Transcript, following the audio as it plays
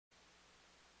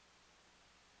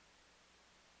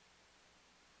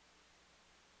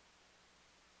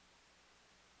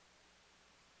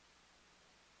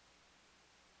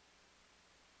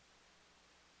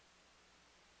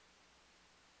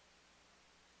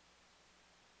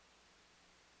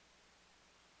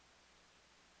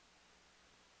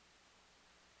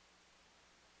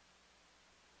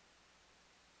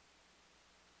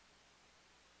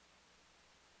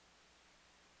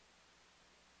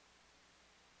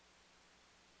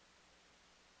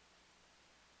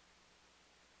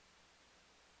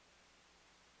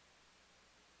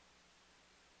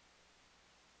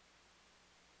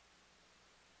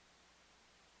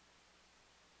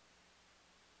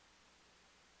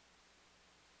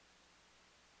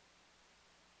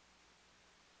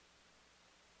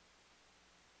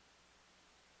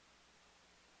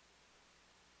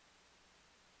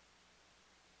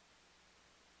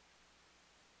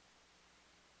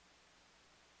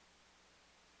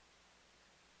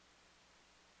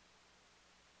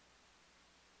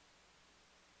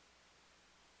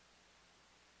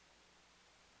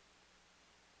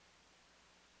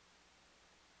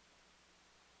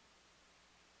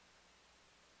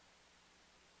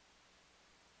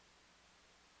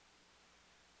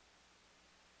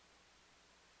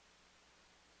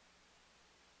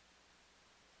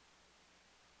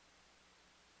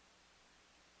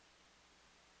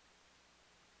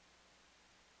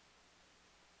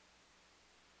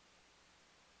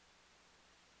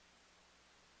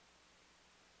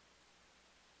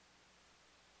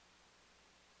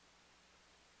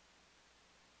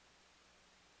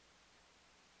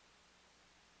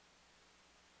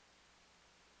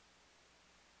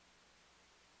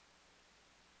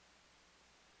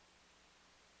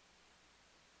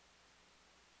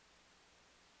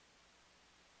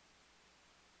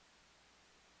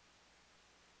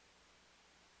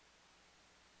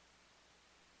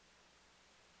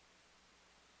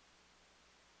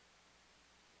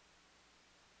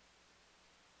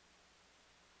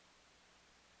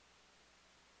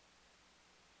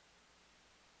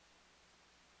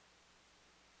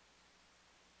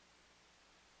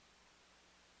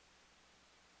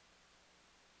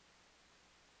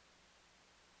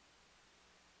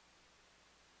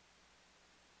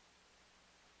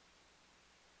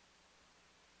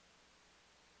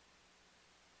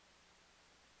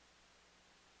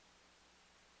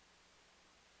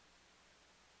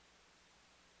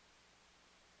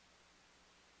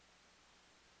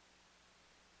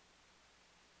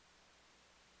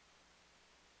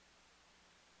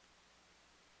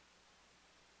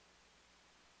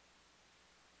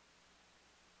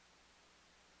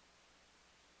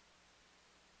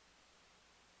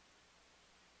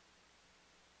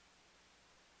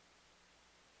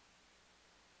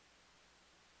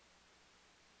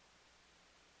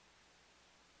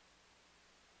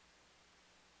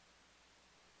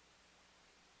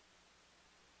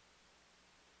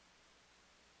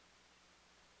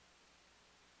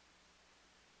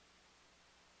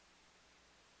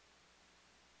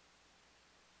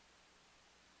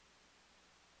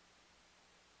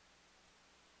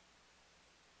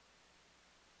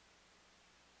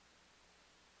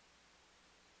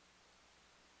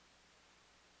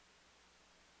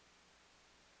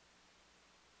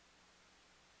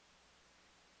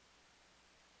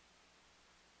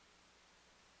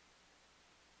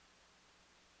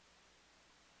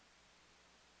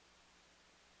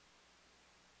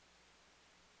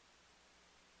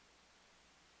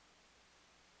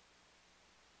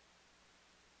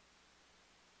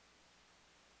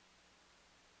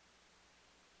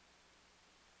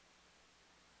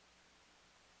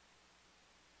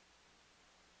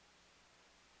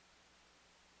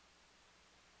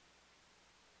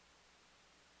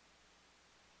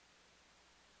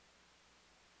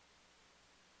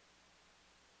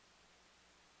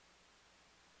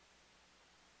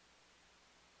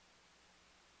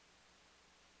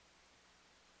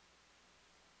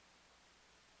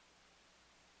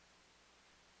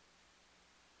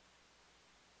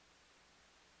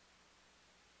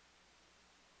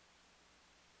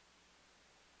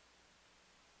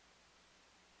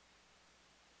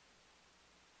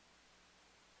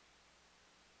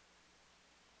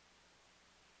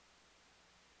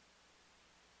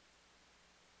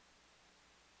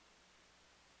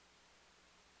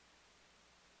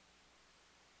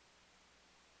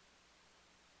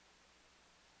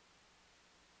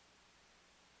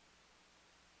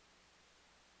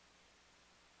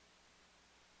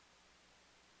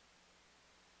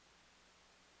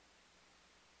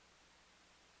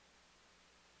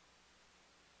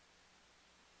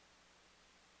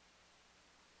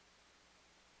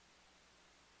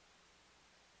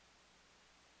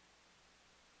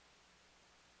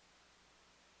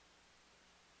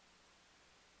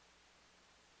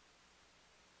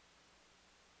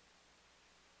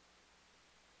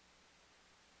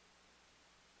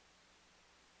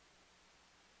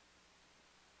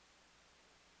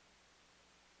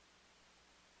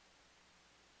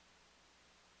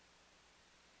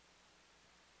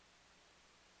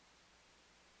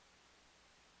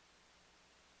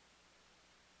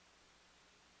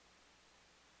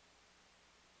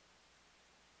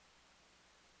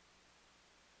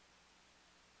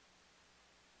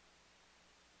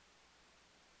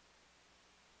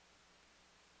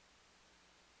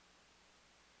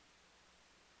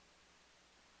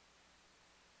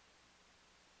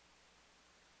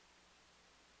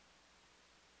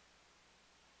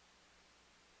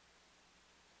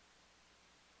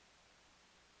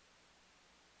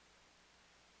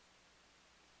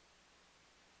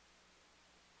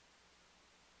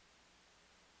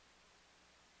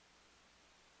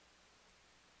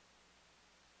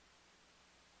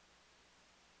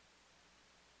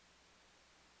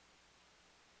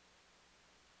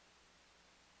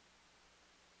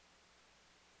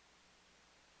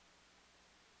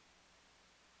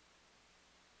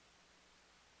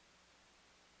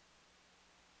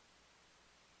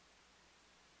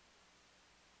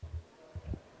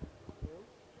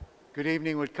Good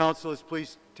evening. Would councilors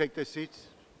please take their seats?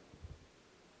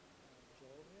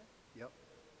 Yep.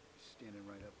 Standing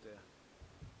right up there.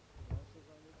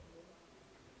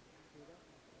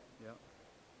 Yep.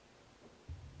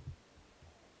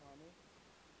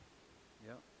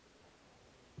 Yep.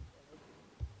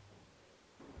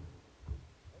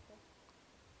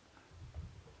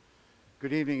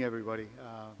 Good evening, everybody.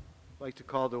 I'd like to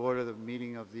call to order the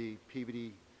meeting of the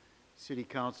Peabody City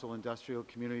Council Industrial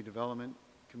Community Development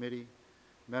Committee.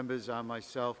 Members are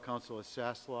myself, Councilor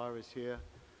Sasslaw is here,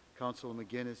 Councilor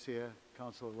Wiggin is here,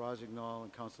 Councilor Rossignol,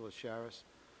 and Councilor Charis.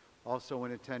 Also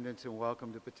in attendance and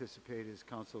welcome to participate is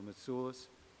Councilor Mitsoulas,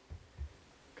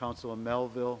 Councilor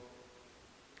Melville,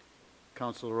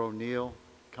 Councilor O'Neill,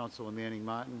 Councilor Manning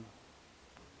Martin,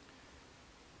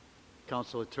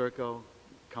 Councilor Turco,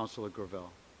 Councilor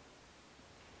Gravel.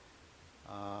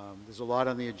 There's a lot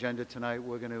on the agenda tonight.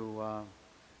 We're going to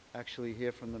actually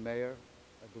hear from the mayor.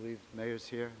 I believe the mayor's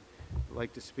here. I'd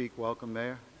like to speak. Welcome,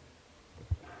 Mayor.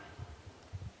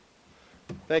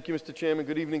 Thank you, Mr. Chairman.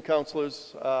 Good evening,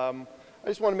 councilors. I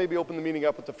just want to maybe open the meeting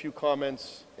up with a few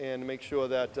comments and make sure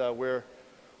that we're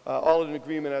all in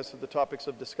agreement as to the topics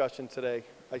of discussion today.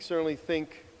 I certainly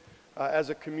think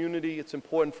as a community it's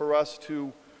important for us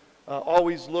to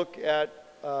always look at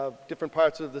different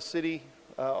parts of the city,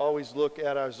 always look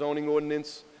at our zoning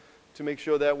ordinance to make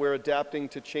sure that we're adapting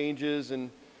to changes and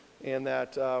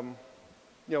that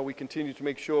we continue to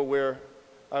make sure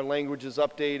our language is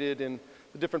updated and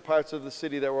the different parts of the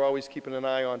city that we're always keeping an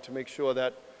eye on to make sure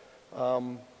that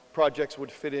projects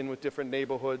would fit in with different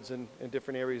neighborhoods and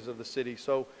different areas of the city.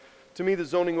 So to me, the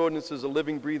zoning ordinance is a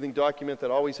living, breathing document that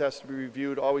always has to be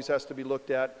reviewed, always has to be looked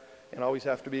at, and always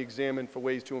have to be examined for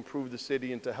ways to improve the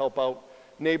city and to help out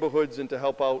neighborhoods and to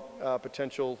help out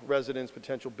potential residents,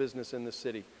 potential business in the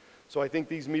city. So I think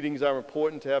these meetings are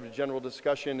important to have a general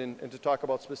discussion and to talk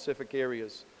about specific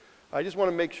areas. I just want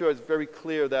to make sure it's very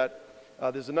clear that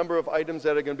there's a number of items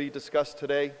that are going to be discussed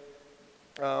today.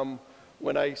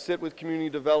 When I sit with community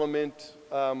development,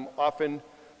 often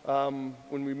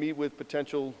when we meet with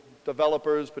potential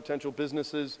developers, potential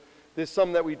businesses, there's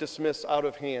some that we dismiss out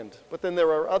of hand. But then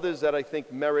there are others that I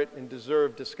think merit and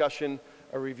deserve discussion,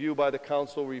 a review by the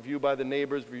council, review by the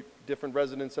neighbors, different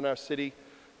residents in our city,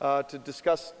 to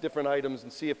discuss different items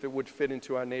and see if it would fit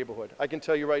into our neighborhood. I can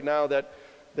tell you right now that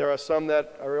there are some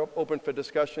that are open for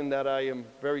discussion that I am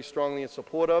very strongly in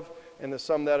support of, and there's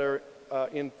some that are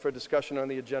in for discussion on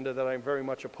the agenda that I'm very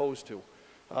much opposed to.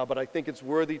 But I think it's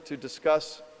worthy to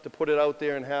discuss, to put it out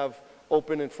there and have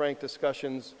open and frank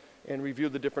discussions and review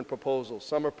the different proposals.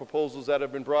 Some are proposals that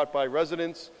have been brought by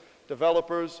residents,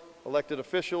 developers, elected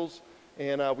officials,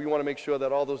 and we want to make sure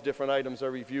that all those different items are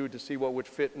reviewed to see what would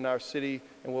fit in our city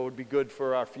and what would be good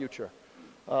for our future.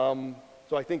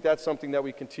 So I think that's something that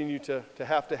we continue to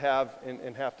have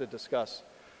and have to discuss.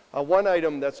 One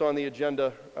item that's on the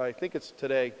agenda, I think it's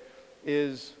today,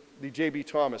 is the J.B.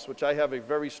 Thomas, which I have a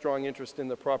very strong interest in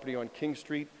the property on King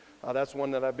Street. That's one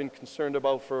that I've been concerned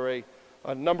about for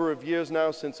a number of years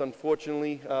now, since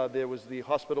unfortunately there was the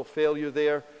hospital failure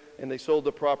there and they sold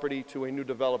the property to a new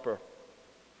developer.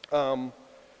 The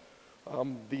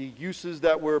uses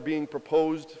that were being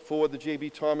proposed for the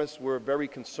J.B. Thomas were very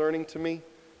concerning to me.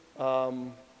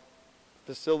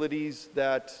 Facilities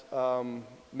that,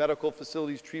 medical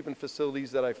facilities, treatment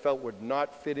facilities that I felt would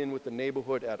not fit in with the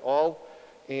neighborhood at all,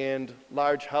 and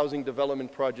large housing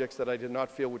development projects that I did not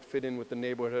feel would fit in with the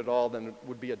neighborhood at all, then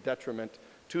would be a detriment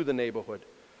to the neighborhood.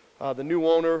 The new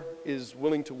owner is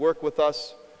willing to work with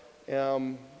us.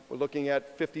 We're looking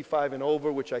at 55 and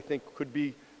over, which I think could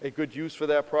be a good use for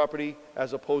that property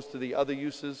as opposed to the other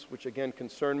uses, which again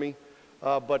concern me.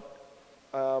 That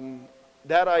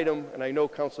item, and I know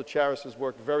Councilor Charis has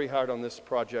worked very hard on this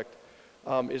project,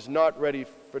 is not ready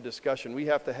for discussion. We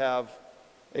have to have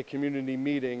a community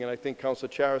meeting, and I think Councilor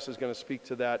Charis is going to speak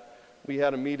to that. We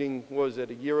had a meeting, what was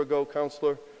it, a year ago,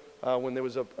 Councilor, when there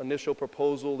was an initial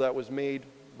proposal that was made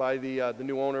by the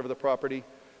new owner of the property.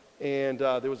 And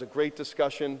there was a great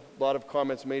discussion, a lot of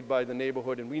comments made by the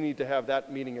neighborhood, and we need to have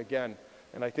that meeting again.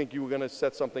 And I think you were going to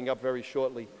set something up very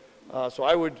shortly. So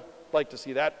I would like to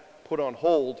see that put on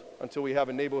hold until we have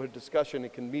a neighborhood discussion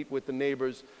and can meet with the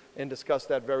neighbors and discuss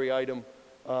that very item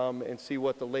and see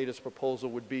what the latest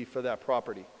proposal would be for that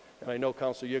property. And I know,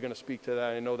 Councilor, you're going to speak to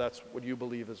that. I know that's what you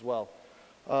believe as well.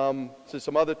 So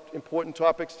some other important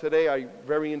topics today. I'm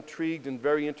very intrigued and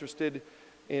very interested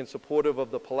and supportive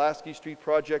of the Pulaski Street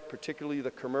project, particularly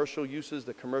the commercial uses,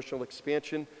 the commercial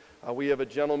expansion. We have a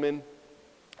gentleman,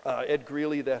 Ed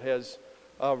Greeley, that has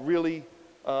really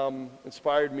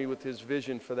inspired me with his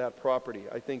vision for that property.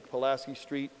 I think Pulaski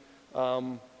Street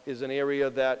is an area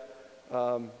that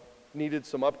needed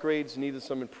some upgrades, needed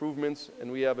some improvements,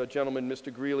 and we have a gentleman,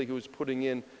 Mr. Greeley, who is putting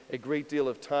in a great deal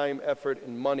of time, effort,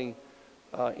 and money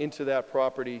into that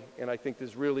property, and I think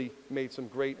there's really made some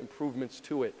great improvements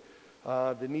to it.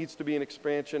 There needs to be an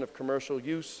expansion of commercial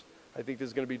use. I think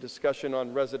there's going to be discussion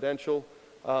on residential.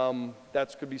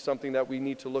 That could be something that we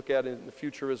need to look at in the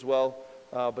future as well,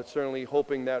 but certainly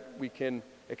hoping that we can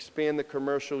expand the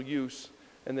commercial use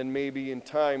and then maybe in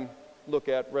time look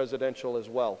at residential as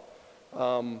well.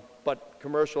 But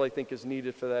commercial, I think, is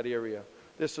needed for that area.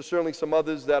 There's certainly some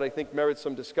others that I think merit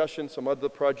some discussion, some other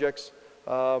projects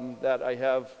that I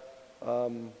have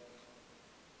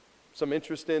some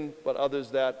interest in, but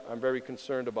others that I'm very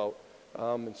concerned about.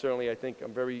 And certainly I think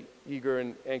I'm very eager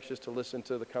and anxious to listen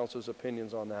to the council's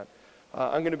opinions on that.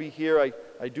 I'm going to be here.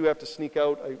 I do have to sneak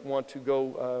out. I want to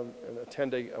go and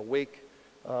attend a wake,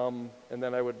 and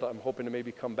then I'm hoping to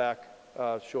maybe come back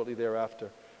shortly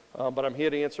thereafter. But I'm here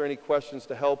to answer any questions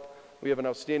to help. We have an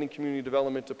outstanding community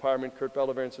development department. Kurt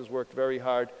Bellavance has worked very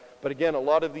hard. But again, a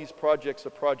lot of these projects are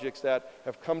projects that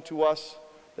have come to us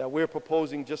that we're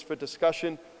proposing just for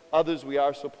discussion. Others we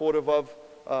are supportive of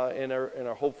and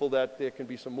are hopeful that there can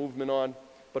be some movement on.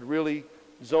 But really,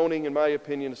 zoning, in my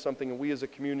opinion, is something that we as a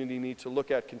community need to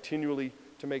look at continually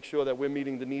to make sure that we're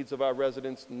meeting the needs of our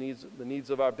residents, the needs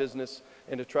of our business,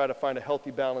 and to try to find a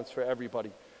healthy balance for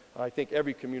everybody. I think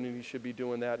every community should be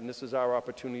doing that, and this is our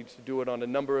opportunity to do it on a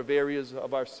number of areas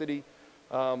of our city.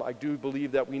 I do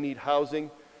believe that we need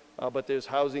housing, but there's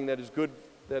housing that is good.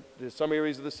 That there's some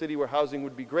areas of the city where housing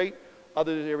would be great,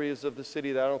 other areas of the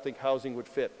city that I don't think housing would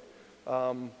fit.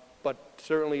 But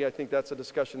certainly I think that's a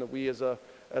discussion that we as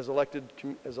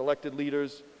elected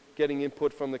leaders, getting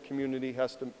input from the community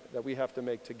that we have to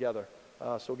make together.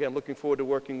 So again, looking forward to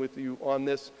working with you on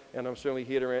this, and I'm certainly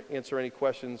here to answer any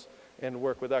questions and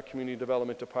work with our community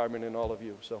development department and all of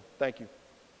you. So thank you.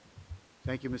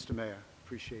 Thank you, Mr. Mayor.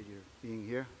 Appreciate you being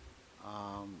here.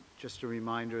 Just a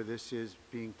reminder, this is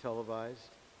being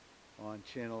televised on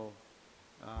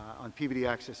on PBD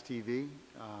Access TV.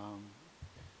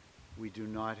 We do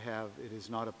not have, it is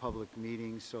not a public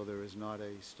meeting, so there is not a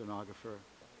stenographer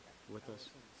with us.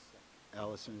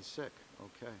 Allison is sick,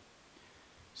 okay.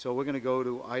 So we're going to go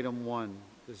to item 1,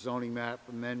 the zoning map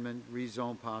amendment,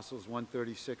 rezone parcels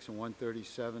 136 and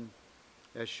 137,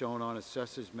 as shown on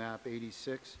Assessors Map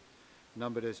 86,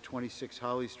 numbered as 26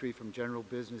 Holly Street from General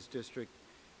Business District,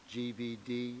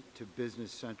 GBD, to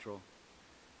Business Central,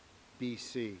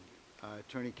 BC.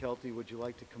 Attorney Kelty, would you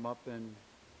like to come up and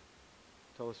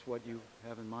tell us what you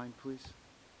have in mind, please?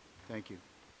 Thank you.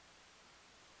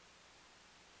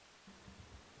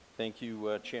 Thank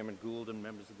you, Chairman Gould and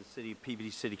members of the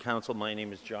PBD City Council. My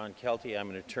name is John Kelty. I'm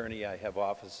an attorney. I have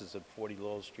offices at 40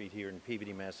 Lowell Street here in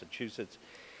Peabody, Massachusetts.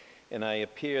 And I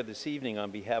appear this evening on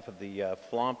behalf of the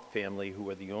Flomp family, who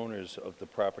are the owners of the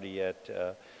property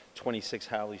at 26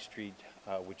 Holly Street,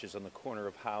 which is on the corner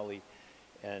of Holly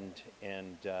and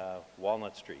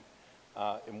Walnut Street.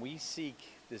 And we seek,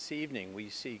 this evening,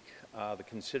 the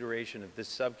consideration of this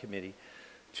subcommittee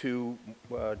to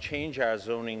change our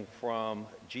zoning from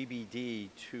GBD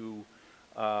to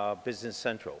Business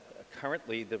Central.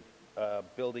 Currently, the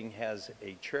building has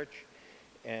a church,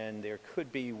 and there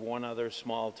could be one other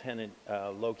small tenant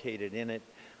located in it.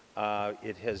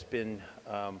 It has been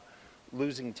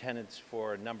losing tenants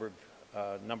for a number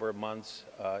of months,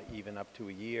 even up to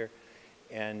a year.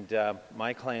 And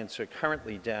my clients are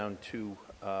currently down to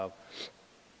 $5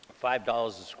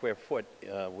 a square foot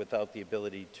without the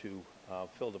ability to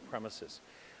fill the premises.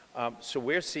 So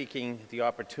we're seeking the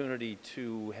opportunity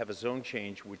to have a zone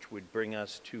change which would bring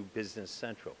us to Business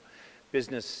Central.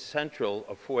 Business Central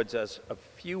affords us a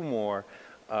few more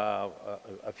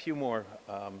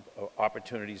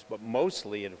opportunities, but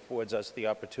mostly it affords us the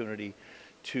opportunity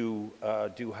to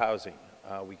do housing.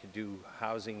 We could do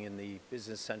housing in the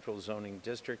Business Central zoning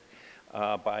district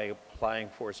by applying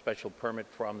for a special permit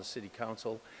from the City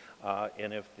Council,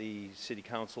 and if the City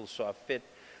Council saw fit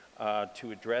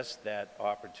to address that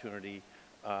opportunity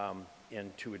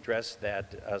and to address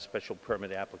that special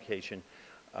permit application,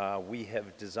 we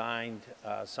have designed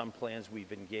some plans.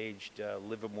 We've engaged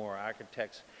Livermore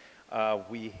Architects.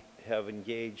 We have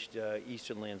engaged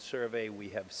Eastern Land Survey. We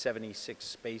have 76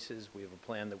 spaces. We have a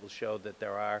plan that will show that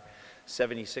there are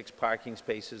 76 parking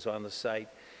spaces on the site.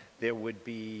 There would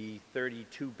be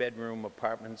 32 bedroom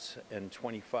apartments and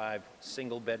 25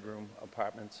 single bedroom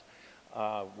apartments.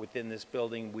 Within this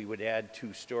building, we would add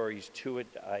 2 stories to it.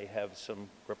 I have some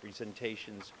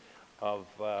representations of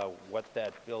what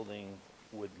that building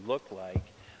would look like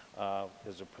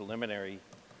as a preliminary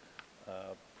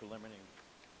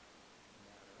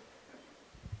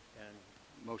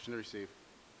Motion to receive.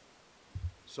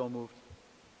 So moved.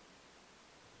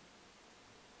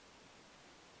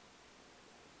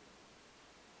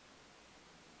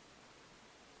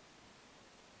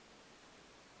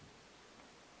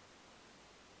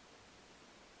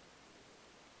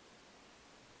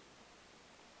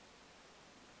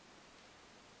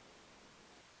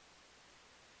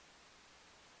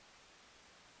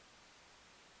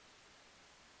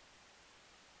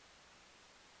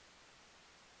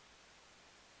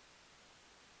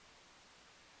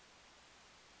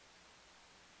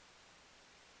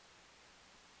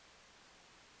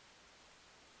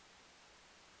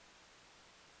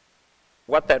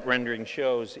 What that rendering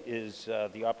shows is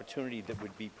the opportunity that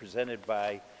would be presented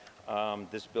by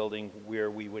this building,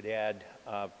 where we would add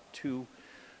 2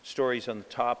 stories on the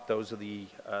top. Those are the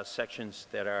sections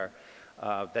that are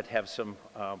that have some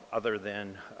other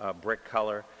than brick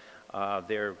color.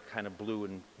 They're kind of blue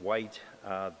and white.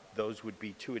 Those would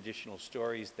be 2 additional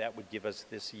stories. That would give us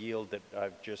this yield that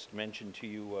I've just mentioned to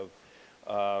you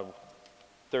of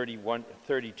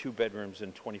 32 bedrooms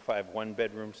and 25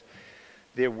 one-bedrooms.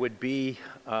 There would be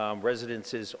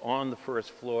residences on the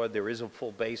first floor. There is a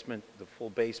full basement. The full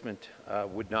basement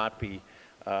would not be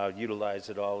utilized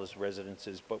at all as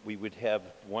residences, but we would have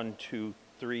 1, 2,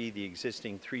 3, the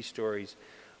existing 3 stories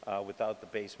without the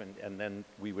basement, and then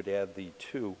we would add the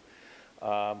 2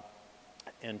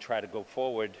 and try to go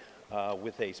forward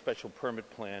with a special permit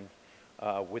plan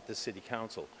with the City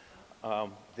Council.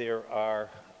 There are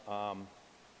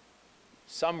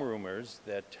some rumors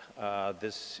that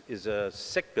this is a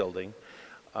sick building.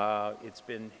 It's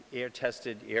been air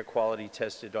tested, air quality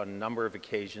tested on a number of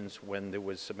occasions when there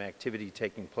was some activity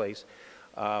taking place.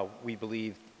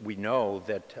 We know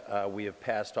that we have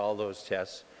passed all those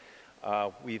tests.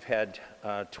 We've had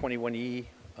 21E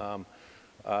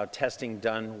testing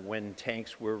done when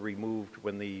tanks were removed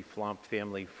when the Flomp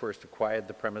family first acquired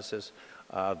the premises.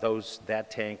 Those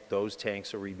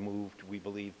tanks are removed. We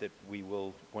believe that we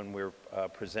will, when we're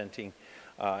presenting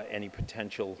any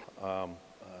potential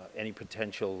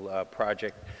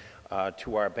project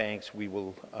to our banks, we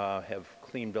will have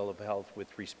clean bill of health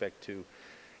with respect to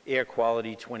air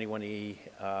quality, 21E,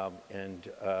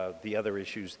 and the other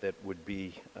issues that would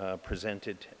be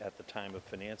presented at the time of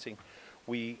financing.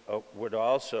 We would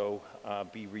also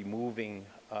be removing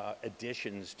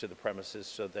additions to the premises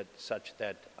such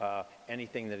that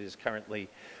anything that is currently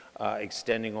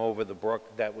extending over the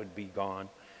brook, that would be gone.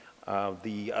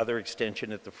 The other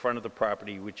extension at the front of the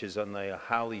property, which is on the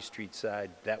Howley Street side,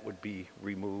 that would be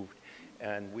removed,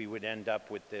 and we would end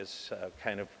up with this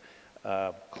kind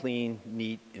of clean,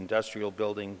 neat industrial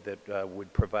building that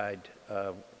would provide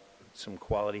some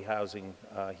quality housing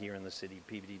here in the city of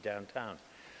Peabody downtown.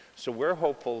 So we're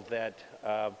hopeful that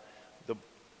the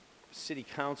City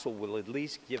Council will at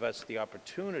least give us the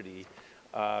opportunity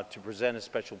to present a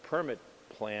special permit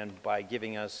plan by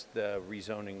giving us the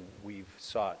rezoning we've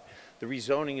sought. The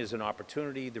rezoning is an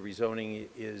opportunity. The rezoning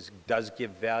does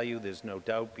give value, there's no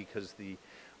doubt, because the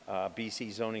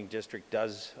BC zoning district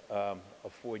does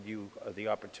afford you the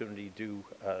opportunity to do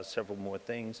several more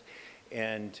things.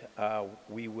 And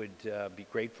we would be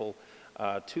grateful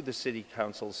to the City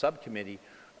Council subcommittee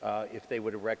if they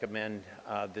were to recommend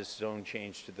this zone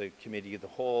change to the Committee of the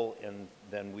Whole, and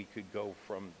then we could go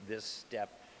from this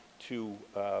step to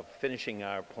finishing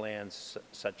our plans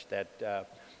such that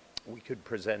we could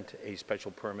present a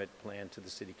special permit plan to the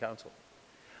City Council.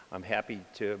 I'm happy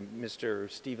to,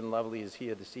 Mr. Stephen Lovely is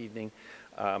here this evening.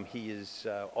 He is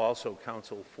also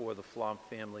counsel for the Flomp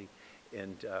family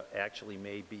and actually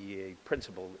may be a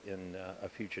principal in a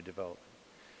future development.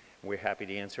 We're happy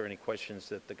to answer any questions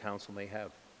that the council may have.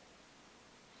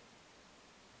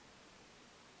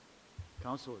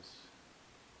 Councilors.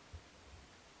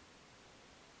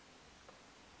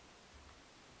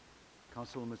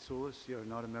 Councilor Mitsoulas, you're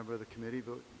not a member of the committee,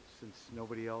 but since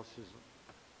nobody else has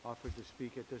offered to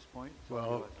speak at this point.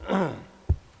 Well, if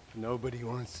nobody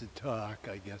wants to talk,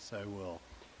 I guess I will.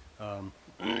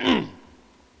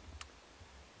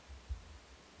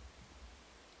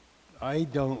 I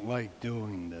don't like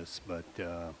doing this, but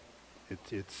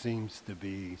it seems to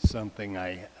be something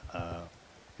I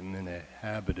am in a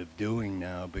habit of doing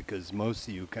now, because most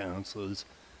of you councilors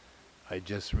I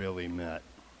just really met.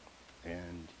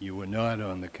 And you were not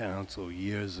on the council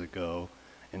years ago,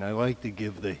 and I like to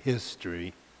give the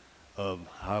history of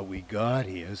how we got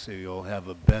here so you'll have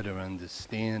a better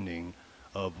understanding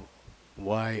of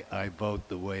why I vote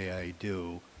the way I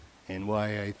do and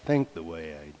why I think the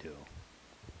way I do.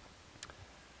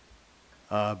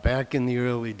 Back in the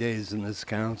early days in this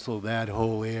council, that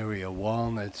whole area,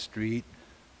 Walnut Street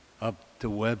up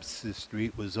to Webster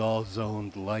Street, was all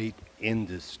zoned light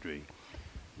industry.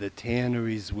 The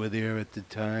tanneries were there at the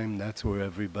time. That's where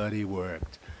everybody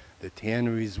worked. The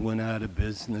tanneries went out of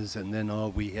business, and then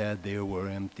all we had there were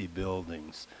empty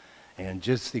buildings. And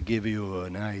just to give you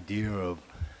an idea of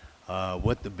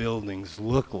what the buildings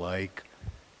look like,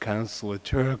 Councilor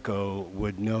Turco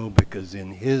would know, because in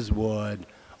his ward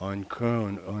on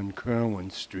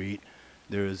Kerwin Street,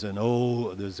 there's an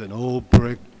old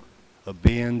brick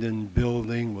abandoned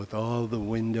building with all the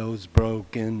windows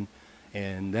broken,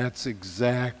 and that's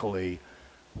exactly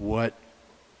what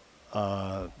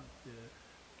on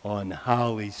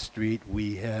Holly Street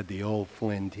we had the old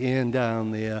Flint Inn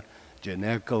down there,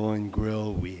 Janeco and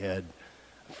Grill, we had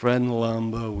Friend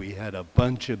Lumber, we had a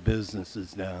bunch of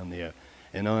businesses down there.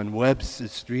 And on Webster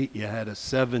Street you had a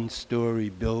 7-story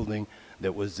building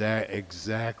that was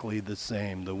exactly the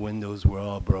same. The windows were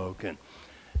all broken.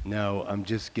 Now, I'm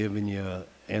just giving you,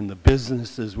 and the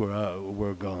businesses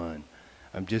were gone.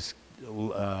 I'm just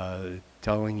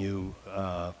telling you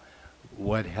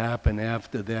what happened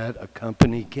after that. A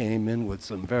company came in with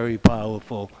some very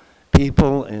powerful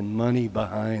people and money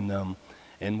behind them,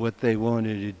 and what they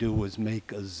wanted to do was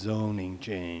make a zoning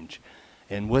change.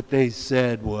 And what they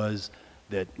said was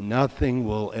that nothing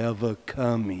will ever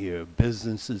come here.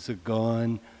 Businesses are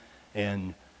gone,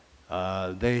 and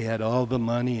they had all the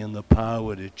money and the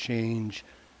power to change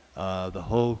the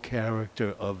whole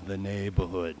character of the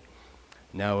neighborhood.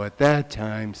 Now, at that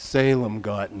time, Salem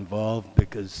got involved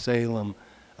because Salem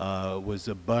was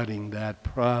abutting that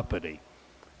property.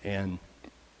 And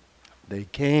they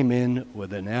came in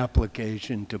with an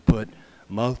application to put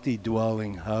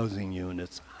multi-dwelling housing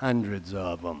units, hundreds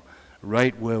of them,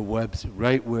 right where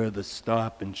the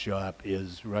Stop and Shop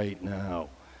is right now.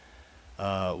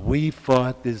 We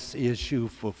fought this issue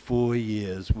for 4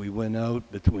 years. We went out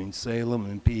between Salem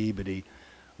and Peabody.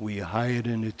 We hired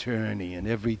an attorney, and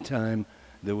every time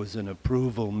there was an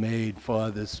approval made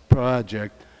for this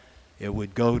project, it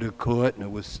would go to court, and it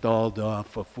was stalled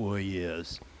off for 4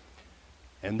 years.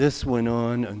 And this went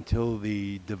on until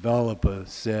the developer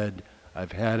said,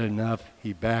 "I've had enough."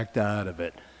 He backed out of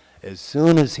it. As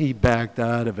soon as he backed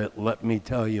out of it, let me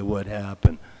tell you what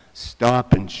happened.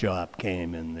 Stop and Shop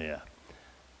came in there.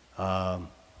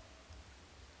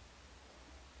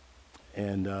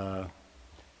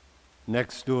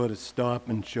 Next door to Stop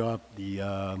and Shop,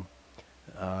 the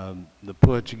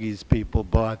Portuguese people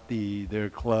bought their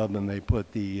club, and they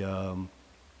put the, I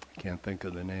can't think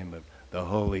of the name of it, the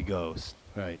Holy Ghost,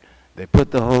 right? They put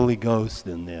the Holy Ghost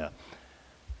in there.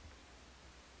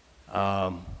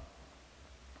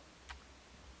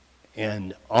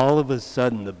 And all of a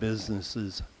sudden, the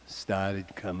businesses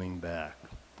started coming back,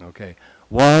 okay?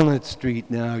 Walnut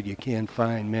Street now, you can't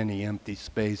find many empty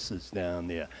spaces down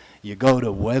there. You go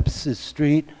to Webster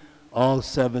Street, all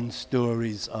 7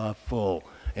 stories are full.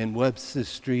 And Webster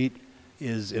Street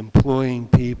is employing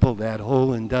people. That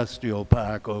whole industrial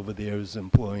park over there is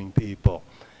employing people.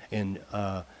 And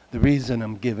the reason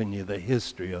I'm giving you the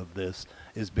history of this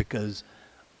is because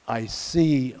I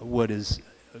see what is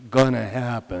going to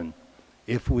happen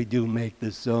if we do make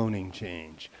this zoning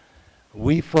change.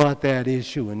 We fought that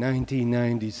issue in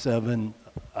 1997.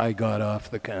 I got off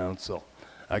the council.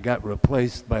 I got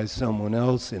replaced by someone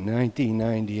else in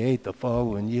 1998. The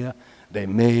following year, they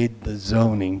made the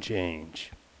zoning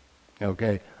change,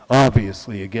 okay?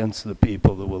 Obviously against the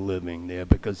people that were living there,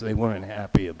 because they weren't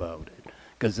happy about it,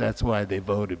 because that's why they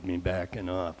voted me back in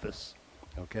office,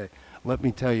 okay? Let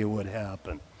me tell you what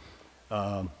happened.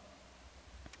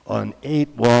 On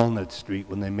 8 Walnut Street,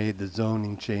 when they made the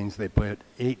zoning change, they put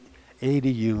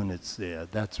 80 units there.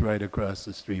 That's right across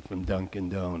the street from Dunkin'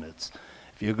 Donuts.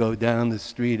 If you go down the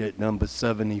street at number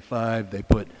 75, they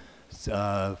put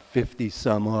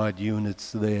 50-some-odd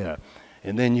units there.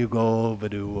 And then you go over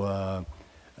to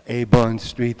Avon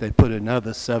Street, they put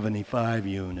another 75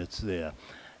 units there.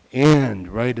 And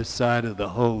right aside of the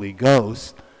Holy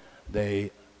Ghost, they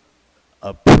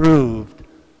approved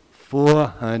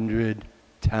 400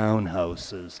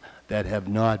 townhouses that have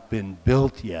not been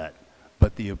built yet,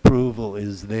 but the approval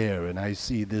is there, and I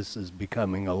see this as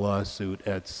becoming a lawsuit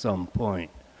at some point.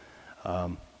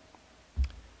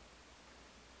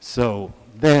 So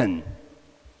then,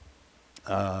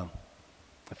 a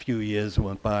few years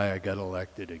went by, I got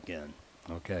elected again,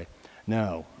 okay?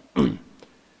 Now,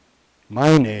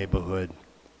 my neighborhood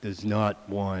does not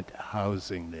want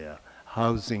housing there.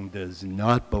 Housing does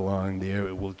not belong there.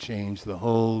 It will change the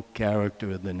whole character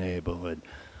of the neighborhood.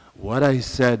 What I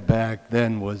said back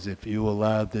then was if you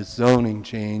allowed this zoning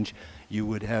change, you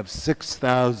would have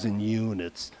 6,000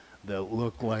 units that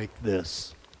look like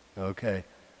this, okay?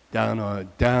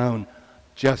 Down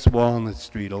just Walnut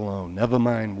Street alone. Never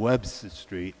mind Webster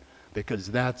Street, because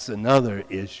that's another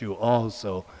issue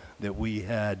also, that we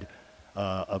had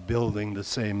a building the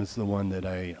same as the one that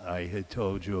I had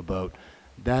told you about.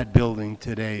 That building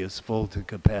today is full to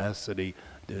capacity.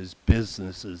 There's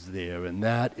businesses there, and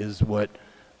that is what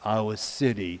our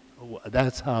city,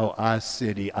 that's how our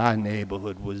city, our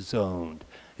neighborhood was zoned.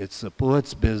 It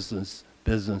supports businesses.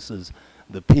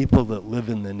 The people that live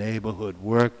in the neighborhood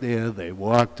work there, they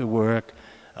walk to work.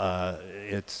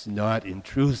 It's not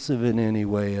intrusive in any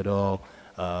way at all.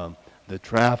 The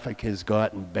traffic has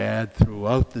gotten bad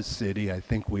throughout the city. I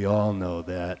think we all know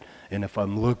that. And if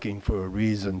I'm looking for a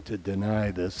reason to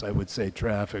deny this, I would say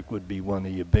traffic would be one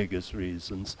of your biggest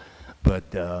reasons.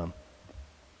 But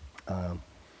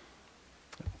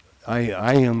I'm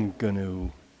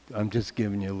just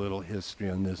giving you a little history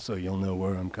on this so you'll know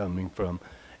where I'm coming from.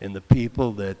 And the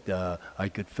people that, I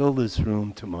could fill this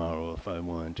room tomorrow if I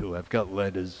wanted to. I've got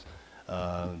letters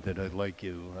that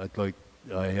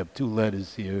I have 2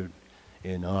 letters here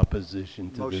in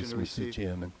opposition to Motion this, to Mr. receive.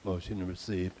 Chairman. Motion to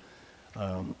receive.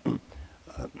 I've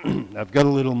got a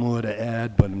little more to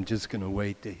add, but I'm just going to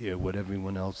wait to hear what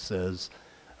everyone else says.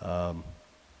 So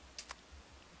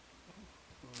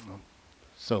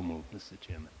moved, Mr.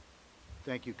 Chairman.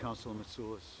 Thank you, Councilor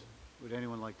Mitsoulas. Would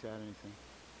anyone like to add anything?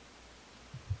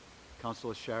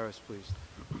 Councilor Sharis, please.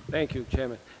 Thank you,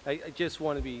 Chairman. I just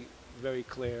want to be very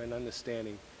clear and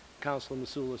understanding. Councilor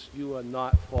Mitsoulas, you are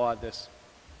not for this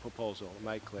proposal. Am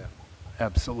I clear?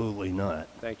 Absolutely not.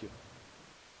 Thank you.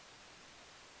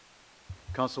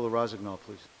 Councilor Rossignol,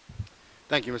 please.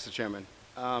 Thank you, Mr. Chairman.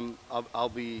 I'll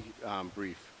be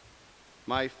brief.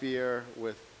 My fear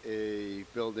with a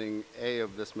building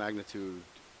of this magnitude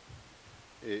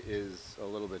is a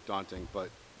little bit daunting,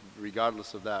 but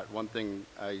regardless of that, one thing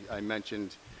I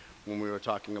mentioned when we were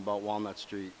talking about Walnut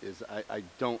Street is I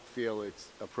don't feel it's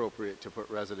appropriate to put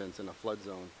residents in a flood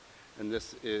zone, and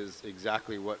this is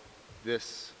exactly what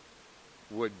this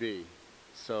would be.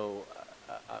 So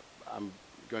I'm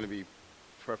going to be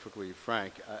perfectly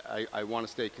frank. I want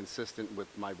to stay consistent with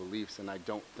my beliefs, and I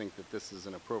don't think that this is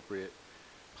an appropriate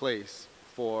place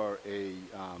for a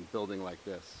building like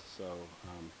this. So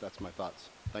that's my thoughts.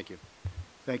 Thank you.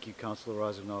 Thank you, Councilor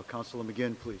Rossignol. Councilor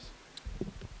McGinn, please.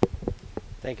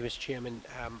 Thank you, Mr. Chairman.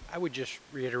 I would just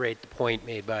reiterate the point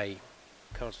made by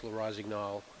Councilor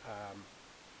Rossignol.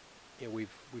 We've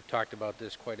talked about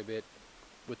this quite a bit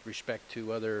with respect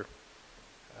to other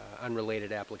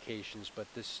unrelated applications, but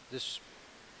this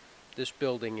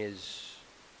building is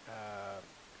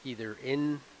either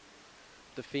in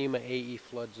the FEMA AE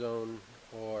flood zone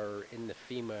or in the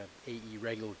FEMA AE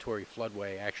regulatory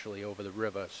floodway, actually over the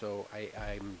river. So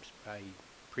I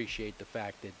appreciate the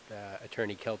fact that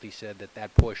Attorney Kelty said that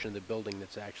that portion of the building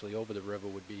that's actually over the river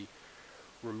would be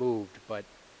removed, but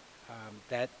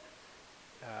that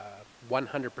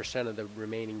 100% of the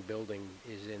remaining building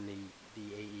is in the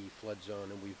AE flood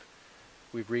zone, and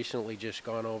we've recently just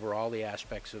gone over all the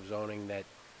aspects of zoning that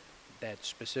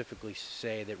specifically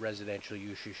say that residential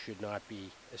uses should not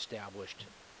be established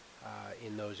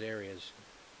in those areas.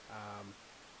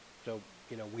 So,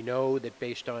 we know that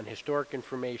based on historic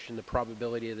information, the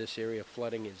probability of this area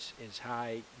flooding is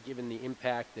high, given the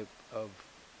impact of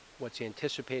what's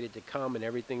anticipated to come and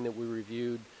everything that we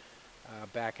reviewed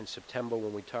back in September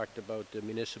when we talked about the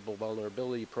municipal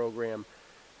vulnerability program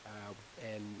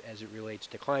and as it relates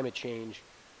to climate change.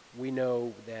 We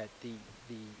know that the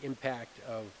impact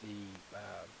of the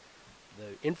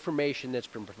information that's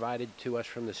been provided to us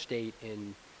from the state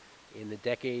in the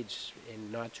decades,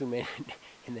 and not too many,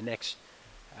 in the next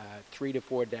 3 to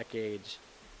 4 decades,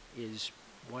 is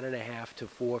 1.5 to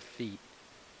 4 feet.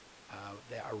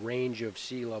 A range of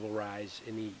sea level rise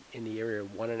in the area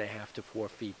of 1.5 to 4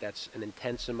 feet. That's an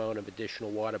intense amount of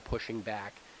additional water pushing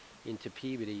back into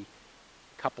Peabody,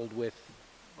 coupled with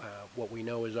what we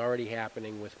know is already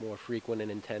happening with more frequent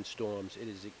and intense storms. It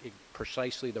is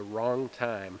precisely the wrong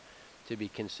time to be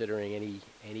considering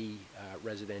any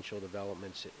residential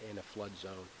developments in a flood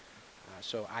zone.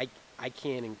 So I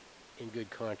can't in good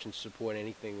conscience support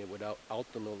anything that would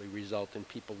ultimately result in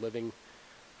people living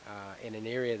in an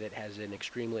area that has an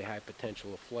extremely high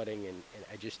potential of flooding, and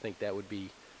I just think that would be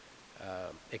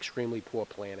extremely poor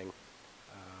planning.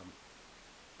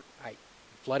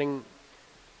 Flooding,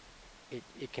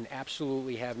 it can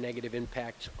absolutely have negative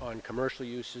impacts on commercial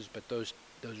uses, but those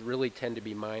really tend to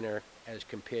be minor as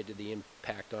compared to the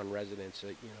impact on residents.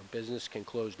 Business can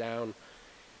close down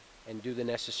and do the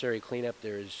necessary cleanup.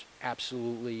 There is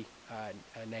absolutely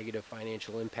a negative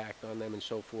financial impact on them and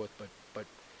so forth, but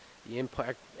the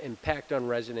impact on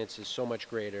residents is so much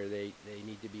greater. They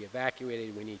need to be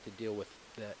evacuated. We need to deal with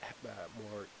the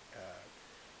more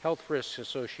health risks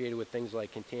associated with things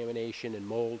like contamination and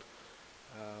mold.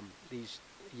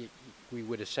 We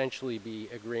would essentially be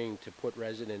agreeing to put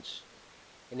residents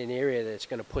in an area that's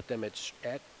going to put them at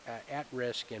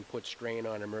risk and put strain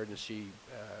on emergency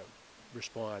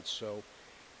response. So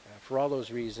for all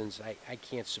those reasons, I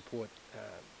can't support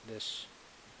this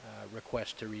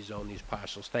request to rezone these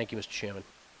parcels. Thank you, Mr. Chairman.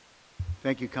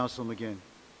 Thank you, Councilor McGinn.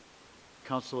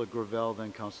 Councilor Gravel,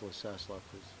 then Councilor Sasslaw,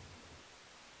 please.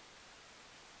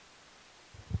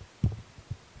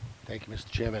 Thank you, Mr.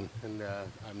 Chairman. And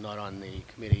I'm not on the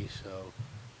committee, so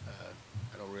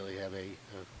I don't really have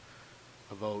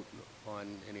a vote on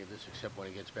any of this except when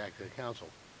it gets back to the council.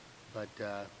 But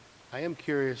I am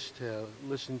curious to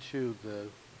listen to the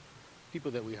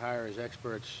people that we hire as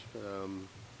experts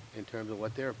in terms of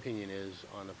what their opinion is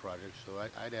on the project. So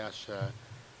I'd ask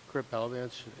Kurt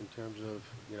Bellavance in terms of,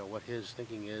 you know, what his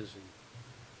thinking is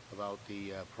about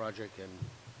the project, and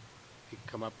he can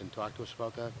come up and talk to us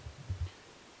about that.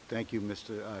 Thank you,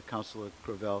 Councilor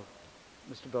Gravel.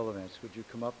 Mr. Bellavance, would you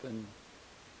come up and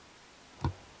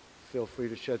feel free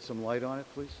to shed some light on it,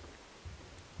 please?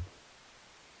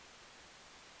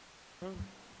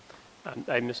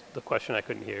 I missed the question. I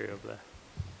couldn't hear you over there.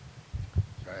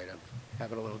 All right, I'm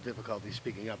having a little difficulty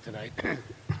speaking up tonight.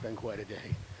 It's been quite a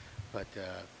day. But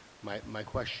my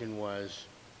question was,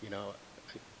 you know,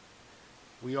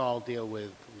 we all deal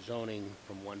with zoning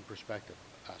from one perspective,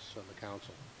 us on the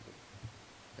council.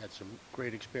 Had some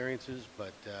great experiences,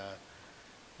 but,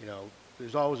 you know,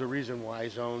 there's always a reason why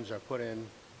zones are put in.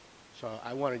 So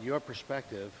I wanted your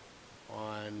perspective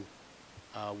on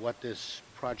what this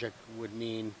project would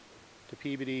mean to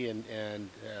Peabody, and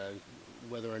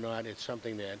whether or not it's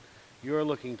something that you're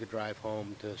looking to drive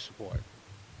home to support.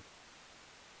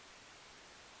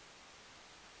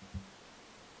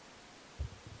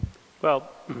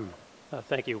 Well,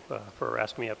 thank you for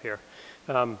asking me up here.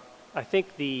 I think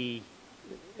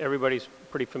everybody's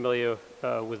pretty familiar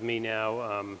with me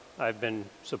now. I've been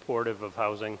supportive of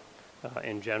housing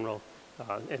in general,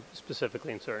 and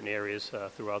specifically in certain areas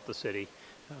throughout the city.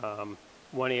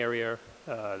 One area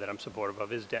that I'm supportive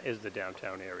of is the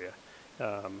downtown area.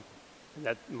 And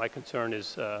that my concern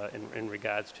is in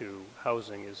regards to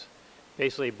housing is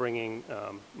basically bringing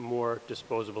more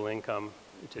disposable income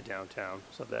to downtown,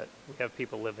 so that we have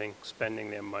people living, spending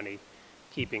their money,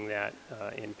 keeping that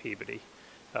in Peabody.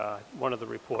 One of the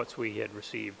reports we had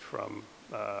received from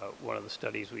one of the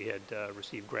studies we had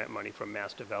received grant money from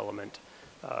Mass Development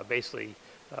basically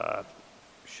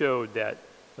showed that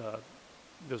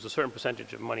there was a certain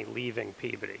percentage of money leaving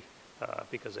Peabody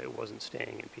because it wasn't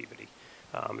staying in Peabody.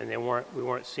 And we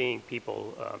weren't seeing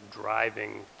people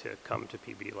driving to come to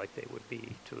Peabody like they would be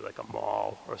to like a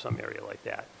mall or some area like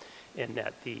that. And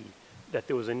that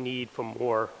there was a need for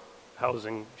more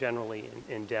housing generally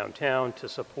in downtown to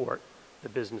support the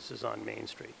businesses on Main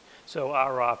Street. So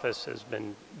our office has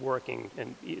been working,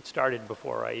 and it started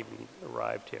before I even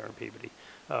arrived here in Peabody,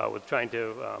 with trying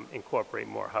to incorporate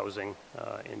more housing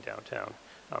in downtown,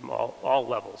 all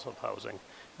levels of housing.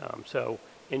 So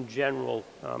in general,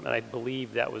 and I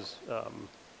believe that was,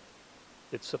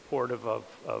 it's supportive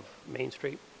of Main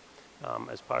Street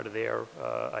as part of their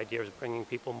ideas of bringing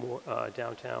people more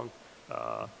downtown,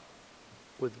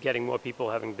 with getting more people,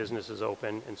 having businesses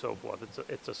open and so forth.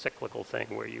 It's a cyclical thing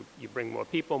where you bring more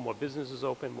people, more businesses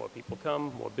open, more people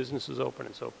come, more businesses open,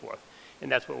 and so forth.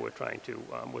 And that's what we're trying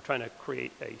to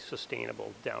create a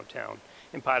sustainable downtown.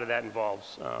 And part of that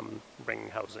involves bringing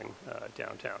housing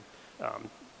downtown.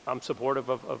 I'm supportive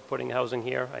of putting housing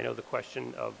here. I know the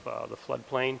question of the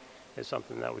floodplain is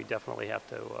something that we definitely have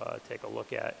to take a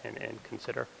look at and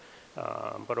consider.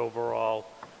 But overall,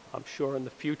 I'm sure in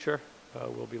the future,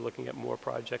 we'll be looking at more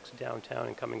projects downtown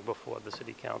and coming before the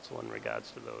City Council in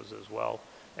regards to those as well.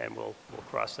 And we'll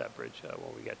cross that bridge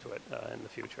when we get to it in the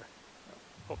future.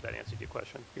 Hope that answered your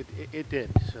question. It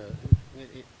did. So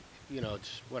you know,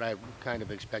 it's what I kind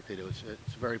of expected. It's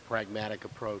a very pragmatic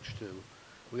approach to,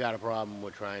 we got a problem,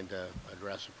 we're trying to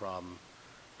address a problem.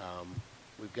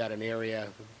 We've got an area,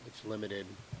 it's limited.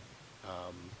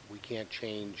 We can't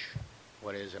change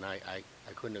what is, and I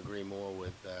couldn't agree more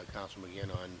with Councilor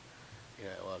McGinn on, you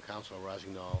know, Councilor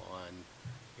Rosignol on,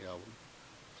 you know,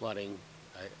 flooding.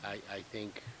 I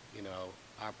think, you know,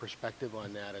 our perspective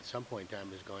on that at some point in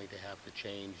time is going to have to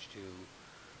change to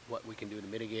what we can do to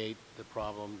mitigate the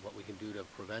problem, what we can do to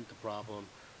prevent the problem,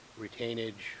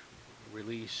 retainage,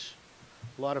 release,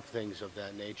 a lot of things of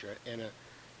that nature.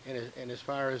 And as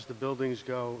far as the buildings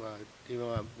go, you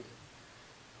know,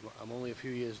 I'm only a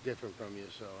few years different from you,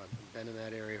 so I've been in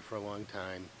that area for a long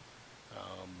time,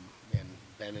 and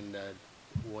been in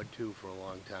Ward 2 for a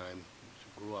long time,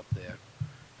 so grew up there.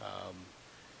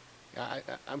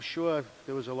 I'm sure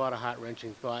there was a lot of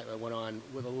heart-wrenching thought that went on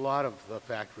with a lot of the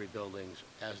factory buildings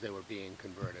as they were being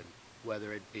converted,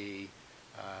 whether it be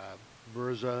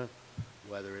Verza,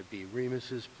 whether it be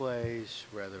Remus's place,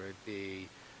 whether it be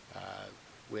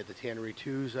where the Tannery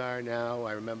 2s are now.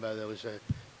 I remember there was a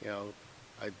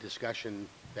discussion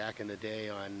back in the day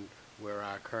on where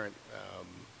our current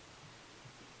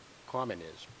common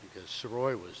is, because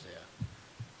Soroy was there.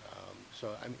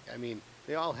 So, I mean,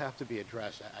 they all have to be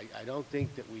addressed. I don't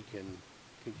think that we can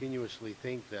continuously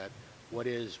think that what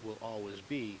is will always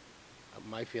be.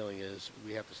 My feeling is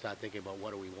we have to start thinking about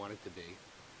what do we want it to be.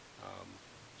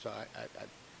 So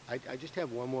I just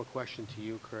have one more question to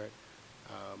you, Kurt,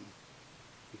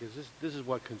 because this is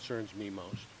what concerns me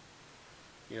most.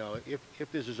 You know,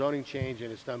 if there's a zoning change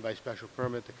and it's done by special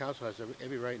permit, the council has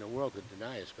every right in the world to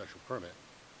deny a special permit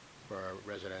for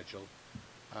residential.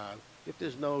 If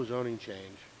there's no zoning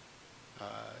change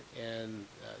and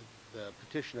the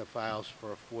petitioner files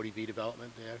for a 40B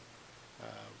development there,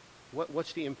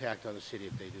 what's the impact on the city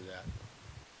if they do that?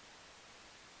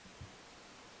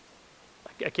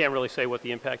 I can't really say what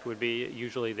the impact would be.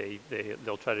 Usually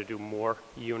they'll try to do more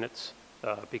units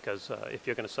because if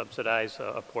you're going to subsidize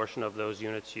a portion of those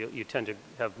units, you tend to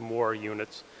have more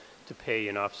units to pay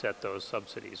and offset those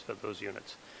subsidies for those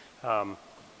units. I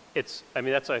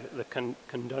mean, that's the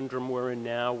conundrum we're in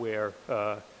now, where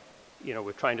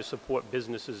we're trying to support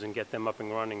businesses and get them up and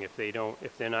running. If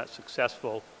they're not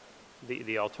successful,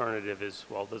 the alternative is,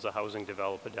 well, there's a housing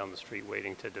developer down the street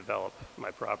waiting to develop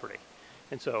my property.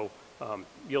 And so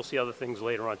you'll see other things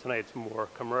later on tonight. It's more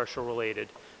commercial related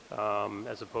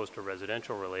as opposed to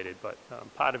residential related. But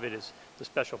part of it is the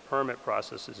special permit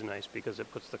process is nice because it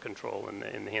puts the control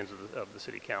in the hands of the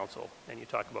city council. And you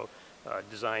talk about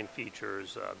design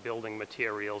features, building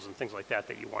materials, and things like that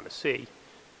you want to see,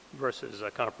 versus a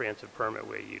comprehensive permit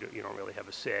where you don't really have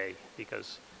a say,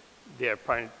 because they're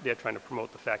trying to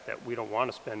promote the fact that we don't want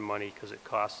to spend money because it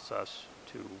costs us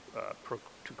to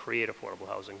create affordable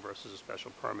housing, versus a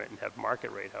special permit and have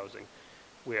market rate housing,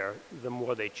 where the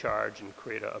more they charge and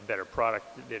create a better product,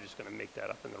 they're just going to make that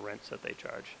up in the rents that they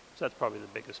charge. So that's probably the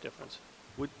biggest difference.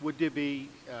 Would there be,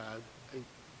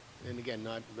 and again,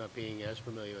 not being as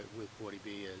familiar with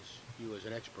 40B as you as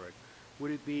an expert,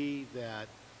 would it be that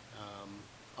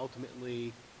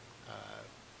ultimately,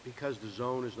 because the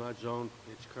zone is not zoned,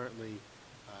 it's currently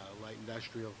light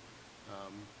industrial,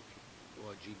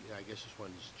 or I guess this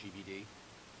one's GBD.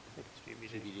 I think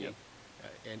it's GBD. GBD. Yep.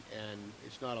 And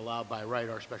it's not allowed by right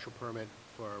or special permit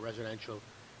for residential.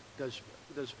 Does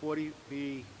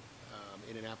 40B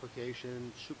in an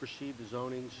application supersede the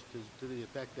zonings to the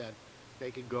effect that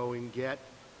they could go and get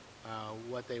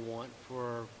what they want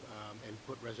for and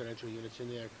put residential units in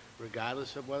there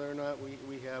regardless of whether or not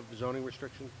we have zoning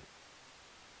restriction?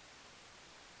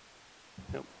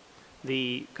 Yep.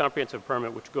 The comprehensive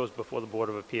permit, which goes before the Board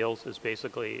of Appeals, is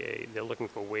basically they're looking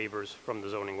for waivers from the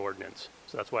zoning ordinance.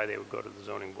 So that's why they would go to the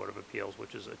Zoning Board of Appeals,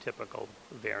 which is a typical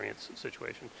variance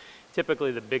situation.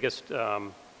 Typically, the biggest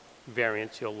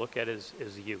variance you'll look at is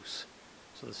use.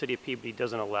 So the city of Peabody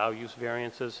doesn't allow use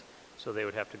variances, so they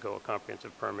would have to go a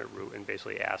comprehensive permit route and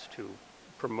basically ask to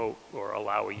promote or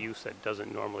allow a use that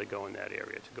doesn't normally go in that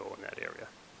area to go in that area.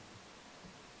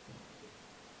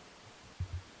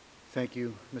 Thank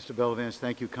you, Mr. Bellavance.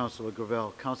 Thank you, Councilor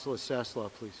Gravel. Councilor Sasslaw,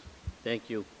 please. Thank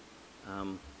you.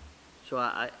 So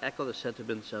I echo the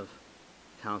sentiments of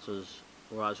Councilors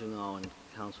Rosino and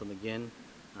Councilor McGinn.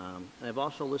 And I've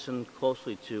also listened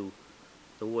closely to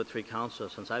the Ward 3 Council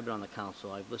since I've been on the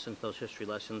council. I've listened to those history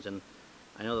lessons, and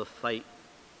I know the fight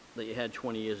that you had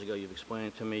 20 years ago. You've explained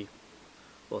it to me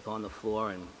both on the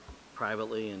floor and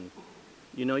privately, and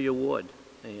you know your ward.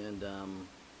 And,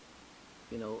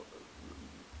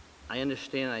 I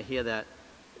understand, I hear that.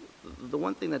 The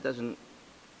one thing that doesn't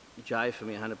jive for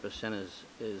me 100%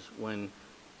 is when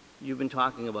you've been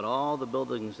talking about all the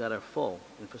buildings that are full,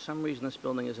 and for some reason this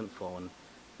building isn't full, and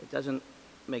it doesn't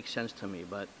make sense to me,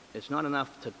 but it's not enough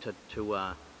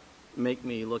to make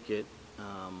me look at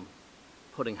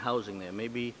putting housing there.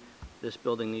 Maybe this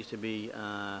building needs to be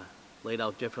laid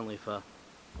out differently for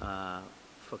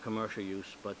commercial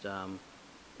use, but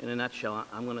in a nutshell,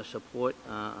 I'm going to support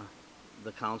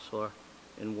the councilor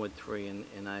in Ward 3,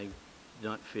 and I do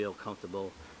not feel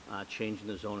comfortable changing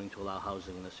the zoning to allow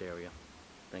housing in this area.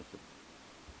 Thank you.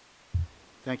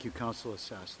 Thank you, Councilor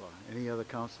Sasslaw. Any other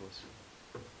councilors?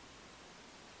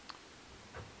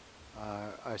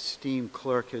 Our esteemed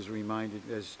clerk has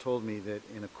told me that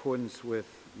in accordance with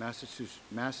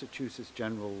Massachusetts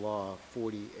General Law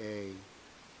 40A,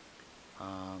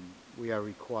 we are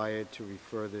required to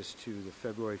refer this to the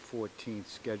February 14th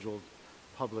scheduled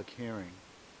public hearing.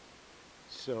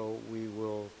 So we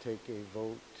will take a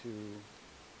vote to,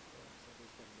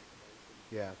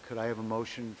 yeah, could I have a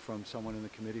motion from someone in the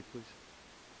committee, please?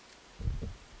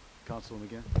 Councilor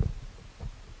McGinn?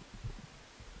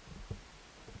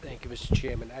 Thank you, Mr.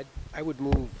 Chairman. I would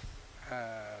move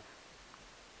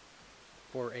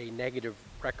for a negative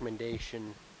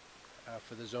recommendation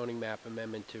for the zoning map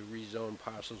amendment to rezone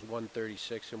parcels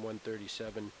 136 and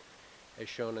 137 as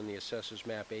shown on the Assessors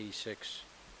Map 86,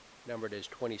 numbered as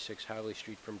 26 Harley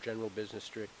Street from General Business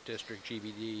District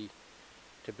GBD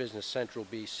to Business Central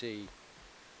BC.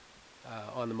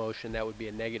 On the motion, that would be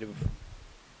a negative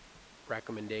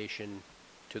recommendation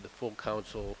to the full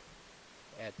council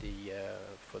at the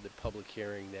for the public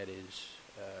hearing that is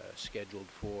scheduled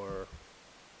for,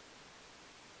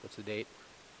 what's the date?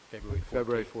 February 14th.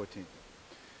 February 14th.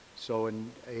 So a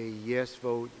yes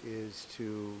vote is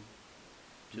to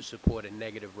support a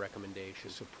negative recommendation.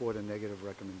 support a negative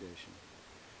recommendation.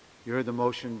 You heard the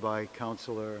motion by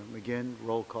Councilor McGinn.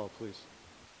 Roll call, please.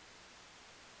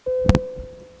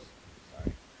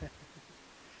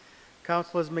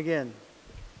 Councilors McGinn,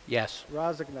 Yes.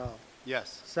 Rozignol,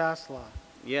 Yes. Sasslaw,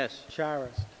 Yes.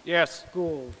 Charis, Yes.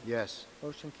 Gould. Yes.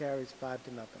 Motion carries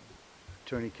 5-0.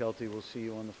 Attorney Kelty, we'll see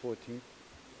you on the 14th.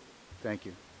 Thank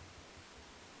you.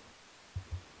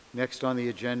 Next on the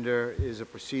agenda is a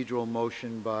procedural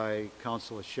motion by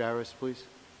Councilor Charis, please.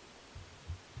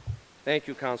 Thank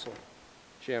you, Council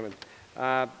Chairman.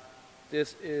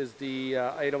 This is the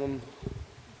item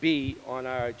B on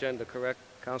our agenda, correct,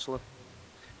 Councilor?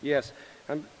 Yes.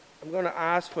 I'm going to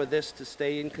ask for this to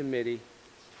stay in committee,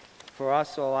 for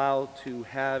us to allow to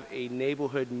have a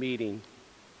neighborhood meeting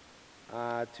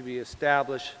to be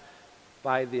established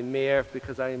by the mayor,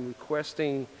 because I am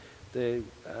requesting the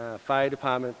fire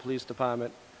department, police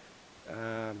department,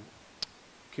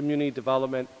 community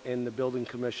development, and the building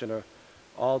commissioner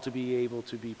all to be able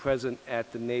to be present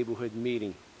at the neighborhood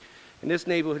meeting. And this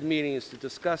neighborhood meeting is to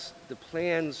discuss the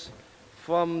plans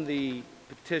from the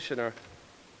petitioner,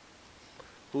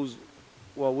 who's,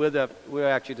 well, we're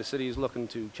actually, the city is looking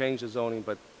to change the zoning,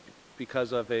 but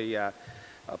because of a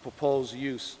proposed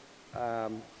use,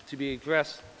 to be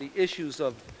addressed the issues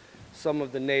of some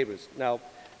of the neighbors. Now,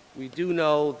 we do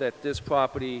know that this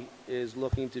property is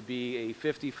looking to be a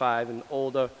 55 and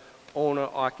older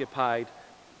owner-occupied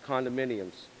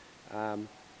condominiums.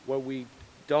 What we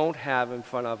don't have in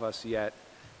front of us yet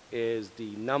is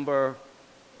the number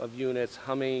of units,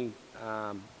 how many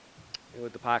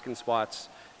with the parking spots,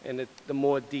 and the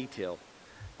more detail.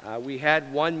 We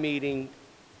had one meeting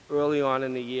early on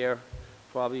in the year,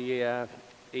 probably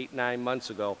 8-9 months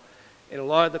ago, and a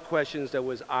lot of the questions that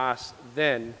was asked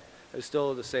then are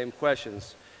still the same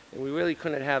questions. And we really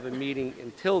couldn't have a meeting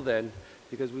until then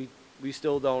because we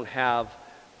still don't have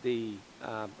the,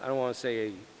 I don't want to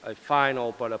say a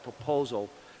final, but a proposal,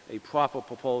 a proper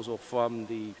proposal from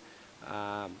the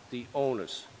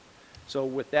owners. So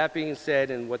with that being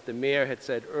said, and what the mayor had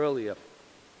said earlier,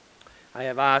 I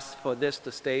have asked for this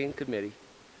to stay in committee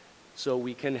so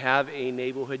we can have a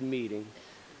neighborhood meeting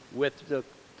with the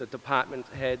department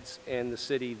heads and the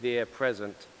city there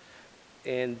present.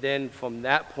 And then from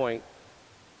that point,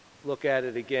 look at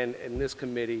it again in this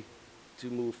committee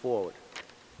to move forward.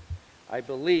 I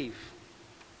believe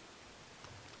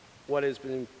what has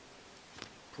been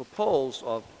proposed,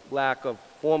 or lack of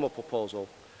formal proposal,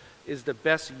 is the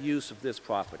best use of this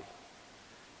property.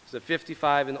 It's a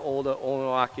 55 and older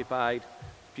owner-occupied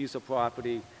piece of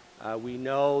property. We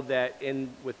know that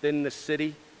within the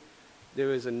city,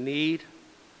 there is a need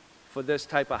for this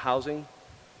type of housing.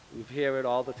 We hear it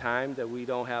all the time that we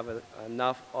don't have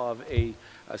enough of a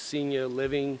senior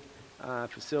living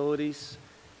facilities.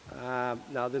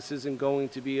 Now, this isn't going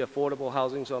to be affordable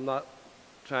housing, so I'm not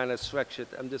trying to stretch it.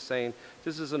 I'm just saying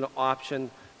this is an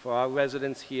option for our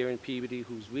residents here in Peabody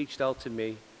who's reached out to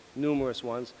me, numerous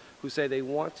ones, who say they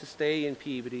want to stay in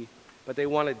Peabody, but they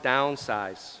want to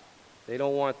downsize. They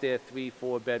don't want their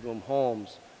 3-4 bedroom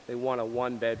homes. They want a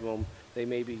 1-bedroom. They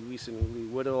may be recently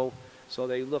widowed, so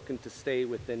they're looking to stay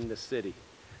within the city.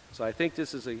 So I think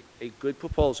this is a good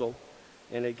proposal.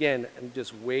 And again, I'm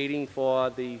just waiting for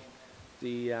the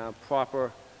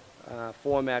proper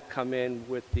format come in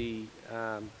with the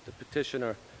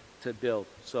petitioner to build.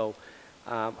 So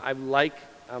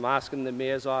I'm asking the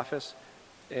mayor's office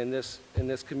in this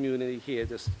community here,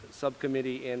 this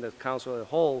subcommittee and the council as a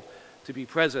whole, to be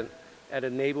present at a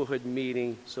neighborhood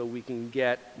meeting so we can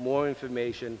get more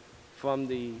information from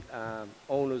the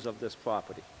owners of this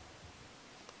property.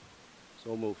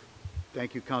 So move.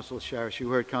 Thank you, Councilor Charis. You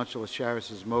heard Councilor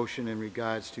Charis's motion in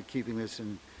regards to keeping this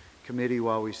in committee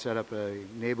while we set up a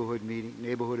neighborhood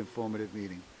informative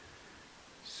meeting.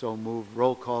 So moved.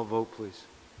 Roll call vote, please.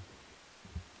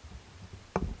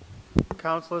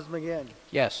 Councilors McGinn,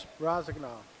 Yes.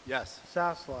 Rozignol, Yes.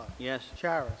 Sasslaw, Yes.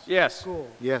 Charis. Yes. Gould.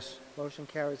 Yes, Motion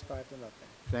carries 5-0.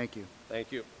 thank you.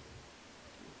 Thank you.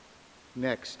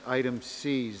 Next, item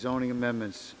C, zoning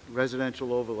amendments,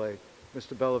 residential overlay.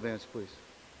 Mr. Bellavance, please.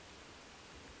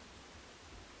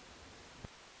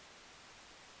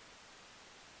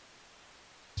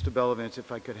 Mr. Bellavance,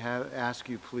 if I could ask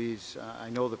you, please,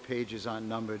 I know the pages aren't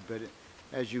numbered, but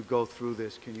as you go through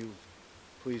this, can you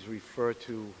please refer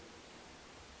to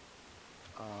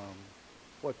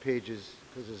what pages,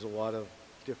 because there's a lot of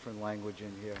different language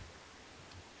in here.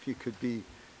 If you could be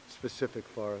specific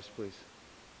for us, please.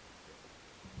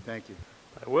 Thank you.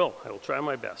 I will try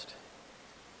my best.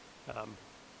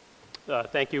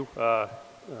 Thank you,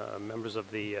 members of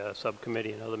the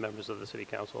subcommittee and other members of the City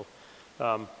Council.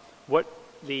 What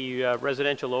the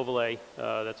residential overlay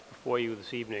that's before you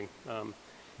this evening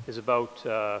is about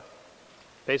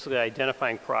basically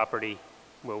identifying property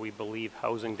where we believe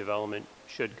housing development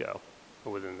should go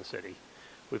within the city.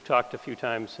 We've talked a few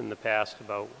times in the past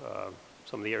about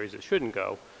some of the areas that shouldn't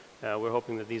go. We're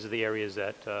hoping that these are the areas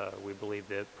that we believe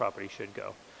that property should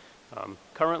go.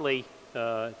 Currently,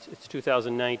 it's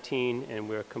 2019, and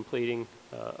we're completing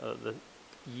the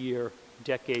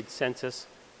decade census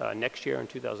next year in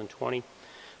 2020.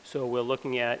 So we're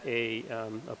looking at a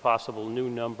possible new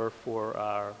number for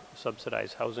our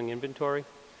subsidized housing inventory.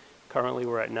 Currently,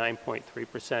 we're at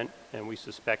 9.3%, and we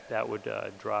suspect that would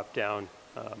drop down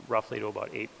roughly to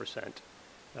about 8%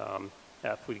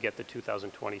 if we get the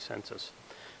 2020 census.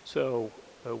 So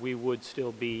we would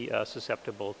still be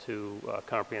susceptible to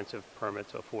comprehensive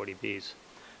permits or 40Bs,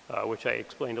 which I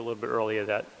explained a little bit earlier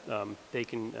that they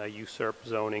can usurp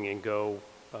zoning and go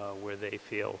where they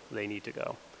feel they need to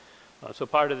go. So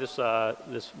part of this,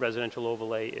 this residential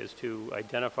overlay is to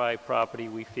identify property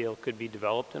we feel could be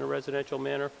developed in a residential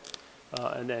manner,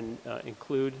 and then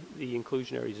include the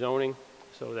inclusionary zoning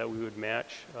so that we would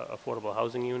match affordable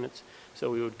housing units. So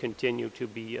we would continue to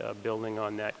be building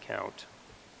on that count.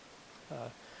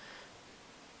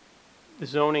 The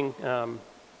zoning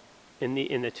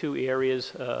in the two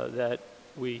areas that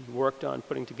we worked on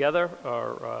putting together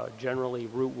are generally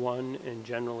Route 1 and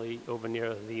generally over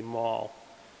near the mall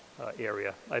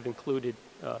area. I've included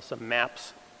some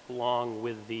maps along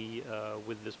with the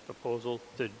with this proposal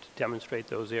to demonstrate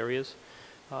those areas.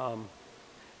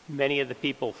 Many of the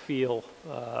people feel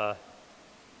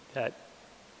that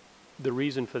the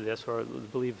reason for this, or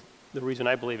the reason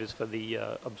I believe, is for the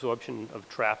absorption of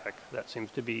traffic. That seems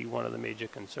to be one of the major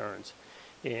concerns.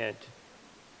 And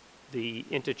the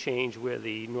interchange where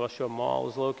the North Shore Mall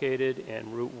is located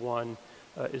and Route 1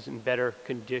 is in better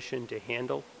condition to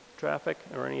handle traffic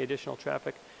or any additional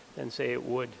traffic than, say, it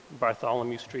would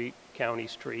Bartholomew Street, County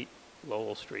Street,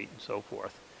 Lowell Street, and so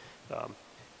forth.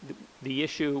 The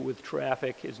issue with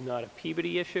traffic is not a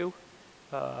Peabody issue.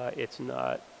 It's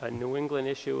not a New England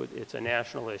issue. It's a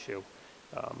national issue.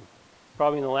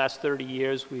 Probably in the last 30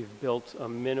 years, we've built a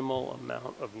minimal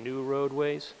amount of new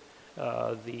roadways.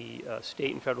 The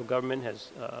state and federal government has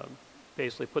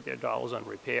basically put their dollars on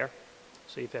repair.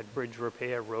 So you've had bridge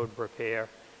repair, road repair,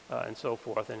 and so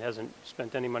forth, and hasn't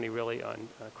spent any money really on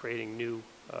creating new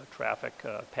traffic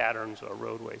patterns or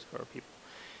roadways for our people.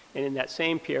 And in that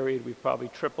same period, we've probably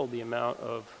tripled the amount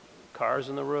of cars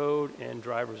on the road and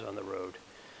drivers on the road.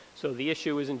 So the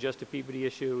issue isn't just a Peabody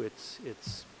issue, it's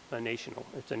a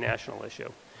national issue.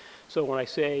 So when I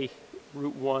say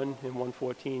Route 1 and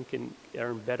 114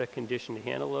 are in better condition to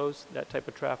handle that type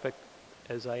of traffic,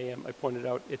 as I pointed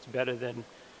out, it's better than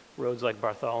roads like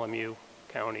Bartholomew,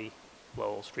 County,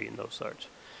 Lowell Street, and those sorts.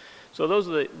 So those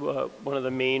are one of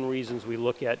the main reasons we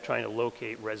look at trying to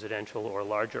locate residential or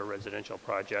larger residential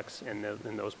projects in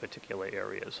those particular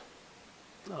areas.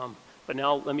 But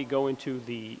now let me go into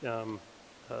the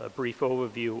brief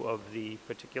overview of the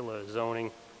particular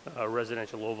zoning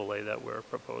residential overlay that we're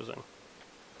proposing.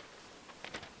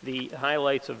 The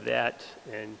highlights of that,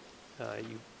 and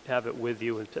you have it with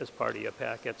you as part of your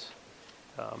packets,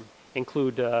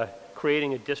 include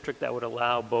creating a district that would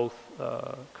allow both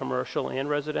commercial and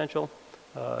residential.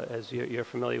 As you're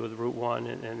familiar with Route 1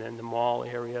 and then the mall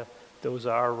area, those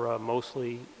are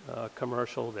mostly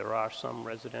commercial. There are some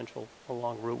residential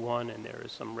along Route 1, and there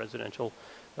is some residential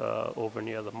over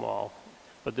near the mall.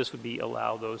 But this would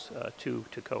allow those two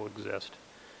to coexist.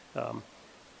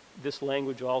 This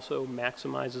language also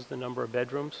maximizes the number of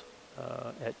bedrooms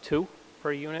at 2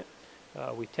 per unit.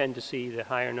 We tend to see the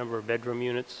higher number of bedroom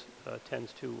units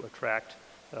tends to attract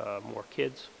more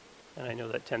kids, and I know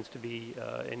that tends to be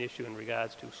an issue in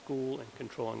regards to school and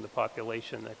controlling the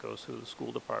population that goes through the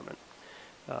school department.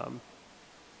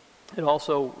 It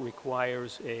also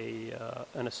requires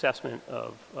an assessment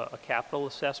of a capital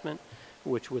assessment,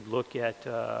 which would look at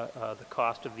the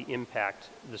cost of the impact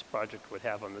this project would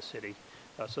have on the city.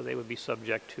 So they would be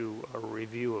subject to a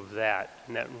review of that,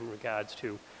 and that in regards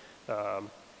to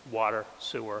water,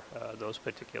 sewer, those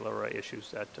particular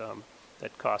issues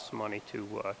that cost money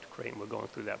to create, and we're going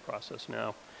through that process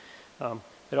now.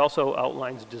 It also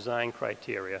outlines design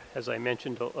criteria. As I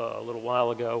mentioned a little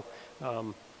while ago,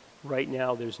 right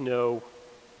now there's no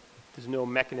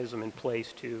mechanism in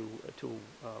place to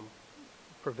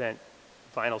prevent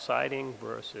vinyl siding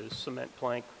versus cement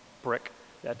plank, brick,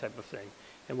 that type of thing.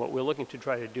 And what we're looking to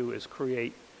try to do is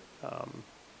create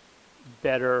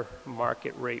better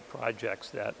market rate projects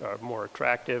that are more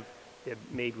attractive. They're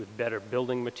made with better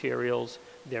building materials.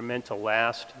 They're meant to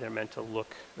last. They're meant to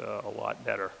look a lot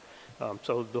better.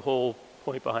 So the whole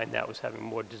point behind that was having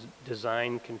more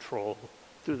design control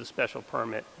through the special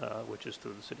permit, which is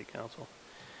through the City Council.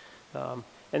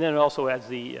 And then it also adds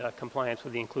the compliance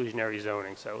with the inclusionary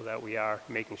zoning, so that we are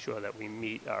making sure that we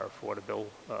meet our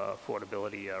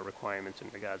affordability requirements in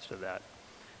regards to that.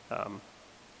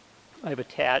 I've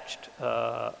attached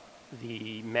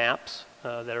the maps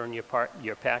that are in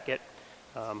your packet.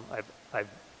 I've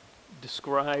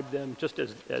described them just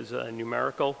as a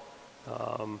numerical.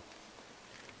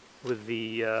 With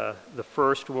the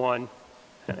first one,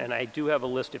 and I do have a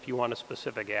list if you want a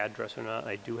specific address or not.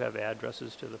 I do have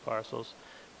addresses to the parcels.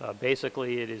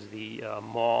 Basically, it is the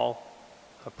mall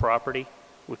property,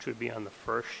 which would be on the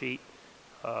first sheet,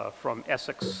 from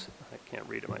Essex, I can't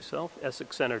read it myself,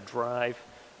 Essex Center Drive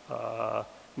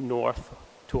north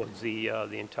towards the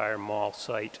entire mall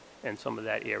site and some of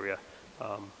that area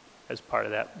as part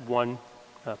of that one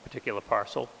particular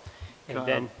parcel. And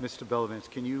then, Mr. Bellavance,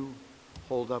 can you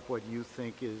hold up what you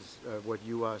think is, what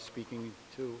you are speaking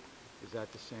to? Is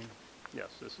that the same? yes,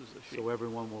 this is the sheet. So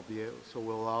everyone will be, so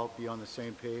we'll all be on the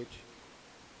same page?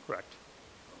 Correct.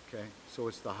 Okay, so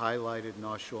it's the highlighted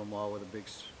North Shore Mall with a big,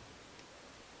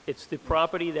 It's the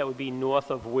property that would be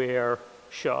north of where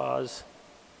Shaw's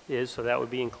is, so that would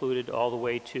be included all the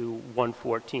way to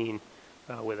 114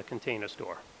 with a Container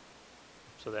Store.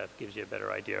 So that gives you a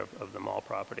better idea of the mall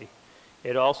property.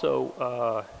 It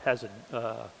also has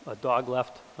a dog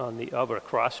left on the other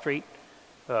cross street,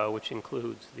 which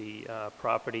includes the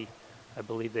property. I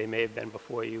believe they may have been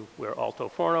before you where Alto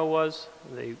Forno was.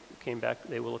 They came back,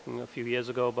 they were looking a few years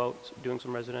ago about doing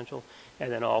some residential,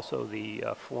 and then also the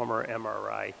former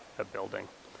MRI building.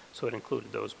 So it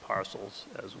included those parcels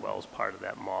as well as part of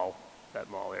that mall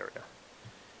area.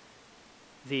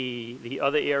 The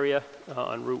other area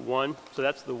on Route 1, so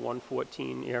that's the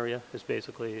 114 area, is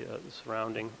basically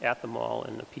surrounding at the mall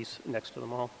and the piece next to the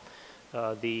mall.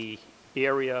 The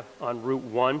area on Route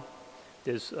 1,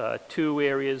 there's two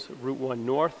areas, Route 1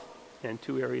 North and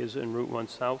two areas in Route 1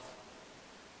 South.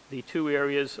 The two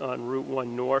areas on Route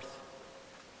 1 North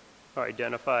are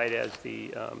identified as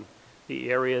the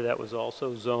area that was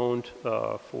also zoned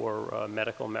for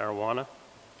medical marijuana,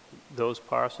 those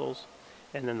parcels,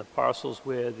 and then the parcels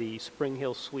where the Spring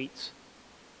Hill Suites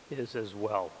is as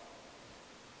well.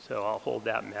 So I'll hold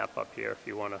that map up here if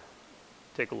you want to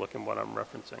take a look at what I'm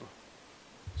referencing.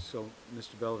 so,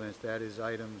 Mr. Bellavance, that is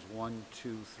items 1,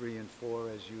 2, 3, and 4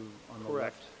 as you, on the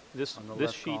Correct. left? On the This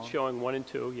left sheet column? showing 1 and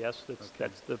 2, yes, Okay.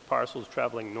 that's the parcels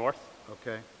traveling north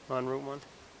Okay, on Route 1.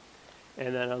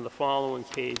 And then on the following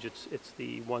page, it's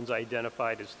the ones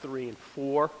identified as 3 and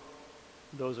 4.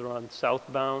 Those are on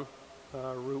southbound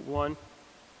Route 1.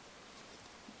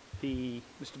 Mr.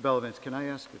 Bellavance, can I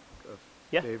ask a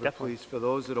Yeah, favor, definitely. please? For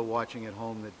those that are watching at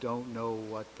home that don't know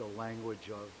what the language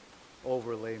of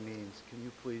overlay means, can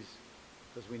you please,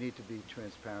 because we need to be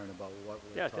transparent about what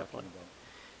we're Yeah, talking definitely. about.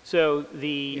 So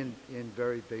In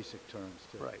very basic terms,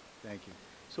 too. Right. Thank you.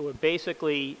 So we're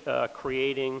basically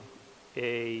creating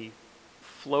a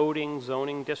floating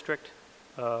zoning district,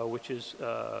 which is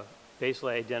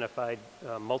basically identified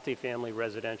multifamily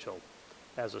residential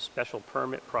as a special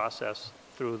permit process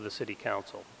through the City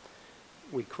Council.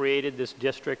 We created this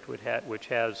district which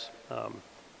has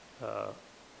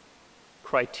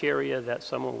criteria that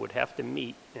someone would have to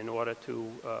meet in order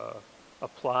to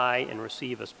apply and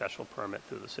receive a special permit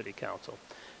through the City Council.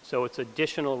 So it's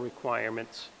additional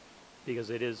requirements because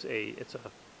it's a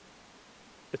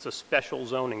special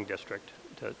zoning district,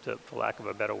 for lack of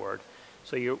a better word.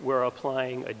 So we're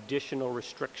applying additional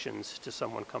restrictions to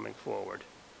someone coming forward.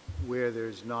 Where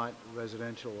there's not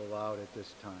residential allowed at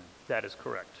this time. That is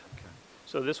correct. Okay.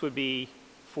 So this would be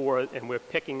and we're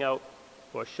picking out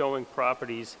or showing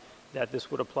properties that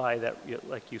this would apply that,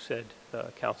 like you said,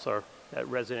 Counselor, that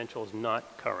residential is not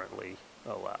currently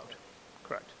allowed.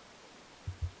 Correct.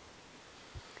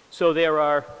 So there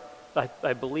are,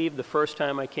 I believe the first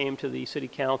time I came to the city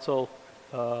council,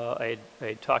 I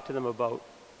had talked to them about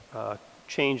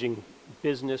changing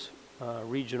business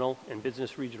regional and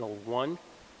business regional 1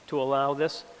 to allow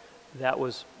this. That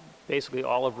was basically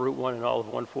all of Route 1 and all of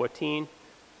 114.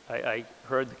 I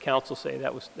heard the council say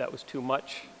that was too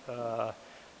much. You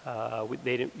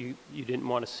didn't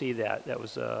want to see that. That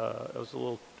was a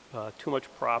little too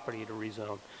much property to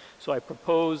rezone. So I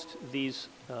proposed these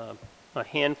a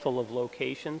handful of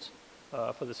locations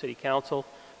for the city council.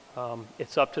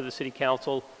 It's up to the city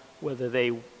council whether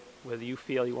you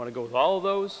feel you want to go with all of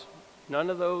those, none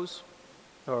of those,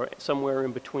 or somewhere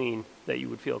in between that you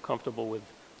would feel comfortable with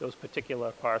those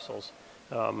particular parcels.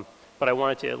 But I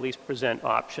wanted to at least present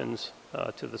options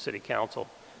to the city council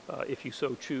if you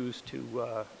so choose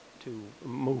to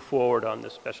move forward on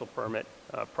this special permit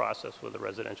process with a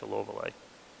residential overlay.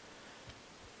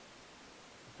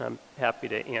 I'm happy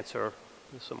to answer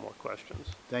some more questions.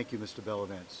 Thank you, Mr.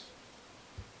 Bellavance.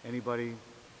 Anybody?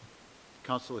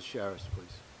 Councilor Sharris,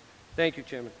 please. Thank you,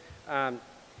 Chairman.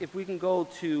 If we can go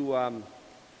to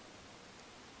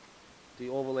the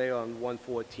overlay on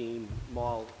 114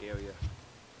 Mall area,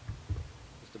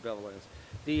 Mr. Bellavance.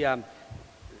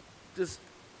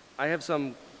 I have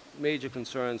some major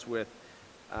concerns with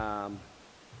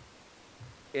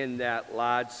in that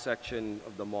large section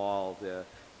of the mall.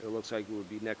 It looks like it would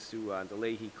be next to the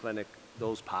Leahy Clinic,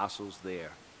 those parcels there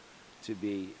to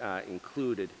be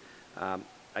included.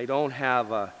 I don't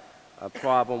have a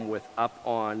problem with up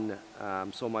on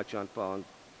so much on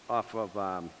off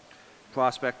of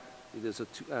Prospect. There's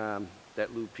that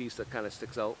little piece that kind of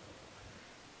sticks out.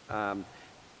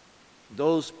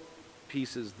 Those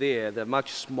pieces there, they're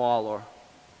much smaller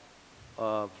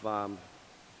of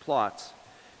plots.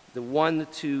 The one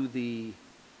to the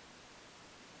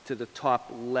top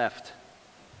left,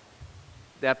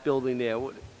 that building there,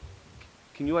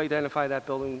 can you identify that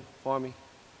building for me?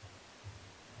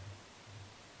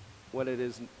 What it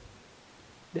is?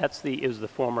 Is the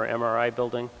former MRI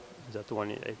building. Is that the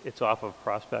one? It's off of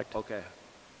Prospect. Okay,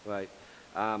 right.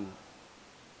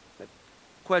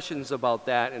 Questions about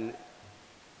that,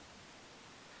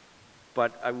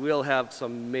 but I will have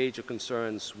some major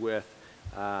concerns with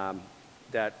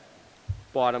that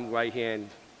bottom right-hand,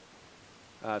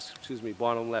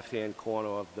 bottom left-hand corner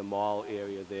of the mall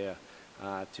area there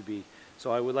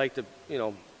so I would like to,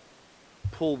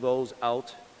 pull those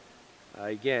out.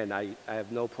 Again, I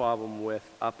have no problem with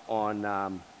up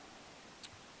on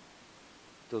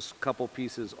those couple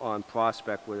pieces on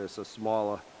Prospect where there's a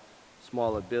smaller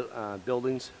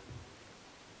buildings,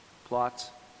 plots.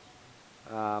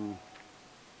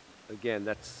 Again,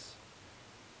 that's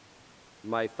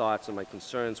my thoughts and my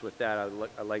concerns with that.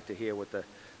 I'd like to hear what the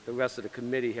rest of the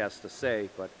committee has to say,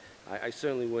 but I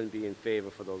certainly wouldn't be in favor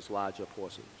for those larger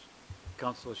portions.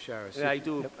 Councilor Sharris. And I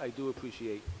do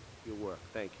appreciate your work.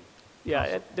 Thank you.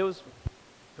 Yeah,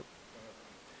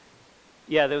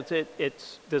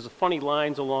 there's a funny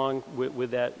lines along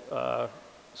with that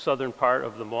southern part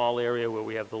of the mall area where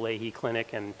we have the Leahy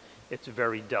Clinic, and it's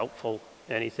very doubtful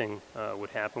anything would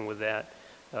happen with that.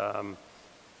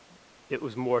 It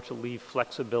was more to leave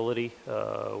flexibility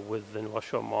with the North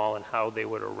Shore Mall and how they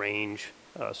would arrange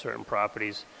certain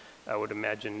properties. I would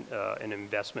imagine an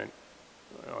investment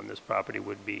on this property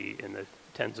would be in the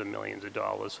tens of millions of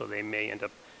dollars, so they may end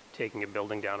up taking a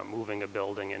building down or moving a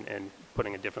building and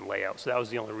putting a different layout. So that was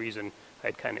the only reason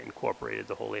I'd kind of incorporated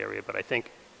the whole area, but I think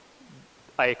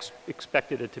I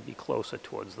expected it to be closer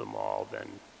towards the mall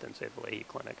than say the Leahy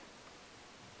Clinic.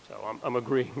 So I'm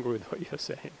agreeing with what you're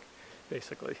saying,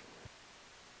 basically.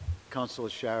 Councilor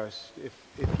Sharris, if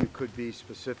you could be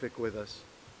specific with us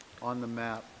on the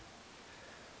map,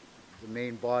 the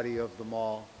main body of the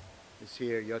mall is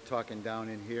here. You're talking down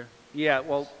in here? Yeah,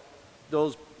 well,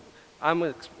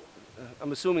 I'm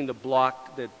assuming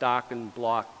the darkened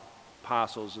block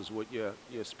parcels is what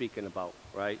you're speaking about,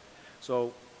 right?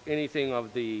 So anything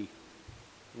of the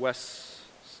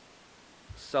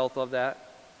south of that?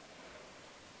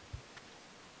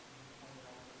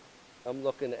 I'm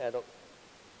looking at,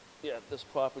 this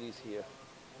property's here.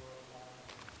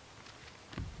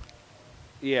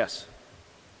 Yes.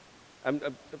 I'm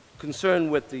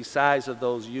concerned with the size of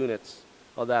those units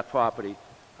of that property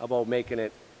about making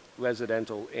it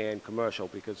residential and commercial,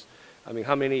 because, I mean,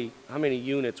 how many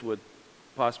units would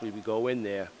possibly go in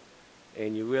there,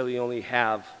 and you really only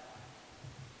have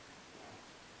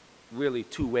really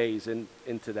two ways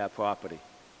into that property.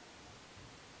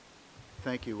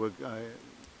 Thank you.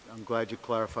 I'm glad you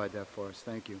clarified that for us.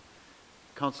 Thank you.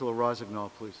 Councilor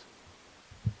Rossignol, please.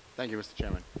 Thank you, Mr.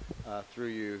 Chairman. through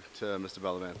you to Mr.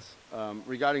 Bellavance.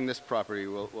 Regarding this property,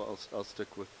 I'll stick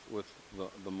with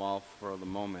the mall for the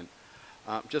moment.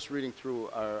 Just reading through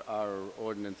our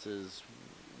ordinances,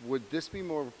 would this be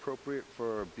more appropriate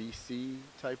for a BC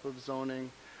type of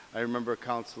zoning? I remember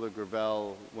Councilor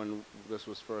Gravel, when this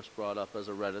was first brought up as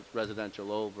a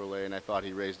residential overlay, and I thought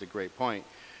he raised a great point.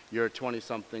 Your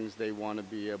 20-somethings, they want to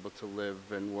be able to live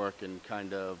and work and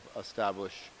kind of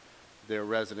establish their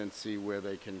residency where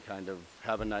they can kind of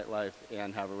have a nightlife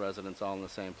and have a residence all in the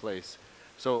same place.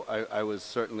 So I was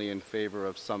certainly in favor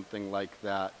of something like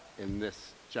that in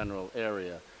this general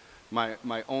area.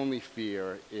 My only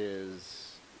fear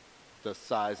is the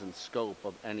size and scope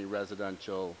of any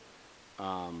residential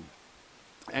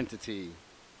entity,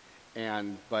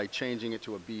 and by changing it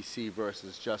to a BC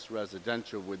versus just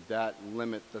residential, would that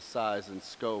limit the size and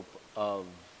scope of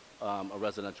a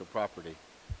residential property?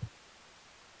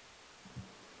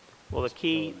 Well, the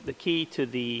key to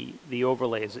the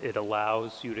overlay is it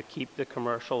allows you to keep the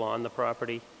commercial on the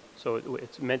property. So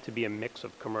it's meant to be a mix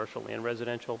of commercial and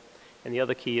residential. And the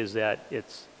other key is that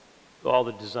it's all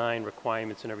the design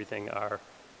requirements and everything are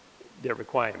their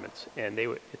requirements. And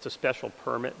it's a special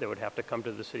permit that would have to come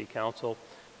to the city council,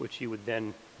 which you would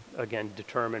then, again,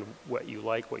 determine what you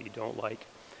like, what you don't like.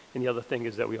 And the other thing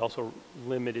is that we also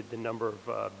limited the number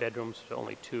of bedrooms to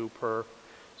only 2 per,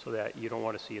 so that you don't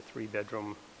want to see a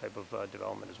 3-bedroom type of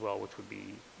development as well, which would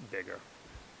be bigger.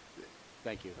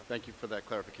 Thank you. Thank you for that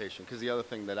clarification. Because the other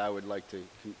thing that I would like to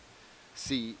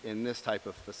see in this type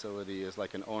of facility is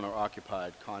like an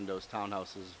owner-occupied condos,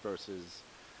 townhouses versus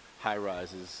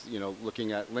high-rises. You know,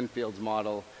 looking at Linfield's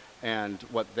model and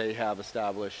what they have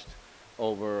established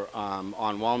over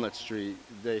on Walnut Street,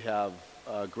 they have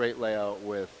a great layout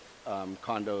with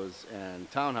condos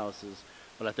and townhouses,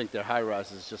 but I think their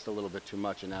high-rise is just a little bit too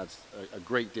much and adds a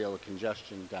great deal of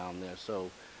congestion down there.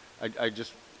 So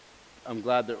I'm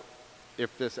glad that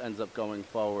if this ends up going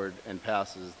forward and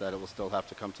passes, that it will still have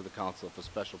to come to the council for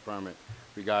special permit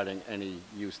regarding any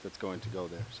use that's going to go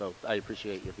there. So I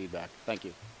appreciate your feedback. Thank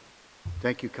you.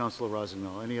 Thank you, Councilor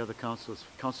Rosenmel. Any other councilors?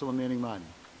 Councilor Manning Martin.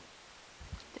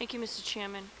 Thank you, Mr.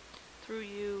 Chairman. Through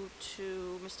you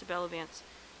to Mr. Bellavance.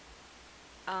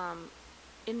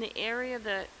 In the area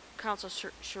that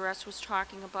Councilor Charest was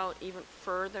talking about, even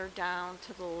further down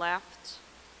to the left,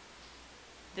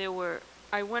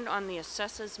 I went on the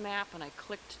assessors map and I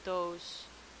clicked those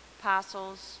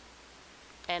parcels,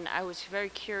 and I was very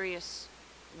curious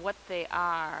what they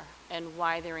are and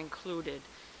why they're included.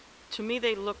 To me,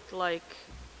 they looked like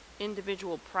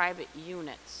individual private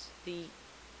units. The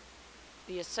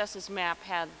assessors map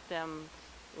had them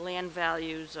land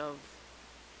values of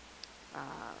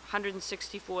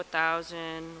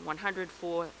 164,000,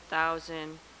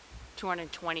 104,000,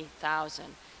 220,000,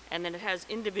 and then it has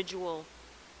individual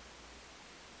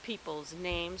people's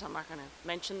names. I'm not going to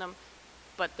mention them,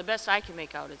 but the best I can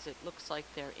make out is it looks like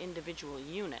they're individual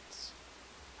units.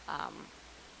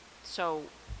 So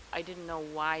I didn't know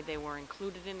why they were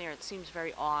included in there. It seems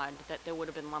very odd that they would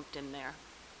have been lumped in there.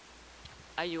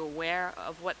 Are you aware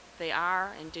of what they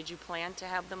are, and did you plan to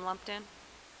have them lumped in?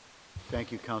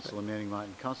 Thank you, Councilor Manning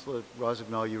Martin. Councilor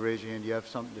Rosenmel, you raise your hand. Do you have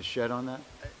something to shed on that?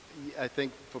 I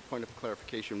think for point of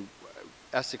clarification,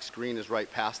 Essex Green is right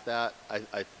past that.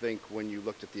 I think when you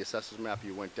looked at the assessor's map,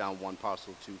 you went down one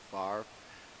parcel too far.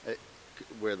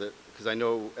 Because I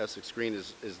know Essex Green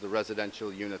is the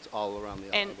residential units all around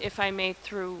the And if I may,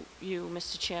 through you,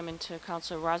 Mr. Chairman, to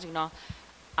Councilor Rossignol,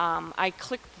 I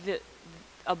clicked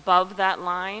above that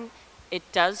line. It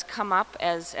does come up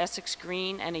as Essex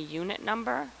Green and a unit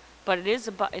number, but it is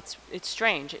it's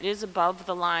strange. It is above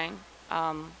the line,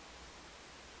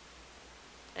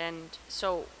 and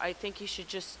so I think you should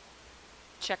just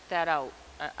check that out.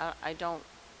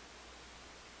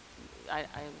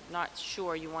 I'm not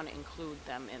sure you want to include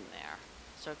them in there.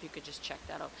 So if you could just check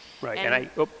that out. Right, and I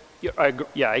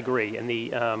agree. And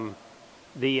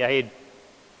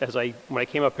when I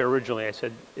came up here originally, I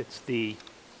said it's the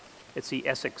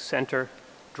Essex Center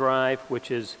Drive,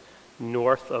 which is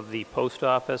north of the post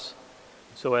office.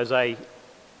 So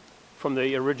from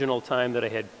the original time that I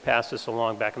had passed this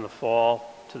along back in the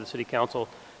fall to the city council,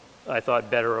 I thought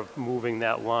better of moving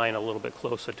that line a little bit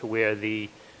closer to where the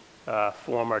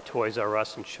former Toys R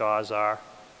Us and Shaw's are.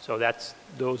 So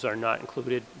those are not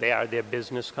included. They're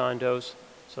business condos.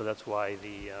 So that's why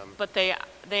But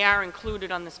they are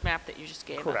included on this map that you just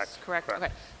gave correct, us, correct? Correct.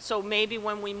 Okay. So maybe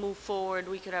when we move forward,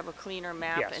 we could have a cleaner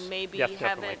map, Yes, and maybe definitely.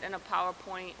 have it in a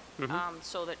PowerPoint,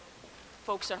 so that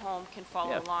folks at home can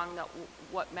follow along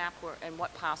what map and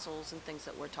what parcels and things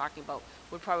that we're talking about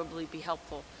would probably be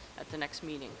helpful at the next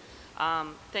meeting.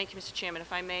 Thank you, Mr. Chairman.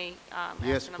 If I may ask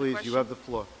Yes, another please. question? You have the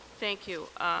floor. Thank you.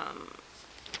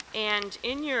 And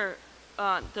in your,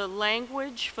 the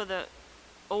language for the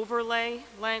overlay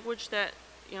language that,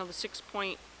 you know, the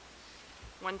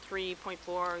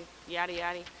 6.13.4, yada,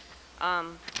 yada,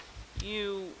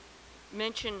 you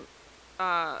mentioned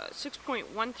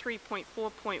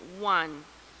 6.13.4.1,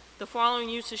 the following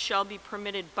uses shall be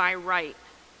permitted by right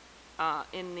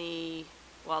in the,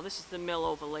 well, this is the mill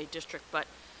overlay district, but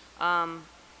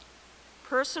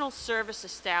personal service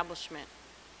establishment.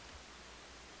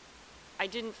 I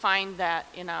didn't find that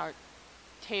in our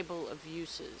table of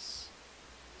uses.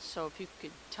 So if you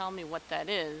could tell me what that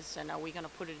is, and are we going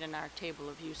to put it in our table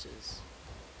of uses?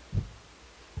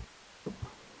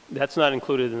 That's not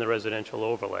included in the residential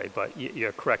overlay, but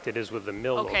you're correct, it is with the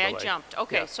mill overlay. Okay, I jumped.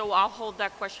 Okay, Yeah. so I'll hold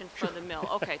that question for the mill.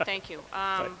 Okay, thank you.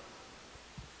 Right.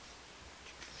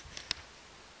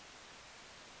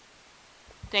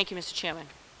 Thank you, Mr. Chairman.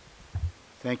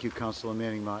 Thank you, Councilor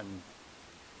Manning Martin.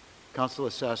 Councilor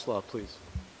Sasslaw, please.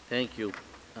 Thank you.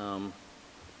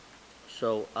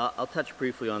 So I'll touch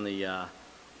briefly on the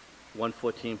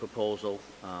 114 proposal.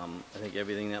 I think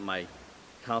everything that my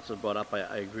council brought up,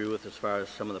 I agree with as far as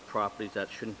some of the properties that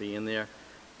shouldn't be in there.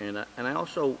 And I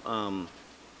also,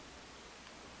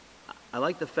 I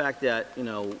like the fact that, you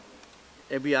know,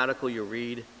 every article you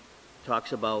read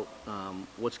talks about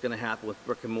what's going to happen with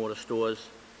brick and mortar stores.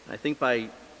 And I think by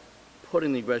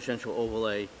putting the residential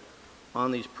overlay on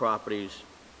these properties,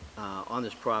 on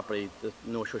this property, the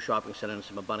North Shore Shopping Center and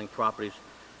some abutting properties,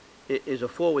 it is a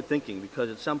forward thinking, because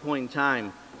at some point in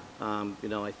time, you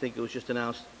know, I think it was just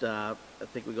announced, I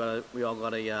think we all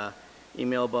got a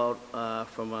email about,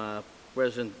 from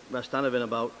President West Donovan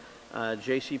about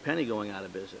J.C. Penney going out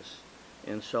of business.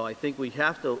 And so I think we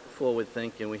have to forward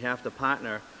think, and we have to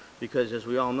partner, because as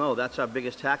we all know, that's our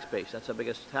biggest tax base, that's our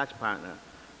biggest tax partner.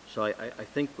 So I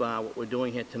think what we're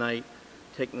doing here tonight,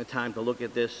 taking the time to look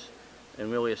at this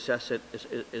and really assess it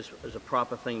is a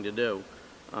proper thing to do.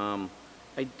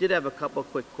 I did have a couple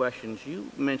quick questions.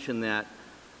 You mentioned that,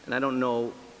 and I don't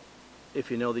know if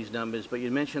you know these numbers, but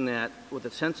you mentioned that with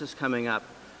the census coming up,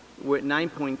 we're at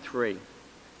 9.3,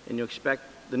 and you expect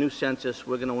the new census,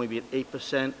 we're going to only be at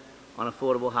 8% on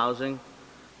affordable housing.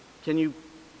 Can you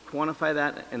quantify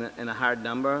that in a hard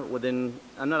number? Within,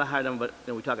 not a hard number, but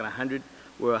you know, we're talking 100.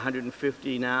 We're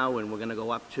 150 now, and we're going to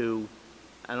go up to,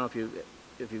 I don't know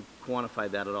if you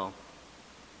quantified that at all.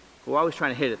 We're always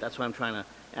trying to hit it. That's why I'm trying to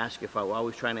ask you if we're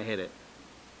always trying to hit it.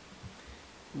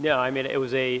 No, I mean, it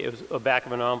was a back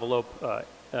of an envelope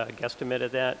guesstimate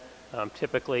at that.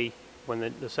 Typically,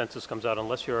 when the census comes out,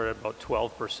 unless you're at about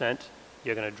 12%,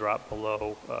 you're going to drop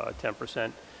below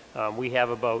 10%. We have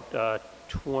about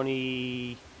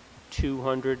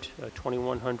 2,200,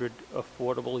 2,100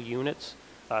 affordable units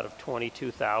out of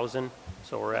 22,000,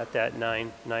 so we're at that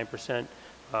 9%.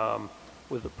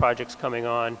 With the projects coming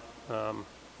on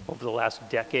over the last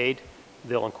decade,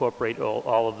 they'll incorporate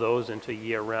all of those into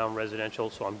year-round residential,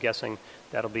 so I'm guessing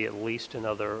that'll be at least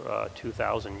another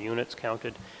 2,000 units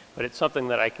counted. But it's something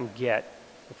that I can get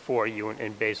for you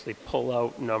and basically pull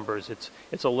out numbers. It's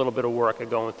a little bit of work of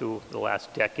going through the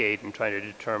last decade and trying to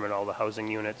determine all the housing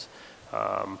units,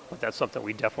 but that's something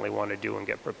we definitely want to do and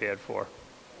get prepared for.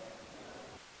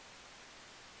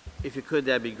 If you could,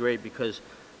 that'd be great, because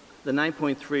the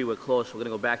 9.3, we're close. We're going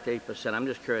to go back to 8%. I'm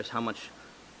just curious how much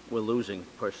we're losing,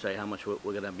 per se, how much we're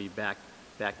going to be back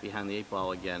behind the 8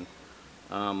 ball again.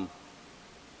 I'd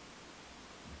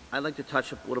like to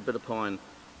touch a little bit upon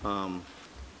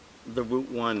the Route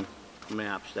 1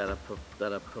 maps that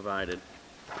are provided.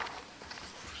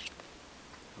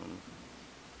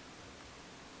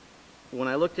 When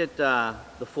I looked at the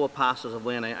 4 parcels of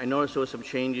land, I noticed there were some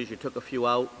changes. You took a few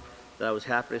out that I was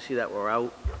happy to see that were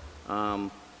out.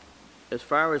 As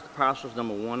far as the parcels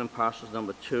number 1 and parcels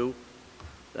number 2,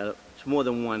 that it's more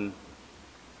than one.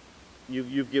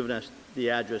 You've given us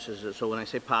the addresses. So when I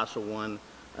say parcel 1,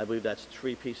 I believe that's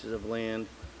 3 pieces of land.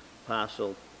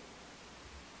 Parcel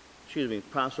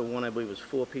 1, I believe, is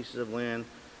 4 pieces of land,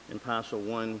 and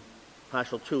parcel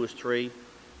 2 is 3.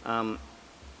 I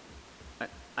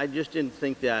just didn't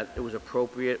think that it was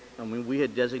appropriate. I mean, we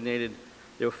had designated,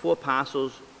 there were 4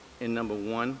 parcels in number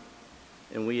 1,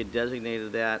 and we had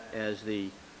designated that as the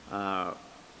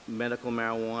medical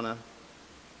marijuana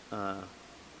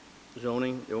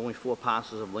zoning. There were only 4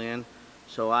 parcels of land.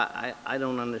 So I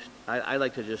don't understand. I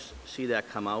like to just see that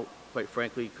come out, quite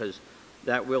frankly, because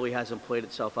that really hasn't played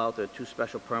itself out. There are 2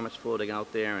 special permits floating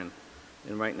out there, and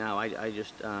right now I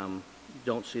just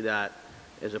don't see that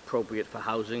as appropriate for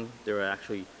housing. There are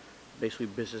actually basically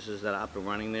businesses that are up and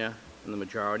running there, and the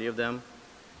majority of them.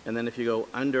 And then if you go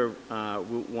under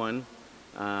Route 1,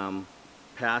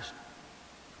 past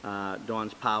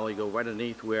Dawn's Power. You go right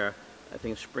underneath where I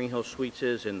think Spring Hill Suites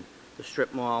is, and the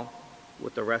strip mall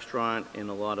with the restaurant and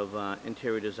a lot of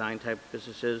interior design type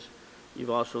businesses. You've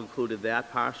also included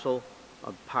that parcel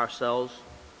of parcels.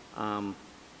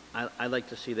 I'd like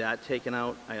to see that taken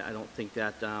out. I don't think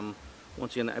that,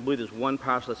 once again, I believe there's one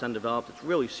parcel that's undeveloped. It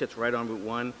really sits right on Route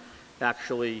 1.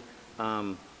 Actually,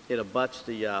 it abuts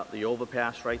the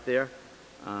overpass right there.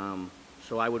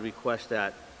 So I would request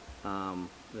that,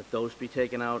 that those be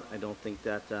taken out. I don't think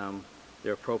that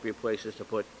they're appropriate places to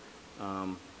put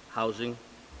housing,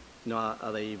 nor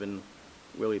are they even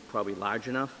really probably large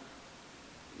enough.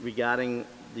 Regarding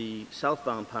the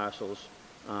southbound parcels,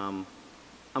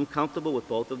 I'm comfortable with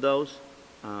both of those.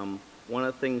 One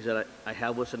of the things that I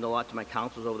have listened a lot to my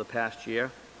councils over the past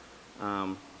year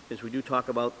is we do talk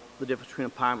about the difference between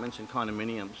apartments and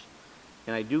condominiums.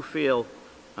 And I do feel,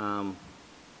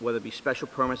 whether it be special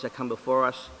permits that come before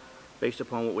us based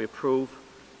upon what we approve,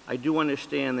 I do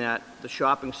understand that the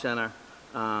shopping center,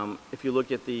 if you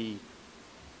look at the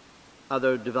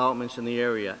other developments in the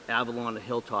area, Avalon to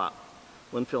Hilltop,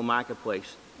 Linfield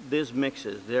Marketplace, there's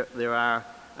mixes. There are,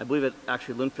 I believe at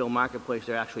actually Linfield Marketplace,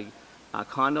 there are actually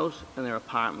condos and there are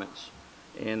apartments.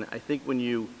 And I think when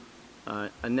you are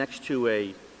next to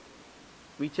a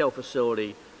retail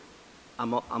facility,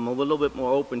 I'm a little bit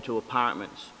more open to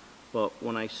apartments. But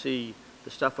when I see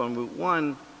the stuff on Route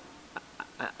 1,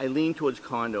 I lean towards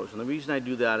condos. And the reason I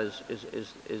do that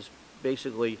is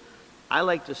basically, I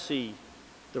like to see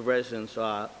the residents,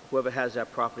 whoever has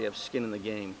that property, have skin in the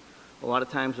game. A lot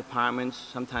of times apartments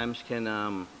sometimes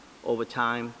can, over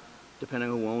time,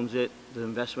 depending on who owns it, the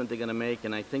investment they're going to make.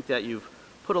 And I think that you've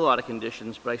put a lot of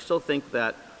conditions, but I still think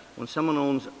that when someone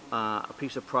owns a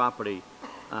piece of property,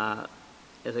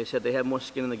 as I said, they have more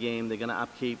skin in the game. They're going to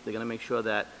upkeep. They're going to make sure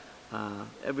that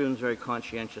everyone's very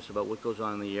conscientious about what goes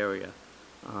on in the area.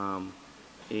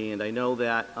 And I know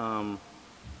that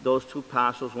those two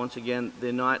parcels, once again,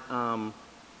 they're not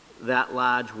that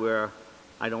large where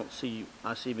I don't see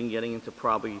us even getting into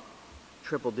probably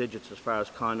triple digits as far as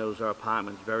condos or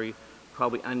apartments, very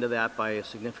probably under that by a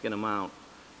significant amount.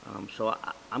 So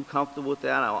I'm comfortable with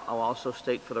that. I'll also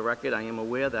state for the record, I am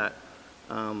aware that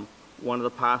one of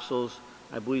the parcels,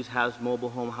 I believe, has mobile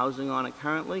home housing on it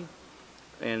currently.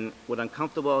 And what I'm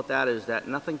comfortable with that is that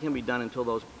nothing can be done until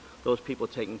those people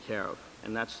are taken care of.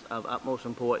 And that's of utmost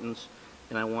importance.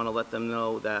 And I want to let them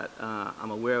know that I'm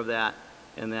aware of that,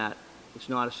 and that it's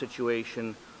not a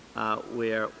situation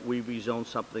where we rezone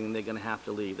something and they're going to have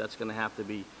to leave. That's going to have to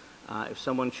be, if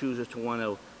someone chooses to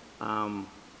want to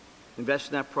invest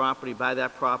in that property, buy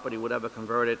that property, whatever,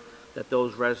 convert it, that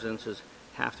those residences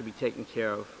have to be taken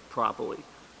care of properly.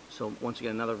 So once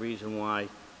again, another reason why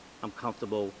I'm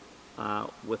comfortable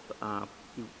with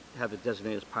you have it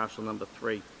designated as parcel number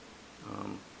 3.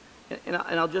 And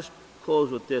I'll just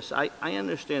close with this. I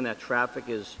understand that traffic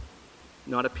is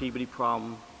not a Peabody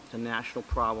problem. It's a national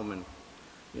problem. And,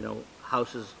 you know,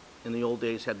 houses in the old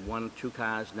days had 1 or 2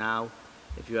 cars. Now,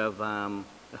 if you have a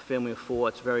family of 4,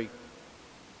 it's very,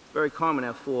 very common to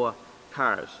have 4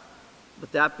 cars.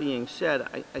 But that being said,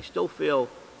 I still feel,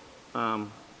 and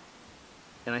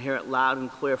I hear it loud and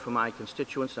clear from my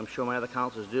constituents, I'm sure my other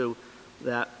councilors do,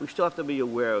 that we still have to be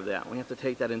aware of that. We have to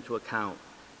take that into account.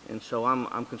 And so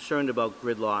I'm concerned about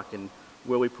gridlock and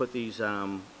where we put these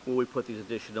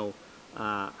additional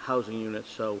housing units.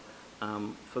 So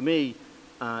for me,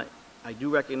 I do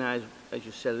recognize, as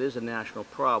you said, it is a national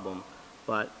problem,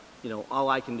 but you know, all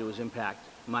I can do is impact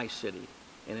my city.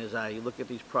 And as I look at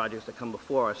these projects that come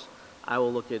before us, I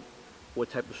will look at what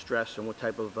type of stress and what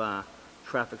type of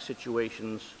traffic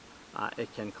situations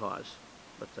it can cause.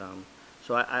 But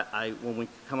so when we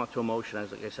come up to a motion,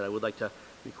 as like I said, I would like to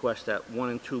request that 1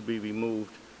 and 2 be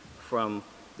removed from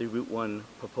the Route 1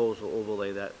 proposal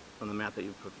overlay that on the map that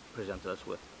you presented us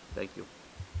with. Thank you.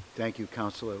 Thank you,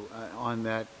 Councilor. On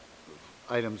that,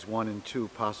 items 1 and 2,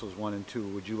 parcels 1 and 2,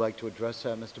 would you like to address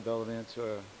that, Mr. Bellavance,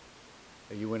 or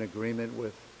are you in agreement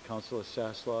with Councilor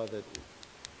Sasslaw that it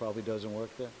probably doesn't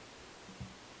work there?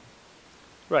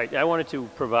 Right. I wanted to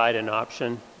provide an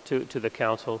option to the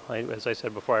council. As I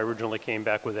said before, I originally came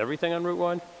back with everything on Route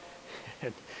 1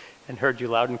 and heard you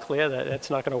loud and clear that that's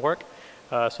not going to work.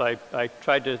 So I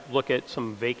tried to look at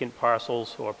some vacant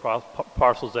parcels or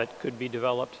parcels that could be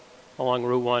developed along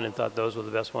Route 1 and thought those were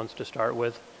the best ones to start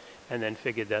with, and then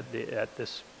figured that at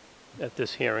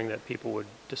this hearing that people would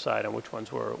decide on which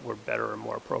ones were better and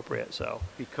more appropriate. So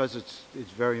because it's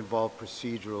very involved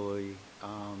procedurally,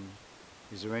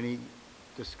 is there any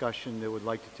discussion that would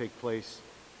like to take place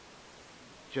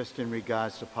just in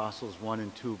regards to parcels 1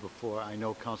 and 2 before? I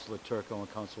know Councilor Turco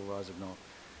and Councilor Rossignol.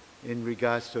 In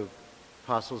regards to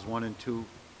parcels 1 and 2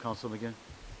 Councilor McGinn?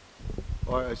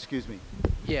 Or, excuse me,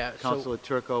 Yeah, so, Councilor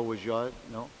Turco was your,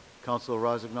 no? Councilor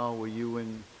Rossignol, were you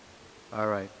in? All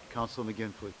right, Councilor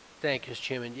McGinn, please. thank you, Mr.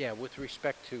 Chairman. Yeah, with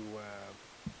respect to,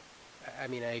 I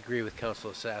mean, I agree with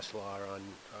Councilor Sasslaw on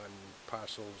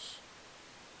parcels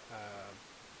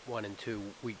 1 and 2.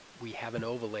 We have an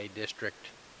overlay district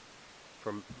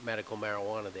for medical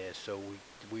marijuana there, so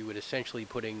we would essentially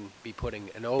be putting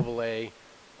an overlay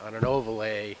on an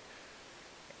overlay,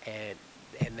 and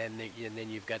then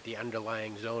you've got the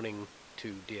underlying zoning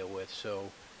to deal with.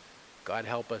 So God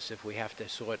help us if we have to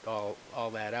sort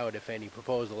all that out, if any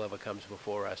proposal ever comes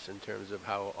before us in terms of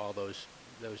how all those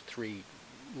 3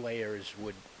 layers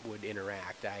would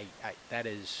interact.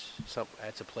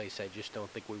 That's a place I just don't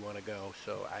think we want to go.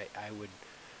 So I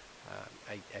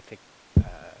think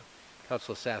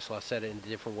Councilor Sasslaw said it in a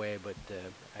different way, but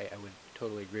I would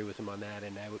totally agree with him on that.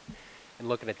 And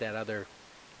looking at that other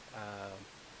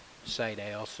site,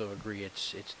 I also agree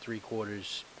it's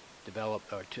 3/4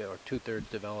 developed or 2/3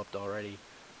 developed already.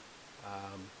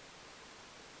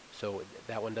 So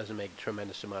that one doesn't make a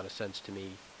tremendous amount of sense to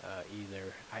me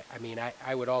either. I mean,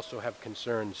 I would also have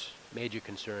concerns, major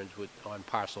concerns on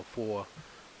parcel 4.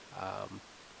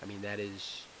 I mean, that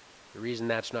is, the reason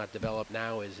that's not developed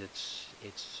now is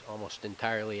it's almost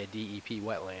entirely a DEP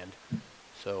wetland.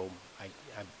 So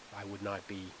I would not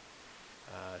be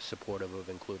supportive of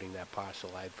including that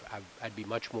parcel. I'd be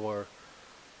much more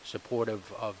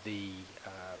supportive of the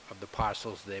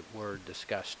parcels that were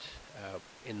discussed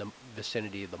in the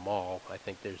vicinity of the mall. I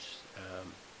think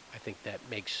I think that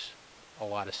makes a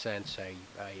lot of sense. I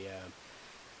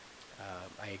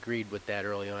agreed with that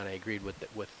early on. I agreed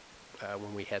with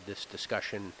when we had this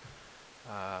discussion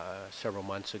several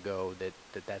months ago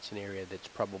that's an area that's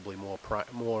probably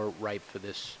more ripe for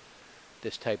this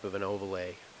type of an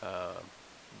overlay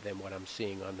than what I'm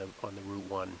seeing on the Route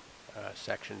 1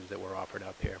 sections that were offered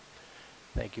up here.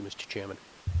 Thank you, Mr. Chairman.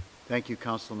 Thank you,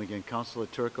 Councilor McGinn. Councilor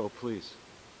Turco, please.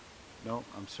 No,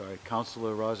 I'm sorry.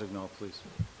 Councilor Rossignol, please.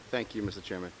 Thank you, Mr.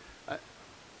 Chairman.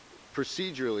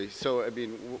 Procedurally, so I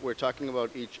mean, we're talking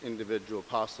about each individual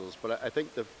parcels, but I think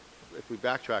if we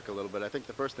backtrack a little bit, I think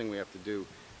the first thing we have to do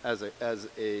as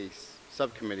a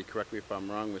subcommittee, correct me if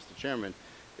I'm wrong, Mr. Chairman,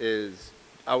 is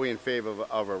are we in favor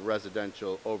of a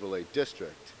residential overlay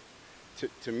district?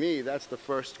 To me, that's the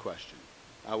first question.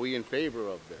 Are we in favor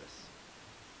of this?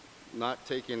 Not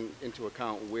taking into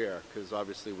account where, because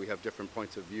obviously we have different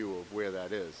points of view of where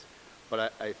that is.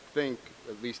 But I think,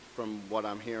 at least from what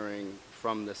I'm hearing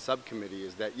from the subcommittee,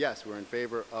 is that yes, we're in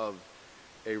favor of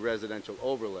a residential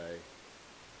overlay.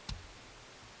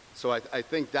 So I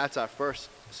think that's our first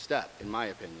step, in my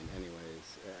opinion,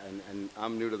 anyways. And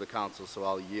I'm new to the council, so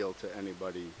I'll yield to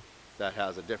anybody that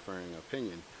has a differing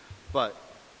opinion. But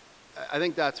I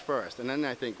think that's first, and then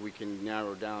I think we can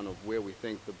narrow down of where we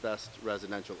think the best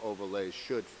residential overlays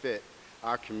should fit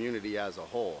our community as a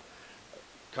whole.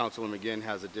 Councilor McGinn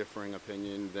has a differing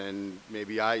opinion than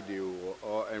maybe I do,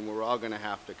 and we're all going to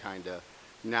have to kind of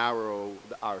narrow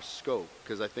our scope,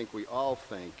 because I think we all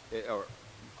think, or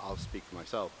I'll speak for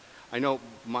myself, I know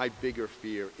my bigger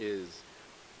fear is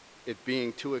it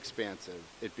being too expansive,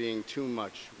 it being too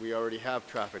much. We already have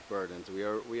traffic burdens.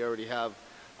 We already have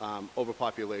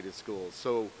overpopulated schools.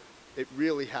 So it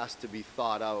really has to be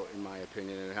thought out, in my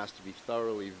opinion, and it has to be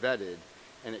thoroughly vetted,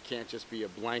 and it can't just be a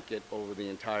blanket over the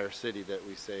entire city that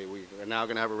we say we are now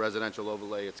going to have a residential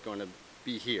overlay, it's going to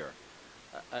be here.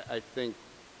 I think,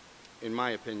 in my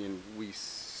opinion, we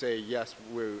say yes,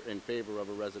 we're in favor of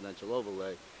a residential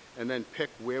overlay, and then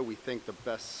pick where we think the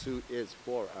best suit is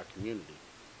for our community.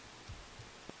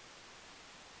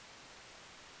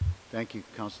 Thank you,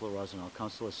 Councilor Rossignol.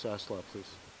 Councilor Sasslaw,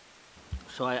 please.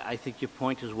 So I think your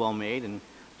point is well made, and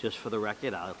just for the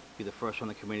record, I'll be the first on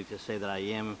the committee to say that I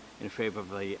am in favor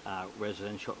of a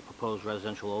proposed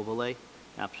residential overlay,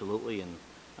 absolutely, and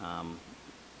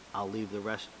I'll leave the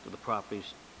rest of the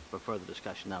properties for further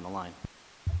discussion down the line.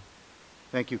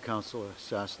 Thank you, Councilor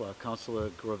Sasslaw. Councilor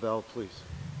Gravel, please.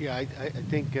 Yeah, I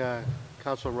think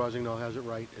Councilor Rossignol has it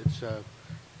right. It's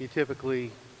you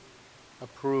typically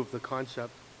approve the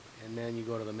concept, and then you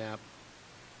go to the map,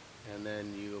 and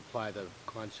then you apply the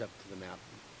concept to the map.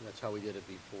 That's how we did it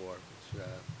before.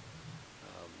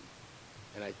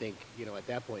 And I think, you know, at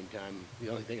that point in time, the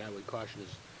only thing I would caution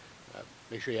is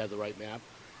make sure you have the right map,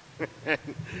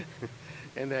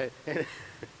 and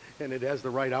it has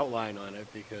the right outline on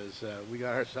it, because we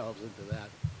got ourselves into that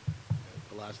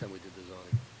the last time we did the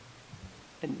zoning.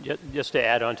 And just to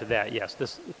add on to that, yes,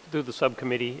 this through the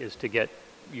subcommittee is to get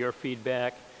your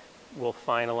feedback. We'll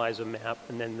finalize a map,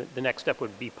 and then the next step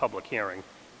would be public hearing,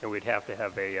 and we'd have to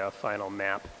have a final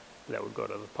map that would go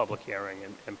to the public hearing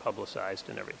and publicized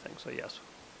and everything. So yes,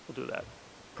 we'll do that.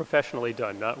 Professionally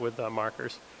done, not with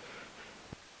markers.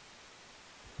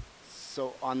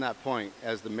 So on that point,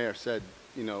 as the mayor said,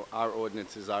 you know, our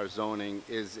ordinances, our zoning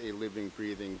is a living,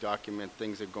 breathing document.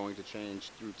 Things are going to change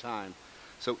through time.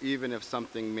 So even if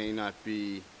something may not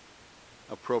be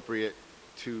appropriate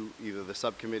to either the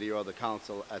subcommittee or the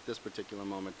council at this particular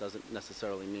moment, doesn't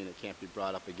necessarily mean it can't be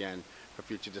brought up again for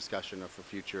future discussion or for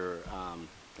future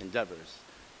endeavors.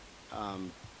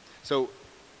 So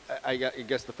I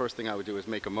guess the first thing I would do is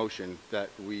make a motion that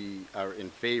we are in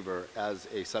favor as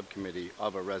a subcommittee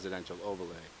of a residential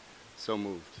overlay. So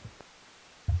moved.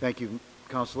 Thank you,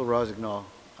 Councilor Rossignol.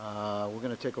 We're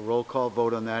going to take a roll call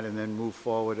vote on that and then move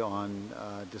forward on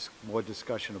more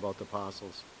discussion about the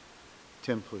parcels.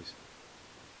 Tim, please.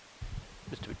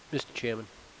 Mr. Chairman.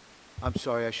 I'm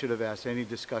sorry, I should have asked. Any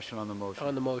discussion on the motion?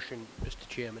 On the motion, Mr.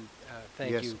 Chairman,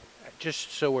 thank Yes. you.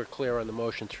 Just so we're clear on the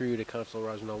motion, through you to Councilor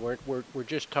Rossignol, we're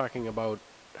just talking about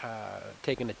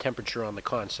taking a temperature on the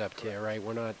concept here, right?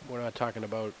 We're not talking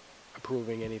about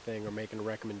approving anything or making a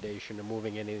recommendation or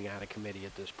moving anything out of committee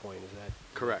at this point. Is that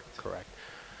Correct. correct?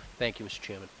 Thank you, Mr.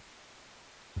 Chairman.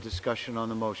 Discussion on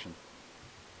the motion.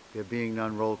 There being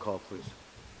none, roll call, please.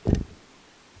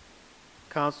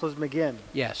 Councilors McGinn,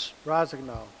 Yes.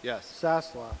 Rossignol, Yes.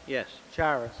 Sasslaw, Yes.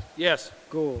 Charis, Yes.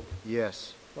 Gould.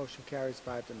 Yes. Motion carries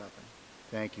 5-0.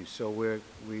 Thank you. So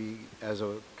we, as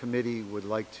a committee, would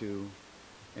like to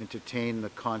entertain the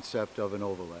concept of an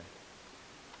overlay.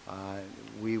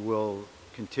 We will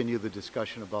continue the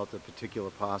discussion about the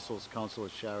particular parcels. Councilor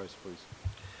Charis,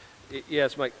 please.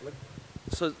 Yes, Mike.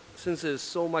 So since there's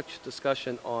so much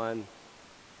discussion on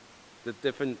the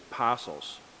different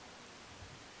parcels,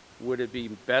 would it be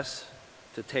best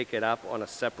to take it up on a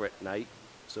separate night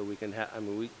so we can have, I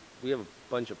mean, we have a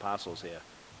bunch of parcels here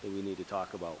that we need to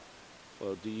talk about.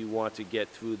 Or do you want to get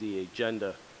through the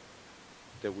agenda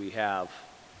that we have?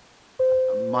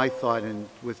 My thought, and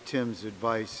with Tim's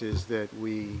advice, is that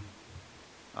we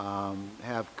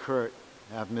have Mr.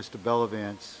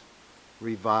 Bellavance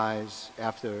revise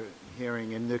after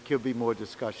hearing, and there could be more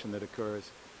discussion that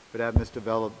occurs, but have Mr.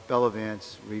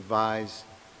 Bellavance revise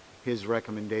his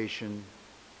recommendation,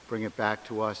 bring it back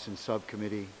to us in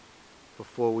subcommittee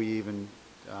before we even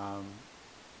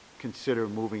consider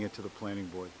moving it to the planning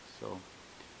board. So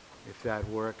if that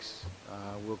works,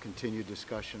 we'll continue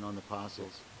discussion on the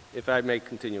parcels. If I may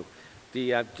continue.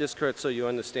 Just Kurt, so you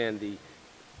understand,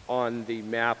 on the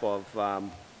map of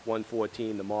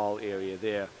 114, the mall area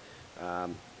there,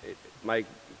 my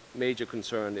major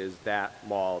concern is that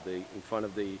mall, in front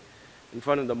of the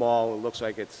mall. It looks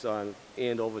like it's on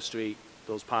Andover Street,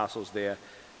 those parcels there.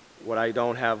 What I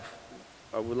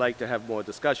would like to have more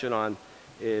discussion on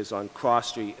is on Cross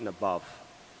Street and above.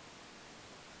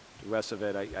 The rest of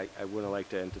it, I wouldn't like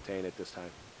to entertain at this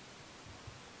time.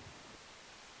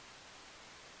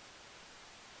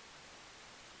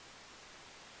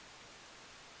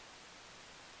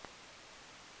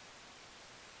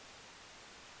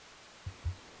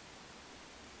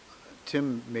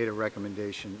 Tim made a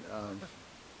recommendation.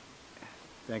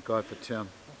 Thank God for Tim,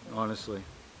 honestly.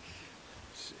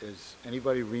 Is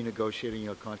anybody renegotiating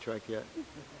your contract yet?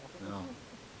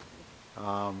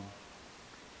 No.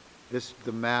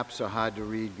 The maps are hard to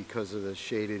read because of the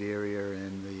shaded area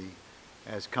and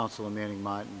as Councilor Manning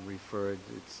Martin referred,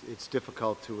 it's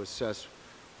difficult to assess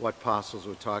what parcels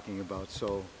we're talking about.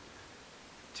 So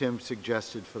Tim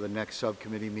suggested for the next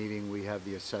subcommittee meeting, we have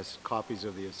copies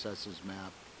of the assessor's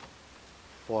map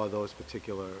for the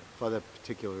particular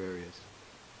areas.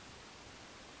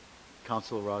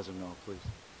 Councilor Rossignol, please.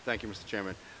 Thank you, Mr.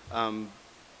 Chairman.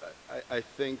 I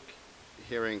think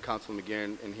hearing Councilor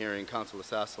McGinn and hearing Councilor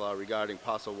Sasslaw regarding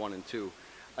parcel 1 and 2,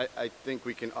 I think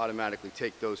we can automatically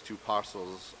take those two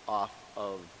parcels off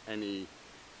of any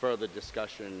further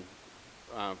discussion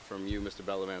from you, Mr.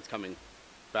 Bellavance, coming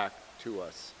back to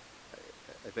us.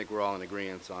 I think we're all in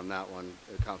agreement on that one,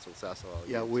 Councilor Sasslaw.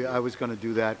 Yeah, I was going to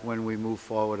do that when we move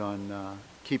forward on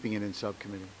keeping it in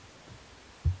subcommittee.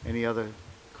 Any other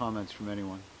comments from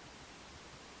anyone?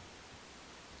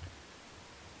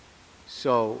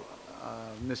 So,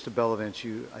 Mr.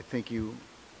 Bellavance, I think you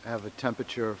have a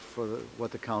temperature for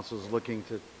what the council is looking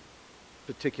to,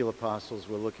 particular parcels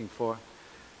we're looking for.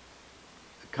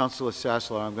 Councilor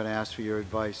Sasslaw, I'm going to ask for your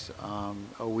advice. Are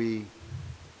we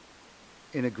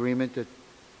in agreement that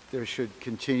there should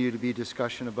continue to be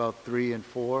discussion about 3 and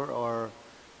 4, or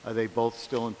are they both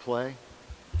still in play?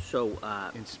 So,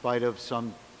 in spite of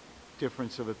some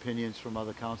difference of opinions from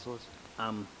other councilors?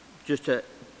 just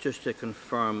to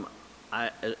confirm,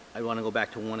 I want to go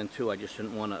back to 1 and 2. I just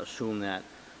didn't want to assume that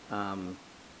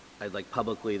I'd like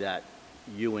publicly that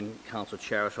you and Council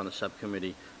Charis on the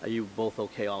subcommittee, are you both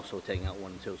okay also taking out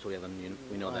 1 and 2, so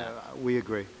we know that? We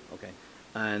agree. Okay.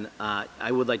 And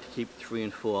I would like to keep 3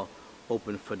 and 4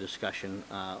 open for discussion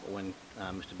when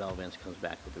Mr. Belvance comes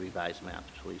back with the revised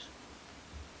maps, please.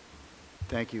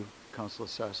 Thank you, Councilor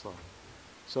Sasslaw.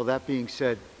 So that being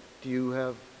said, do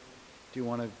you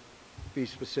want to be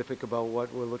specific about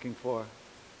what we're looking for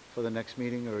the next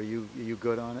meeting, or are you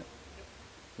good on it?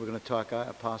 We're going to talk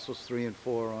parcels 3 and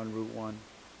 4 on Route 1,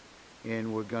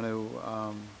 and we're going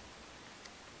to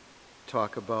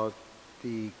talk about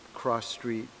the cross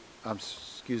street,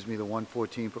 excuse me, the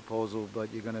 114 proposal,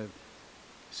 but you're going to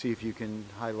see if you can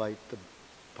highlight the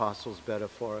parcels better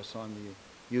for us on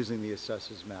using the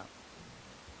assessor's map.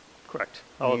 Correct.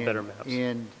 I'll have better maps.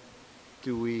 And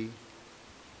do we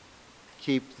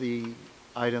keep the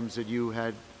items that you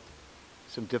had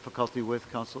some difficulty with,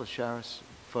 Councilor Charis,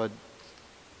 for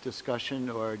discussion,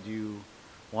 or do you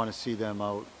want to see them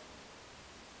out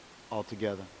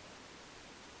altogether?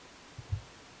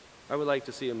 I would like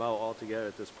to see them out altogether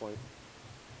at this point.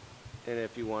 And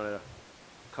if you want to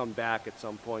come back at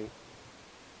some point,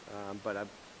 but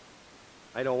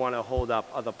I don't want to hold up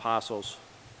other parcels.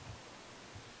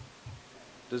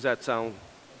 Does that sound?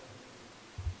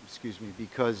 Excuse me,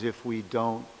 because if we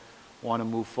don't want to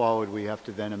move forward, we have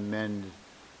to then amend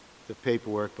the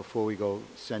paperwork before we go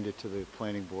send it to the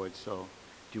planning board. So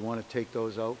do you want to take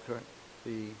those out, correct?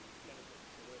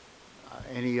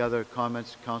 Any other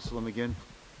comments, Councilor McGinn?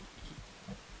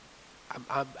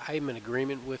 I'm in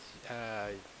agreement with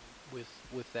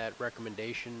that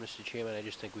recommendation, Mr. Chairman. I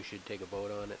just think we should take a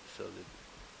vote on it so that.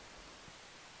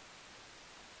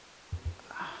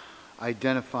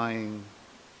 Identifying,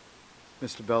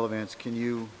 Mr. Bellavance, can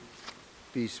you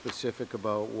be specific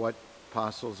about what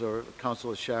parcels, or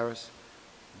Councilor Charis,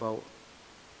 about,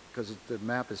 because the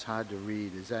map is hard to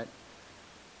read, is that,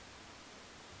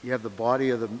 you have the body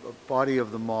of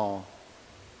the mall,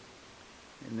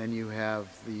 and then you have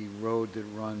the road that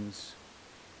runs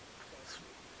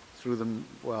through the,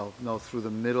 well, no, through the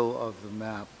middle of the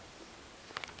map.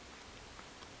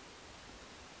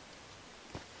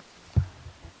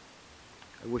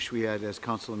 I wish we had, as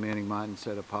Councilor Manning Martin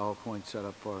said, a PowerPoint set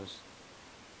up for us.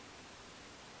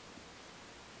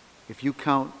 If you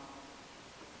count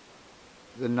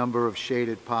the number of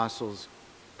shaded parcels,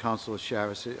 Councilor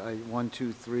Charis, 1,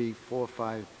 2, 3, 4,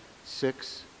 5,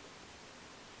 6.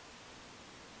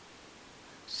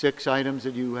 6 items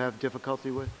that you have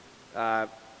difficulty with?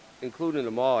 Including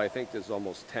them all, I think there's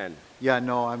almost 10. Yeah,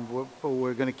 no,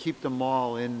 we're going to keep them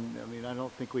all in. I mean, I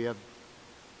don't think we have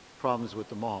problems with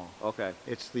them all. Okay.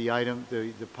 It's the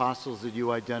parcels that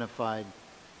you identified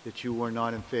that you were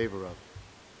not in favor of.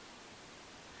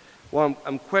 Well,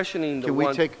 I'm questioning the Can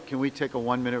one. we take a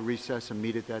 1-minute recess and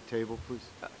meet at that table, please?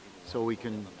 So we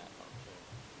can.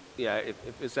 Yeah,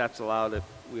 if that's allowed, if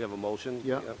we have a motion.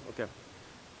 Yeah. Okay.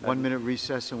 1-minute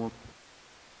recess, and we'll.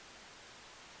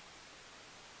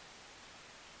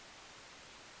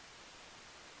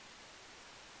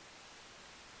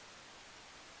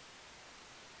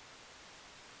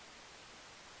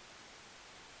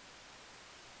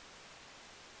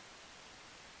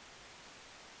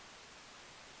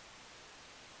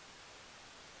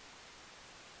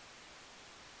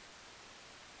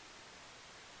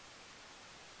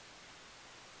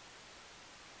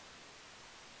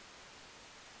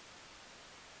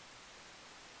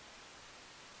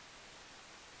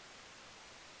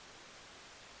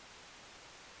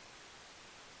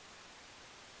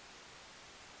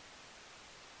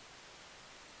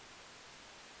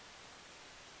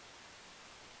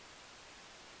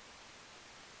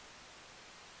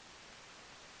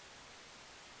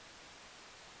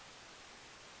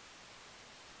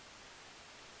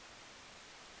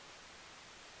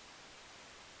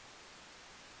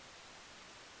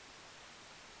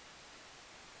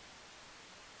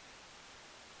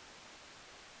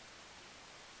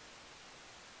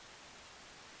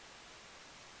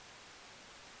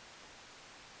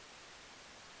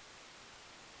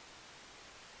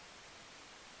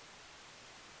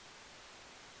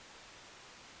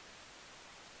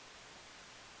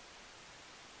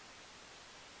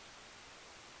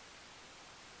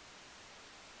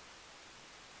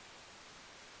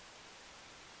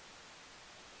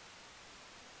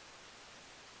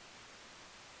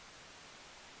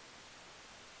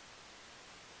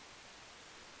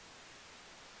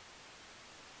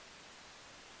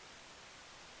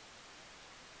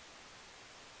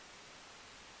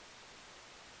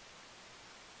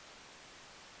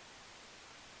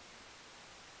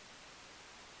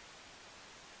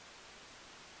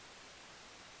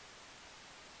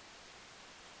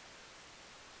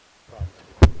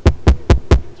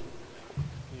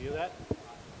 that?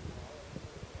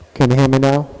 Can you hear me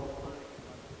now?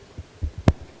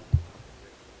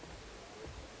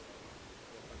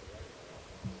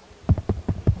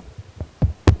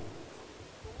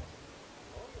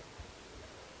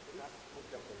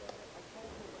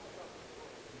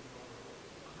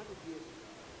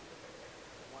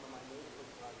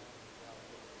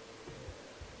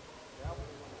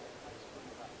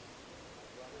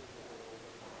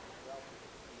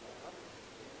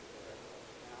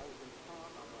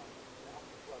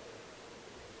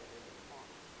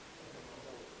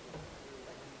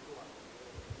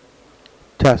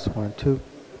 Test 1, 2.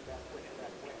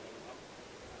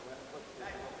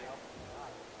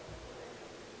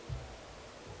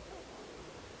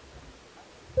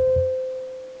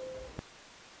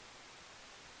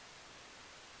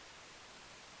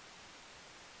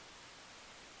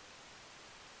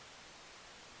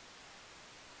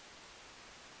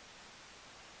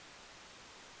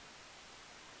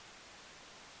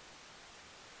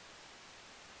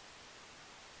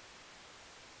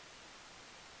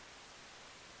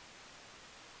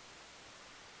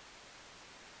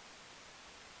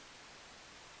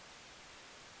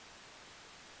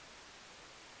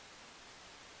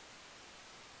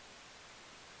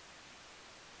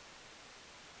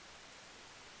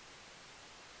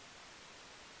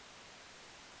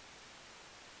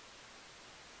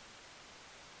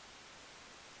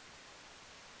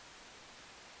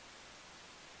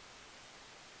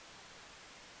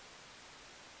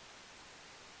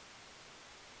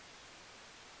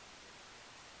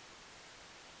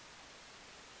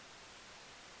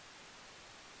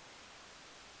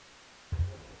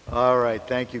 All right,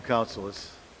 thank you,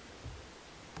 councilors.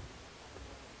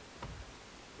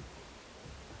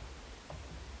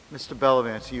 Mr.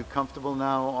 Bellavance, are you comfortable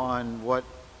now on what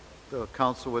the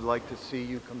council would like to see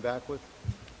you come back with?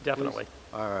 Definitely.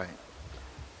 All right.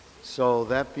 So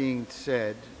that being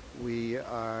said, we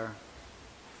are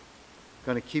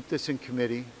going to keep this in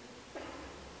committee.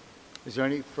 Is there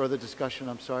any further discussion,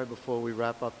 I'm sorry, before we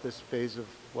wrap up this phase of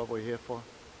what we're here for?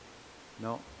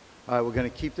 No? All right, we're going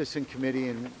to keep this in committee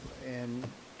and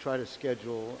try to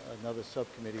schedule another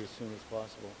subcommittee as soon as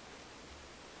possible.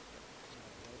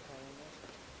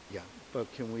 Yeah,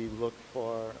 but can we look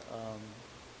for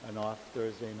an off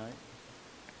Thursday night?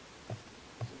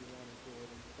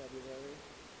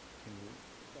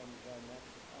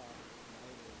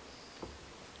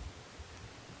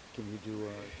 Can you do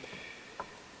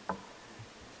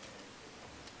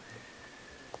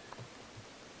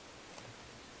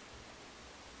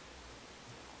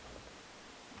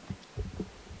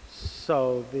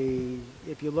So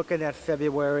if you're looking at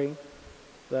February,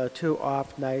 the 2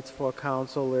 off nights for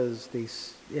council is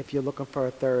if you're looking for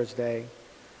a Thursday,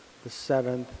 the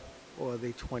 7th or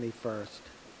the 21st.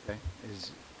 okay?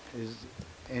 Is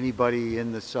anybody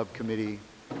in the subcommittee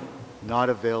not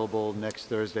available next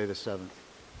Thursday, the 7th?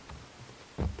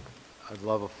 I'd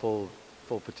love a full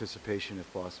participation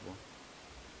if possible.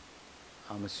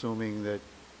 I'm assuming that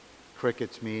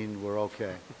crickets mean we're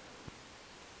okay.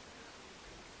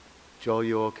 Joel,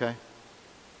 you okay?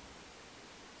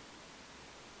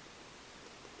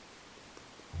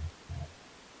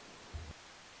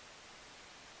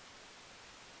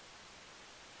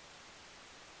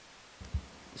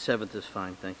 The 7th is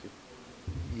fine, thank you.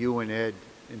 You and Ed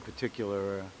in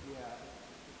particular.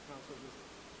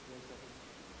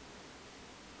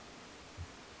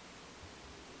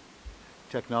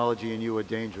 Technology and you are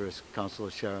dangerous, Councilor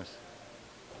Sharris.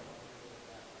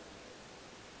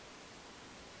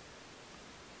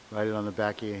 Write it on the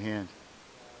back of your hand.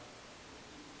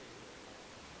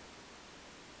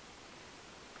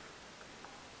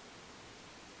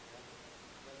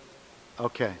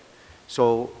 Okay.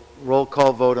 So roll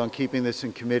call vote on keeping this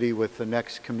in committee with the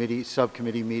next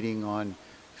subcommittee meeting on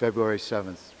February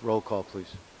 7th. Roll call,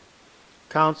 please.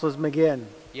 Councilors McGinn,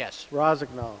 Yes.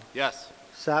 Rozignol, Yes.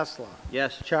 Sasla,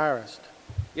 Yes, Charist,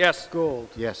 Yes. Gould.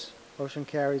 Yes. Motion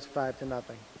carries 5-0.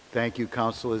 Thank you,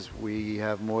 councilors. We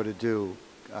have more to do.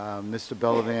 Mr.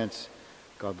 Bellavance,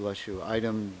 God bless you.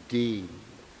 Item D,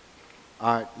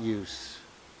 art use,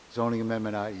 zoning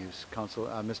amendment art use.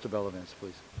 Mr. Bellavance,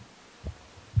 please.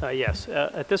 Yes.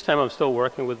 At this time, I'm still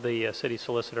working with the city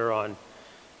solicitor on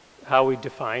how we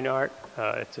define art.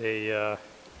 It's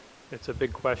a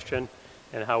big question,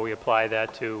 and how we apply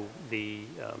that to the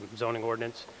zoning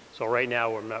ordinance. So right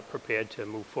now, we're not prepared to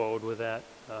move forward with that,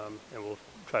 and we'll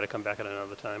try to come back at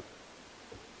another time.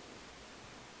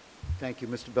 Thank you,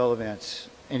 Mr. Bellavance.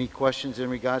 Any questions in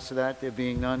regards to that? There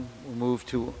being none, we'll move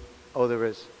to, oh, there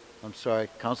is. I'm sorry.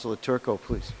 Councilor Turco,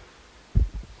 please.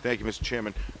 Thank you, Mr.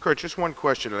 Chairman. Kurt, just one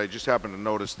question, and I just happened to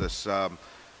notice this.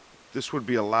 this would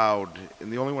be allowed,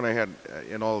 and the only one I had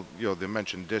in all, the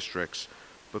mentioned districts,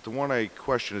 but the one I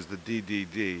question is the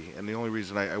DDD, and the only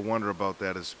reason I wonder about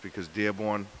that is because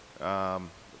Dearborn,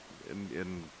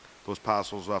 in those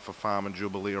parcels off of Farm and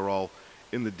Jubilee are all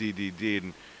in the DDD,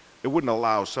 and it wouldn't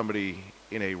allow somebody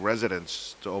in a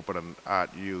residence to open an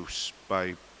art use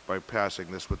by passing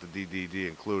this with the DDD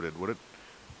included, would it?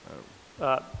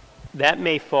 That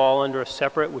may fall under a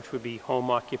separate, which would be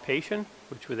home occupation,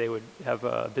 which they would have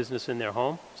a business in their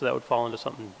home. So that would fall into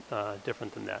something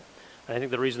different than that. And I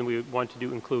think the reason we would want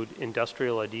to include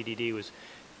industrial or DDD was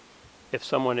if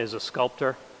someone is a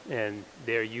sculptor and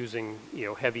they're using,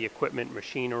 heavy equipment,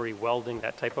 machinery, welding,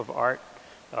 that type of art,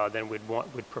 then we'd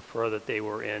prefer that they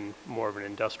were in more of an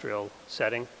industrial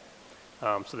setting.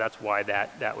 So that's why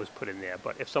that was put in there.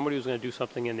 But if somebody was going to do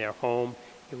something in their home,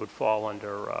 it would fall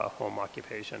under home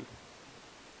occupation.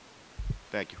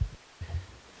 Thank you.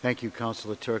 Thank you,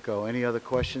 Councilor Turco. Any other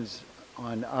questions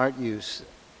on art use?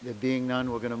 There being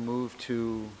none, we're going to move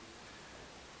to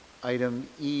item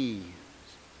E,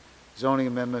 zoning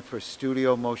amendment for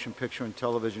studio, motion picture, and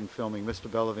television filming. Mr.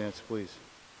 Bellavance, please.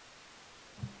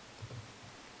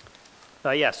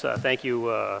 Yes, thank you,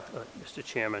 Mr.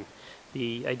 Chairman.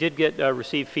 I did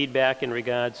receive feedback in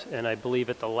regards, and I believe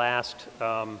at the last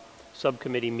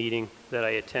subcommittee meeting that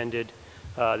I attended,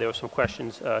 there were some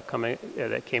questions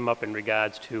that came up in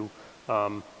regards to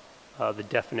the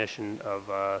definition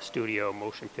of studio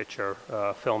motion picture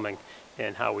filming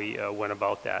and how we went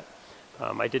about that.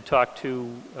 I did talk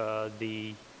to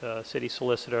the city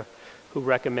solicitor, who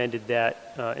recommended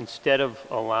that instead of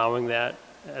allowing that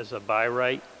as a by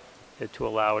right, to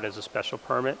allow it as a special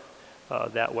permit.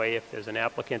 That way, if there's an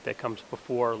applicant that comes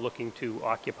before looking to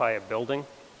occupy a building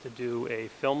to do a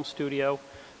film studio,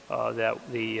 that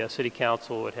the city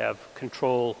council would have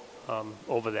control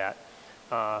over that.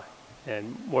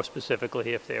 And more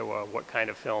specifically, if there were what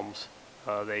kind of films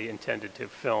they intended to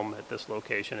film at this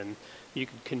location. And you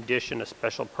could condition a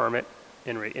special permit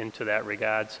into that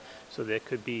regards, so there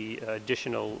could be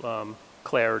additional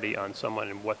clarity on someone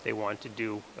and what they want to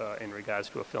do in regards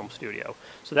to a film studio.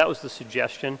 So that was the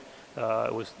suggestion.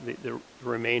 It was the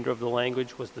remainder of the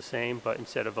language was the same, but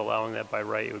instead of allowing that by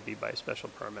right, it would be by special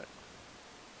permit.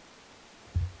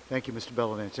 Thank you, Mr.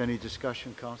 Bellavance. Any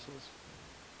discussion, councilors?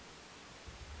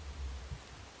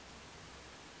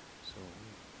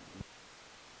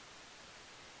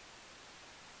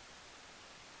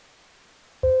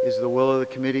 Is the will of the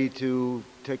committee to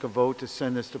take a vote to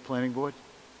send this to planning board?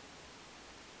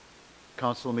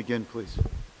 Councilor McGinn, please.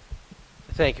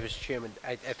 Thank you, Mr. Chairman.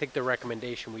 I think the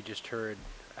recommendation we just heard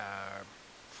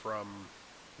from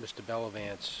Mr.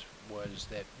 Bellavance was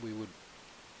that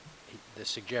the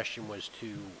suggestion was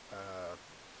to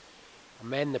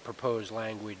amend the proposed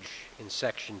language in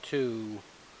section 2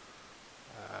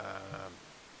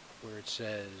 where it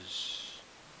says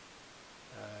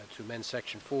to amend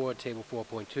section 4, table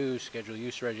 4.2, schedule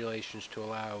use regulations to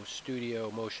allow studio,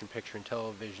 motion picture, and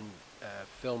television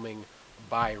filming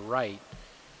by right.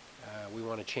 We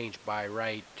want to change by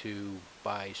right to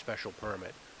by special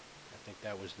permit. I think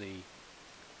that was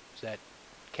does that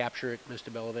capture it,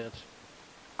 Mr. Bellavance?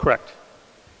 Correct.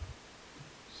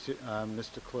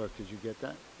 Mr. Clerk, did you get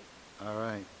that? All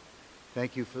right.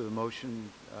 Thank you for the motion,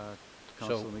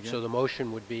 Councilor McGinn. So the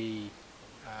motion would be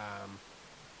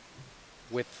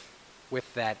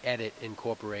with that edit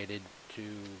incorporated to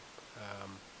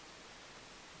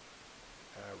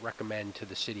recommend to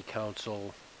the City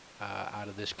Council out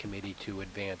of this committee to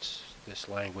advance this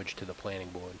language to the Planning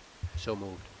Board. So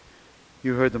moved.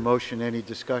 You heard the motion. Any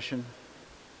discussion?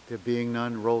 There being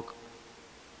none, roll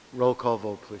call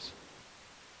vote, please.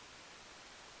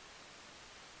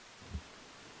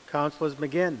 Councilors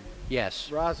McGinn. Yes.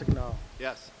 Rossignol.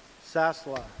 Yes.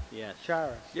 Sasla. Yes.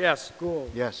 Charis. Yes.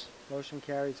 Gould. Yes. Motion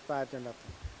carries 5-0.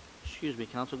 Excuse me,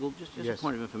 Council Gould, just Yes. a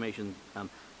point of information.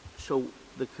 So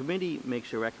the committee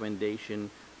makes a recommendation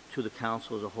to the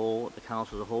council as a whole, the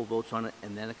council as a whole votes on it,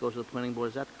 and then it goes to the planning board.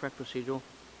 Is that the correct procedural?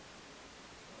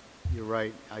 You're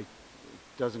right. It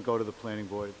doesn't go to the planning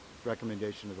board.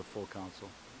 Recommendation of the full council.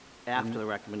 After the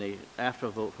recommendation, after a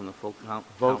vote from the full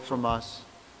council? Vote from us,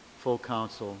 full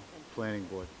council, planning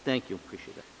board. Thank you,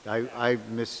 appreciate it.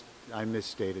 I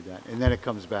misstated that, and then it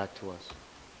comes back to us.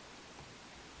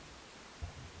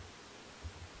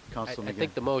 Councilor I McGinn.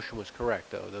 think the motion was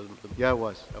correct, though. Yeah, it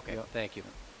was. Okay, Yeah. thank you.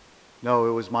 No,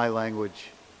 it was my language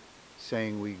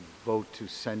saying we vote to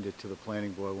send it to the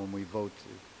planning board when we vote to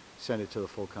send it to the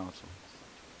full council.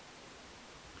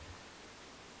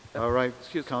 All right.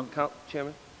 Excuse me,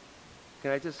 Chairman,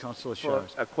 can I just... Councilor follow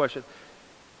Charis. a question.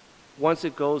 Once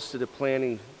it goes to the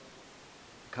planning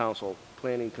council,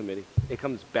 planning committee. It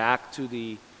comes back to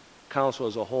the council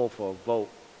as a whole for a vote,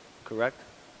 correct?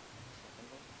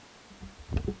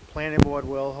 Planning board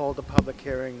will hold a public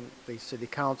hearing, the city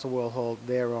council will hold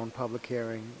their own public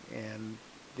hearing, and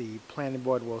the planning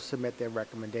board will submit their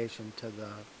recommendation to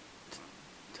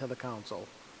the council.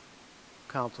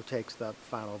 Council takes the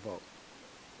final vote.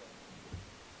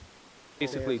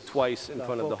 Basically There's twice in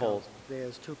front of full the whole. council.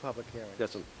 There's 2 public hearings.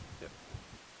 That's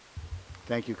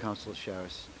Thank you, Councilor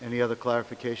Sharis. Any other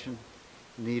clarification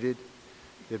needed?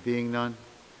 There being none.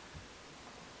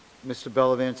 Mr.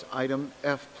 Bellavance, item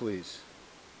F, please.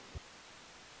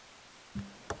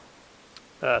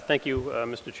 Thank you,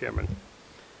 Mr. Chairman.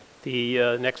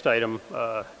 The next item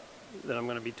that I'm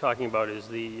going to be talking about is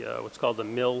the what's called the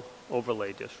Mill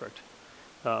Overlay District.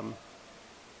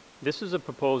 This is a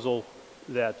proposal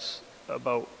that's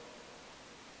about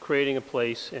creating a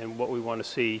place and what we want to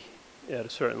see at a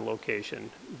certain location,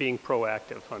 being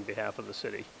proactive on behalf of the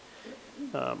city.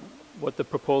 What the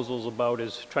proposal is about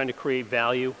is trying to create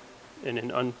value in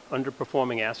an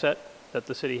underperforming asset that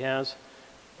the city has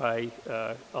by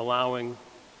allowing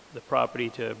the property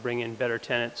to bring in better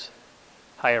tenants,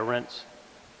 higher rents,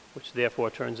 which therefore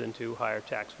turns into higher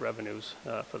tax revenues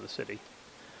for the city.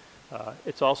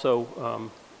 It's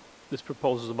also, this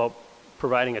proposal is about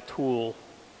providing a tool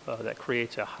that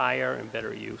creates a higher and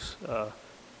better use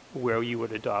where you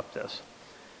would adopt this.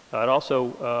 It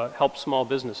also helps small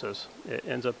businesses. It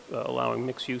ends up allowing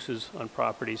mixed uses on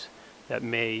properties that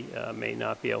may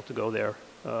not be able to go there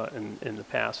in the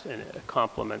past, and it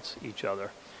complements each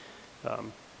other.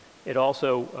 It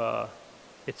also,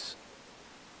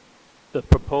 the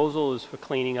proposal is for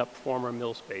cleaning up former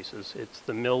mill spaces. It's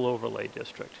the Mill Overlay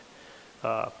District.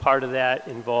 Part of that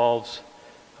involves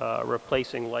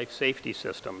replacing life safety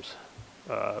systems,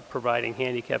 providing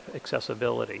handicap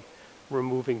accessibility,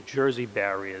 removing jersey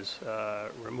barriers,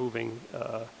 removing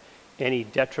any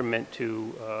detriment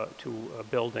to a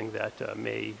building that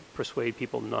may persuade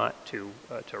people not to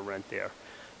rent there.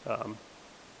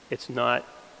 It's not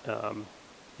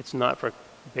for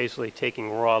basically taking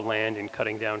raw land and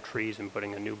cutting down trees and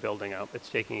putting a new building up. It's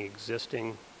taking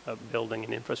existing building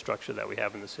and infrastructure that we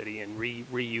have in the city and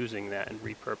reusing that and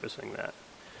repurposing that.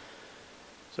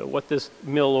 So what this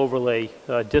Mill Overlay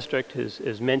District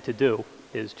is meant to do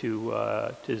is to,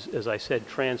 as I said,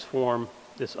 transform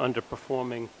this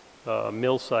underperforming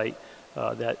mill site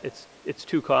that it's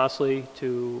too costly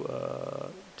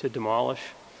to demolish.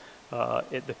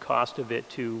 The cost of it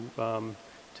to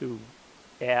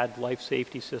add life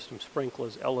safety systems,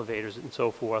 sprinklers, elevators, and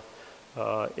so forth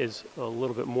is a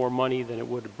little bit more money than it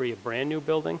would be a brand new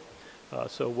building.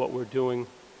 So what we're doing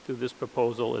through this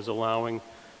proposal is allowing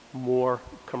more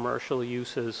commercial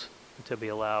uses to be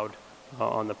allowed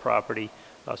on the property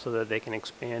so that they can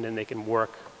expand and they can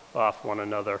work off one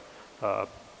another.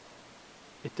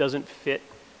 It doesn't fit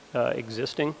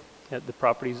existing. The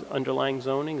property's underlying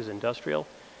zoning is industrial.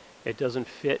 It doesn't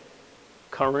fit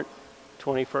current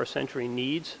 21st century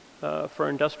needs for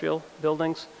industrial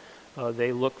buildings.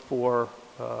 They look for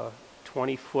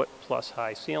 20-foot plus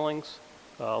high ceilings,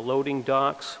 loading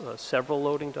docks, several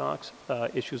loading docks,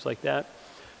 issues like that.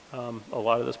 A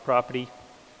lot of this property,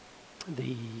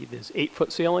 there's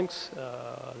 8-foot ceilings,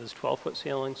 there's 12-foot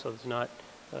ceilings, so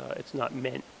it's not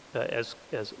meant as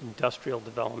industrial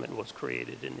development was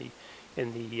created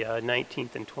in the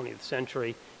 19th and 20th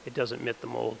century. It doesn't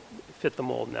fit the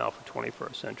mold now for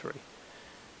 21st century.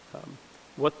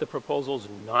 What the proposal is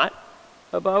not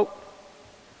about,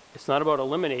 it's not about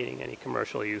eliminating any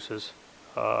commercial uses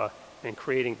and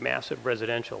creating massive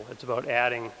residential. It's about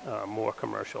adding more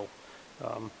commercial.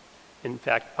 In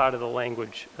fact, part of the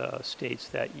language states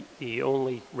that the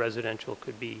only residential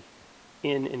could be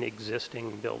in an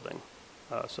existing building.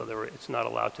 So it's not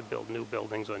allowed to build new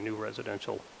buildings or new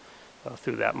residential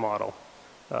through that model.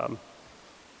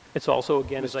 It's also,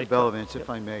 again, Mr. Bellavance, if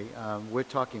I may, we're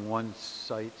talking one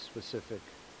site-specific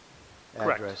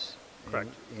address.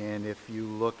 Correct. And if you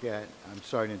look at, I'm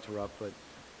sorry to interrupt, but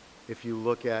if you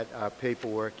look at our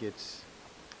paperwork, it's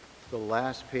the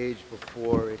last page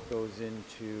before it goes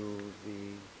into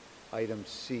the item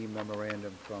C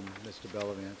memorandum from Mr.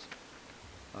 Bellavance.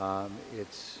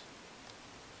 It's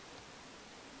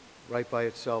right by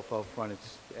itself out front.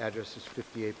 Its address is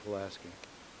 58 Pulaski.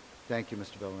 Thank you,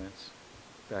 Mr. Bellavance.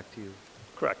 Back to you.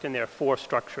 Correct, and there are 4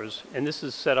 structures, and this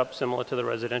is set up similar to the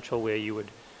residential where you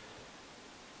would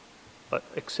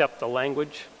accept the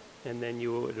language and then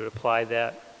you would apply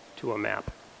that to a map.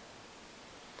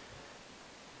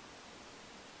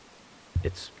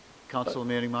 Councilor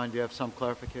Manning, do you have some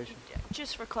clarification?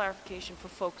 Just for clarification for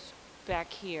folks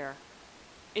back here,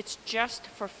 it's just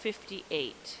for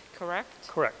 58, correct?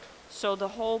 Correct. So the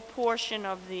whole portion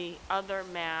of the other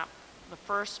map, the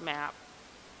first map,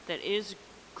 that is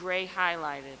gray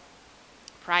highlighted,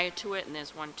 prior to it, and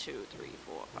there's 1, 2, 3,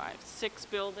 4, 5, 6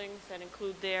 buildings that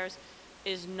include theirs,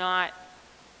 is not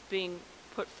being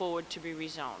put forward to be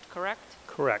rezoned, correct?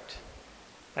 Correct.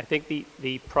 I think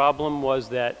the problem was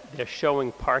that they're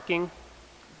showing parking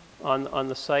on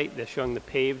the site, they're showing the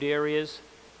paved areas,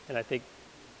 and I think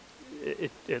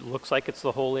it looks like it's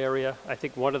the whole area. I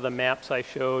think one of the maps I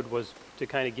showed was to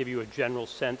kind of give you a general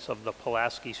sense of the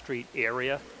Pulaski Street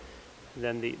area.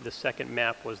 Then the second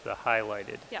map was the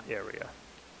highlighted area.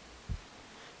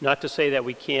 Not to say that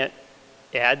we can't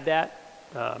add that.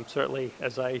 Certainly,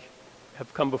 as I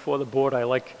have come before the board, I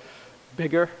like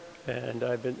bigger, and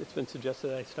it's been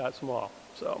suggested I start small.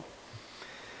 So,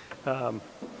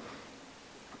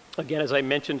 again, as I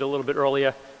mentioned a little bit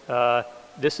earlier,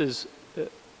 this is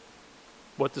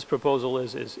what this proposal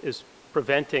is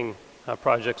preventing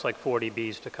projects like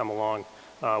 40Bs to come along.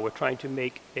 We're trying to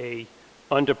make a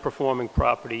underperforming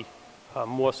property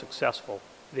more successful.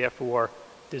 Therefore,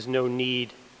 there's no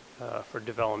need for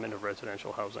development of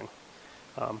residential housing.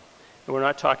 And we're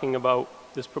not talking about,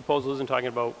 this proposal isn't talking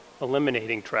about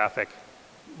eliminating traffic.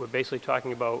 We're basically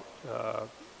talking about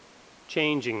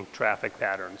changing traffic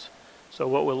patterns. So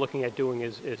what we're looking at doing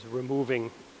is removing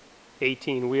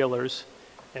 18-wheelers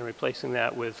and replacing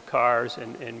that with cars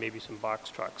and maybe some box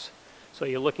trucks. So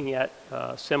you're looking at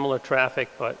similar traffic,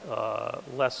 but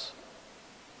less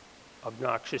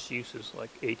obnoxious uses like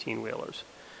 18-wheelers.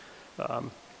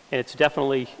 And it's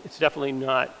definitely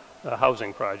not a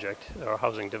housing project or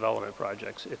housing development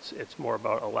projects. It's more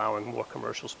about allowing more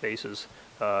commercial spaces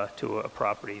to a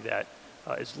property that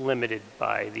is limited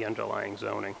by the underlying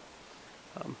zoning.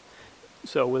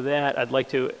 So with that, I'd like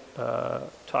to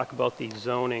talk about the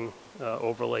zoning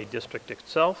overlay district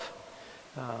itself.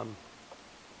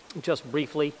 Just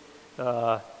briefly,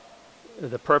 the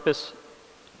purpose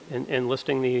in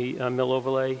listing the mill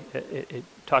overlay, it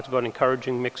talks about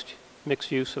encouraging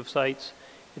mixed use of sites.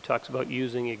 It talks about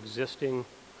using existing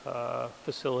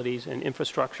facilities and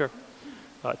infrastructure.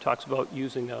 It talks about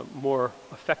using a more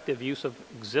effective use of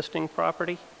existing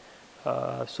property,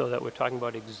 so that we're talking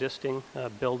about existing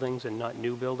buildings and not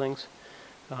new buildings.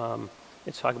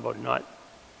 It's talking about not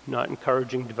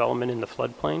encouraging development in the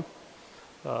floodplain.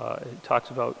 It talks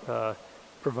about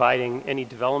providing any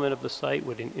development of the site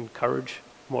would encourage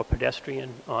more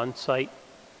pedestrian on-site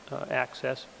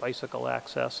access, bicycle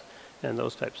access, and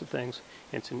those types of things.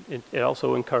 It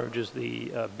also encourages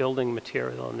the building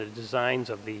material and the designs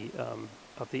of the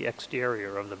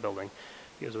exterior of the building,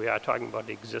 because we are talking about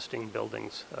existing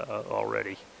buildings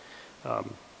already.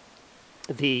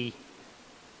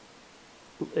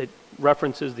 It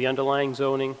references the underlying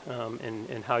zoning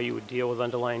and how you would deal with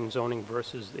underlying zoning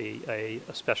versus a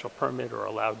special permit or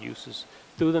allowed uses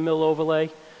through the mill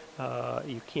overlay.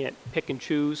 You can't pick and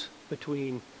choose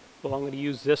between, well, I'm going to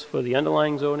use this for the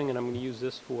underlying zoning and I'm going to use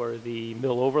this for the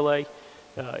mill overlay.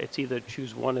 It's either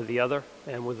choose one or the other,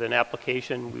 and with an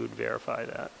application, we would verify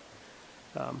that.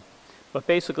 But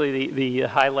basically, the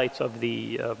highlights of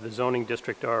the zoning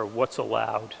district are what's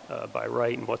allowed by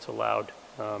right and what's allowed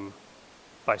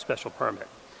by special permit.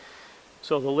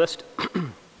 So the list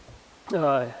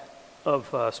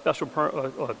of special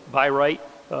by right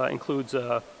includes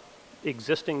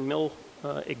existing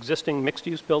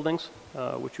mixed-use buildings,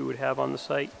 which you would have on the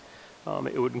site.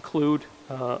 It would include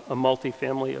a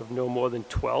multifamily of no more than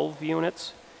 12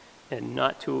 units and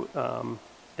not to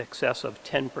excess of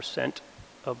 10%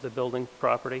 of the building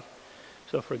property.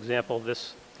 So for example,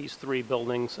 these 3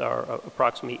 buildings are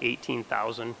approximately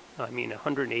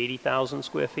 180,000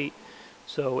 square feet.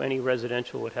 So any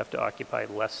residential would have to occupy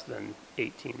less than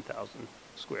 18,000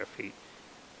 square feet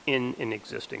in an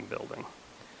existing building.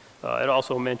 It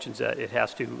also mentions that it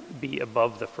has to be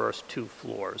above the first 2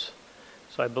 floors.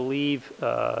 So I believe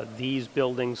these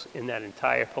buildings in that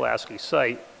entire Pulaski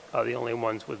site are the only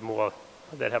ones with more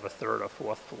that have a 3rd or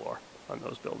 4th floor on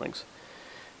those buildings.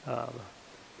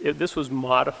 This was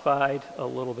modified a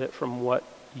little bit from what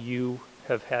you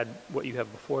have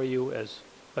before you, as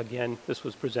again, this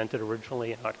was presented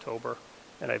originally in October,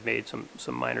 and I've made some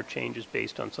minor changes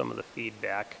based on some of the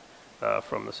feedback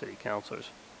from the city councilors.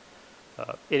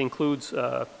 It includes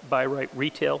by right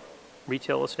retail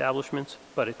establishments,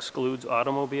 but excludes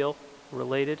automobile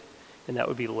related, and that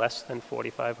would be less than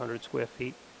 4,500 square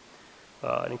feet.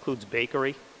 It includes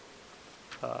bakery,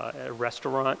 a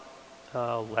restaurant,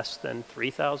 less than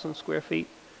 3,000 square feet.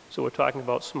 So we're talking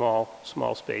about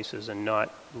small spaces and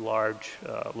not large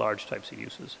types of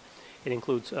uses. It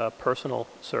includes personal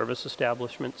service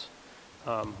establishments,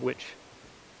 which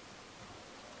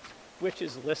which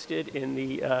is listed in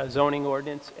the zoning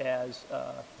ordinance as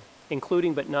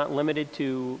including but not limited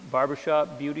to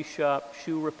barbershop, beauty shop,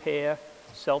 shoe repair,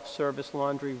 self-service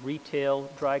laundry, retail,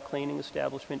 dry cleaning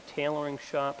establishment, tailoring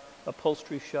shop,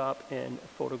 upholstery shop, and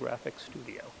photographic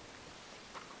studio.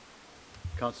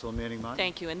 Councilor Manning Martin?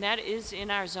 Thank you, and that is in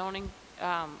our zoning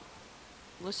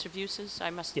list of uses? I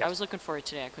Yes. was looking for it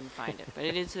today, I couldn't find it, but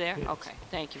it is there? It is. Okay,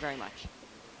 thank you very much.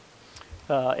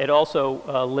 It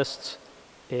also lists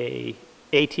a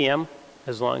ATM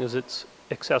as long as it's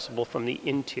accessible from the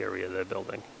interior of the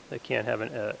building. They can't have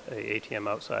a ATM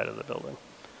outside of the building.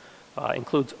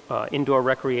 Includes indoor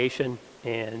recreation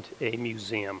and a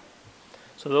museum.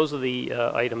 So those are the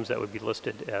items that would be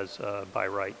listed as by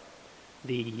right.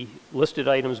 The listed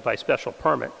items by special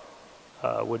permit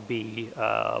would be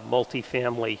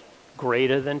multifamily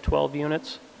greater than 12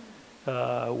 units,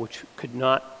 which could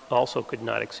not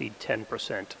exceed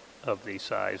 10% of the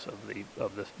size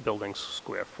of the building's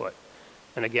square foot.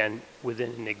 And again,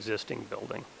 within an existing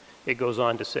building. It goes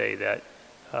on to say that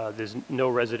there's no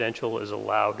residential is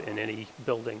allowed in any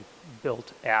building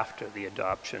built after the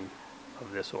adoption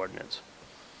of this ordinance.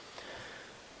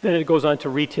 Then it goes on to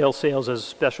retail sales as a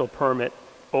special permit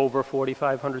over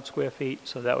 4,500 square feet.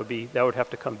 So that would have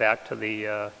to come back to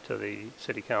the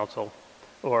city council,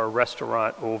 or a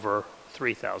restaurant over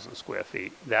 3,000 square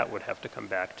feet. That would have to come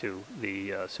back to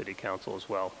the city council as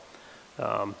well.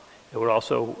 It would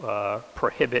also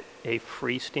prohibit a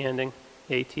freestanding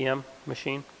ATM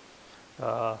machine,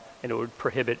 and it would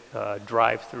prohibit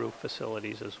drive-through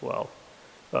facilities as well.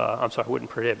 I'm sorry, it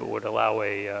wouldn't prohibit, it would allow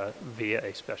via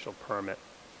a special permit.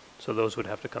 So those would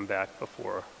have to come back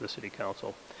before the city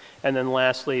council. And then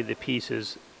lastly, the piece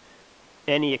is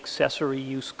any accessory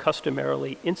use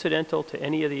customarily incidental to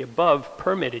any of the above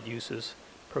permitted uses,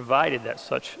 provided that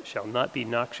such shall not be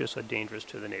noxious or dangerous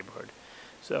to the neighborhood.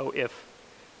 So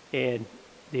and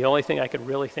the only thing I could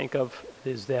really think of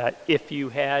is that if you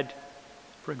had,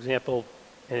 for example,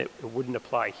 and it wouldn't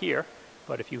apply here,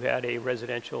 but if you had a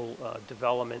residential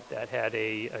development that had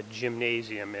a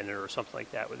gymnasium in it or something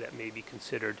like that, would that may be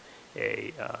considered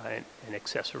an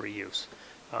accessory use?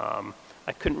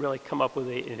 I couldn't really come up with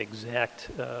an exact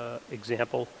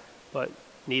example, but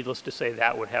needless to say,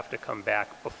 that would have to come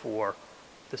back before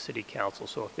the city council.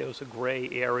 So if there was a gray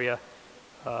area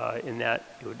in that,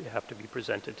 it would have to be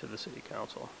presented to the city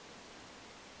council.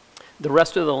 The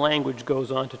rest of the language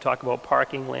goes on to talk about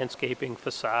parking, landscaping,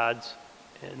 facades,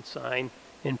 and sign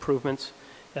improvements.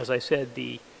 As I said,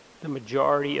 the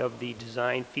majority of the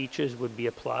design features would be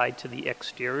applied to the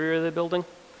exterior of the building,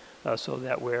 so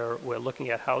that we're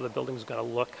looking at how the building's going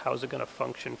to look, how's it going to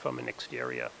function from an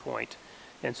exterior point.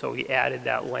 And so we added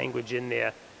that language in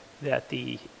there that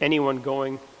anyone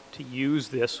going to use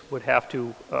this would have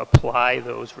to apply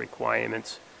those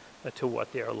requirements to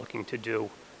what they're looking to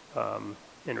do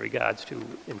in regards to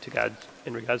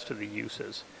the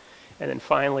uses. And then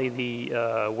finally, the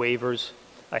waivers.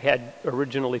 I had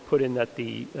originally put in that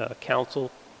the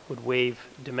council would waive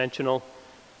dimensional,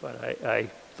 but I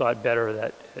thought better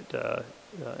that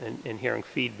in hearing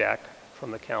feedback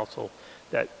from the council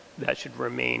that should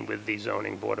remain with the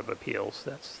Zoning Board of Appeals.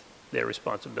 That's their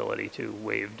responsibility to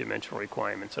waive dimensional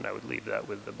requirements, and I would leave that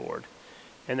with the board.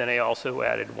 And then I also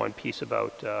added one piece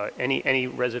about any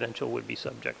residential would be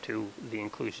subject to the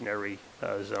inclusionary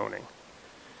zoning.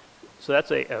 So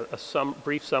that's a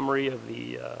brief summary of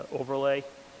the overlay.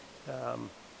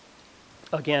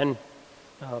 Again,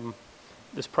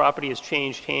 this property has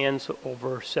changed hands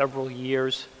over several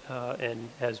years and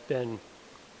has been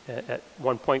at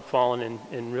one point fallen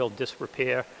in real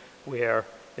disrepair, where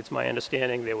it's my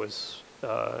understanding there was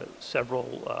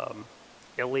several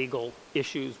illegal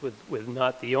issues with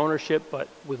not the ownership, but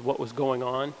with what was going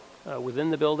on within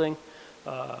the building.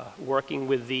 Working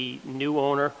with the new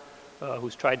owner,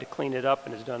 who's tried to clean it up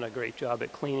and has done a great job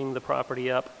at cleaning the property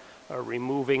up,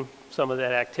 removing some of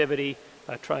that activity,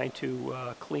 trying to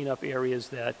clean up areas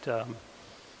that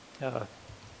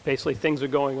basically things are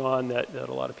going on that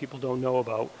a lot of people don't know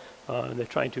about. And they're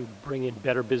trying to bring in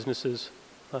better businesses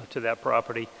to that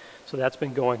property. So that's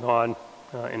been going on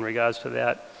in regards to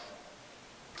that.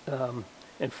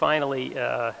 And finally,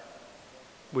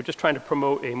 we're just trying to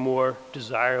promote a more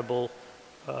desirable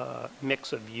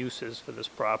mix of uses for this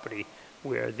property,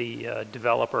 where the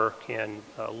developer can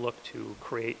look to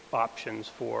create options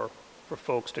for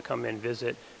folks to come and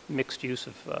visit, mixed use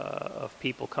of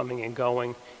people coming and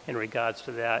going in regards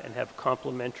to that, and have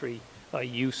complementary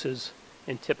uses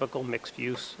in typical mixed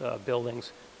use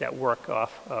buildings that work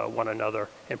off one another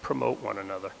and promote one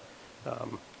another.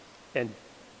 And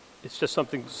it's just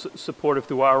something supportive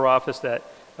through our office that,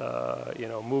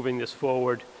 moving this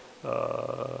forward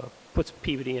puts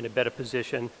Peabody in a better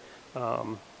position,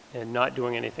 and not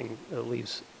doing anything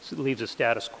leaves a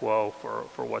status quo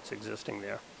for what's existing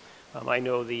there. I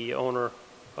know the owner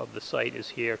of the site is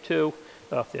here too,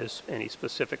 if there's any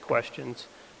specific questions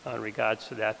in regards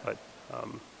to that, but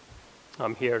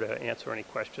I'm here to answer any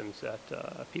questions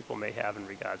that people may have in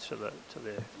regards to the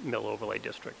Mill Overlay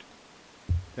District.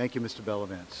 Thank you, Mr.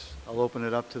 Bellavance. I'll open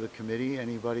it up to the committee.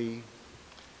 Anybody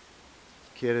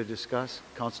care to discuss?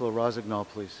 Councilor Rossignol,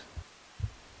 please.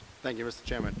 Thank you, Mr.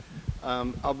 Chairman.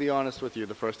 I'll be honest with you,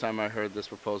 the first time I heard this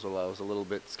proposal, I was a little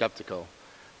bit skeptical.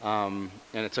 And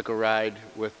it took a ride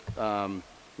with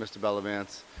Mr.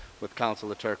 Bellavance, with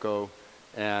Councilor Turco,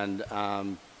 and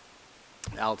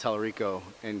Al Tellerico,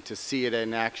 and to see it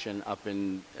in action up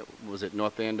in, was it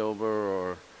North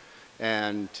Andover,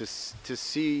 and to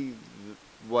see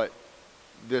what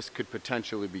this could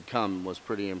potentially become was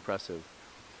pretty impressive.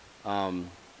 And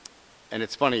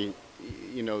it's funny,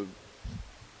 you know,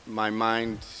 my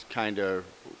mind kind of,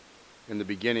 in the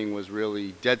beginning, was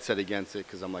really dead set against it,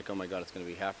 because I'm like, oh my God, it's going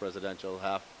to be half residential,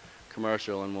 half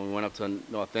commercial. And when we went up to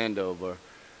North Andover,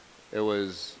 it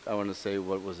was, I want to say,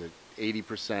 what was it,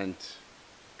 80%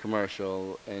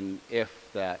 commercial, and if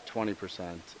that,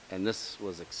 20%. And this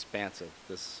was expansive.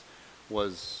 This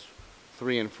was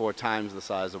 3 and 4 times the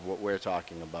size of what we're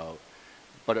talking about.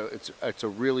 But it's a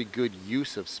really good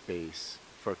use of space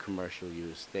for commercial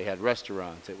use. They had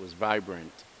restaurants. It was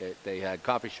vibrant. They had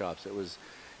coffee shops. It was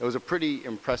a pretty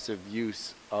impressive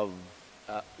use of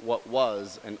what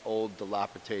was an old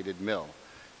dilapidated mill.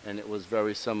 And it was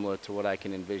very similar to what I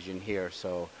can envision here.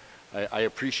 So I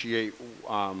appreciate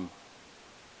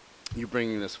you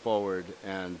bringing this forward,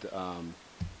 and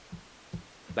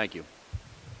thank you.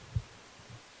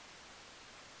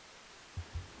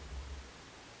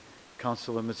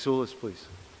 Councilor Mitsoulas, please.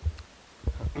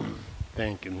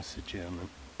 Thank you, Mr. Chairman.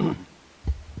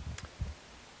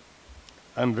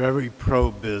 I'm very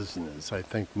pro-business. I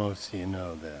think most of you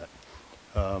know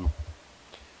that.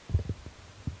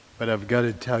 But I've got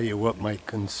to tell you what my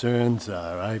concerns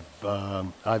are.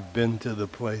 I've been to the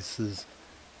places,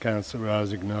 Councilor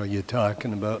Rossignol, you're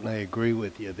talking about, and I agree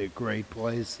with you. They're great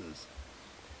places.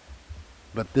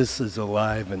 But this is a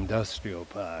live industrial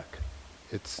park.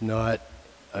 It's not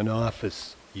an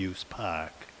office use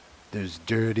park. There's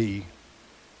dirty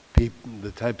people,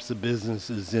 the types of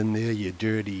businesses in there, you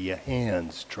dirty your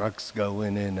hands. Trucks go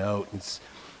in and out. It's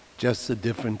just a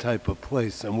different type of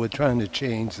place, and we're trying to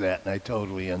change that, and I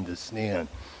totally understand.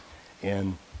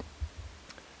 And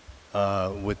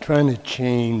we're trying to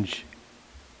change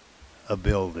a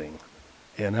building,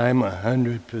 and I'm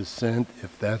 100%,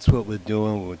 if that's what we're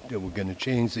doing, we're going to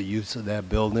change the use of that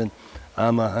building,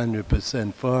 I'm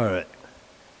 100% for it.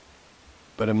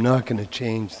 But I'm not going to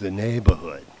change the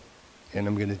neighborhood. And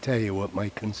I'm going to tell you what my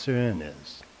concern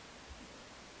is.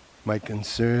 My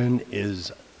concern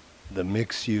is the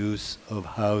mixed use of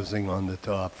housing on the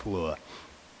top floor.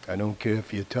 I don't care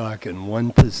if you're talking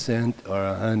 1%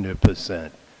 or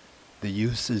 100%. The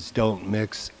uses don't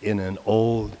mix in an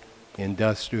old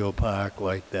industrial park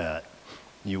like that.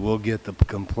 You will get the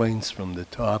complaints from the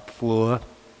top floor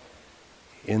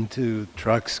into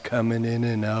trucks coming in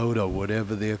and out, or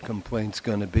whatever their complaint's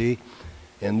going to be.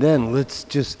 And then let's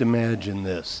just imagine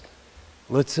this.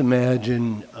 Let's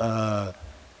imagine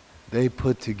they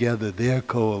put together their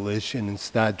coalition and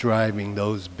start driving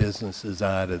those businesses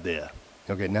out of there.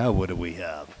 Okay, now what do we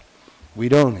have? We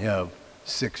don't have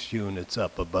 6 units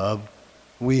up above.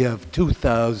 We have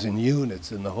 2,000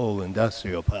 units in the whole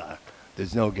industrial park.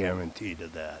 There's no guarantee to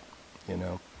that, you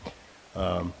know.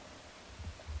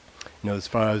 You know, as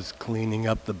far as cleaning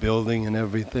up the building and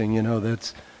everything, you know,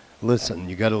 that's, listen,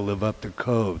 you got to live up to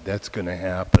code. That's going to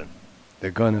happen. They're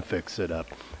going to fix it up.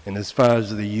 And as far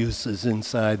as the uses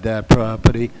inside that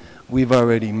property, we've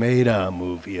already made our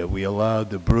move here. We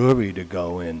allowed the brewery to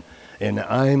go in. And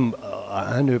I'm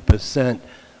 100%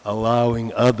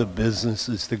 allowing other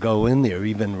businesses to go in there,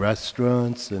 even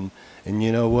restaurants. And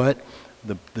you know what?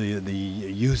 The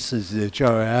uses that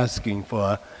you're asking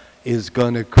for is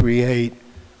going to create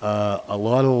a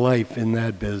lot of life in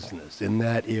that business, in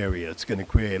that area. It's going to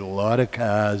create a lot of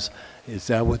cars. Is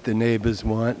that what the neighbors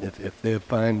want? If they're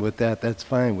fine with that, that's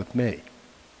fine with me.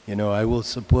 You know, I will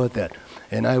support that.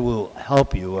 And I will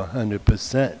help you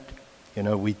 100%. You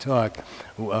know, we talked,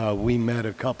 we met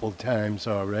a couple times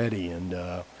already, and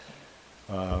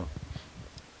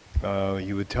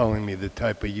you were telling me the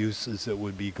type of uses that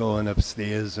would be going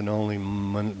upstairs, and only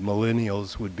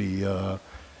millennials would be,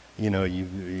 you know,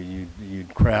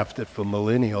 you'd craft it for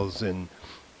millennials. And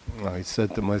I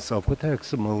said to myself, what the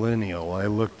heck's a millennial? I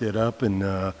looked it up, and,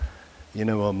 you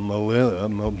know, a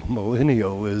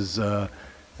millennial is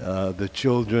the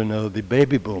children of the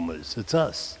baby boomers. It's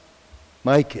us,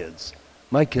 my kids.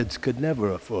 My kids could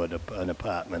never afford an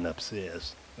apartment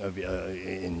upstairs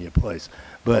in your place.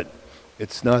 But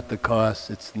it's not the cost,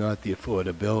 it's not the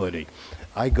affordability.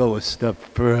 I go a step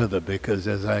further because,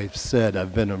 as I've said,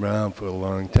 I've been around for a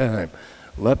long time.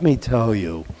 Let me tell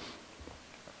you,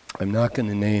 I'm not going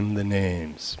to name the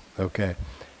names, okay?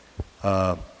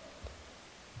 Not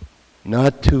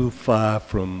too far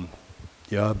from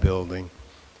your building,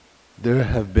 there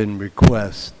have been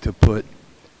requests to put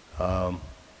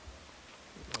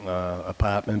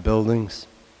apartment buildings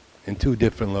in 2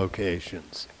 different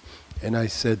locations. And I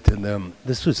said to them,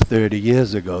 this was 30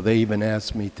 years ago. They even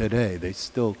asked me today. They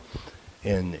still,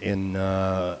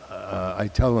 I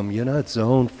tell them, you're not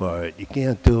zoned for it. You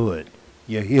can't do it.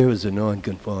 You're here as a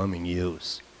non-conforming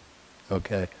use,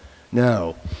 okay?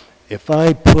 Now, if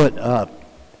I put up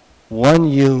 1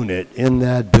 unit in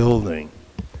that building,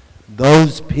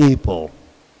 those people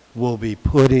will be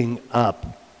putting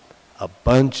up a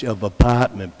bunch of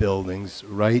apartment buildings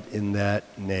right in that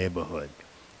neighborhood.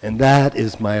 And that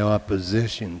is my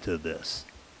opposition to this,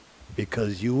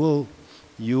 because you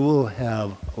will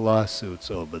have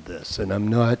lawsuits over this. And I'm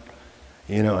not,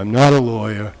 I'm not a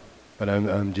lawyer, but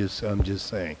I'm just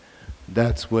saying,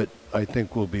 that's what I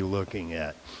think we'll be looking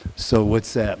at. So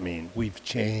what's that mean? We've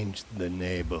changed the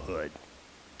neighborhood.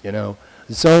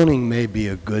 Zoning may be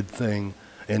a good thing,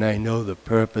 and I know the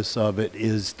purpose of it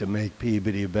is to make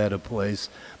Peabody a better place,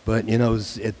 but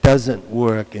it doesn't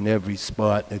work in every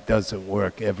spot, it doesn't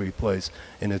work every place,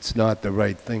 and it's not the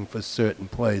right thing for certain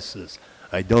places.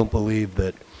 I don't believe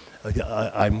that,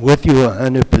 I'm with you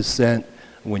 100%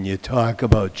 when you talk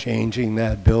about changing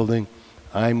that building.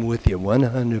 I'm with you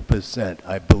 100%.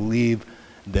 I believe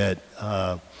that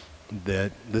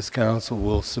that this council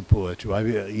will support you.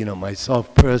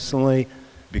 Myself personally,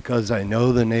 because I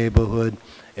know the neighborhood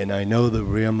and I know the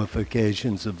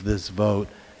ramifications of this vote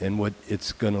and what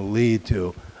it's going to lead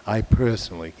to, I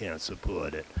personally can't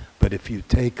support it. But if you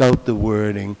take out the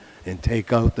wording and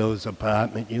take out those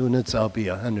apartment units, I'll be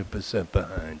 100%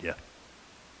 behind you.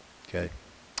 Okay?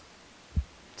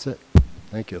 That's it.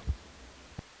 Thank you.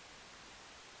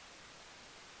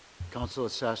 Councilor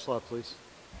Sasslaw, please.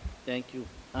 Thank you.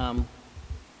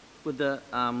 With the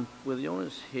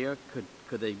owners here,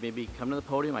 could they maybe come to the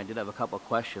podium? I did have a couple of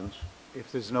questions.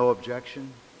 If there's no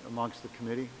objection amongst the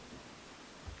committee.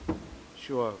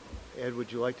 Sure. Ed,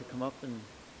 would you like to come up and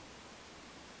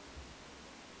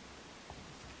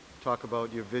talk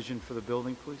about your vision for the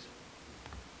building, please?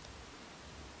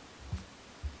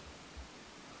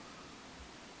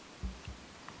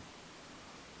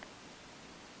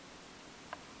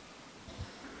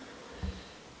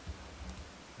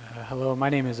 Hello, my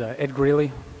name is Ed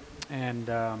Greeley, and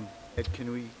Ed,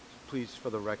 can we please, for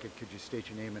the record, could you state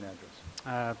your name and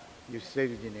address? You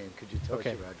stated your name. Could you tell us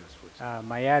your address, please?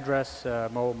 My address,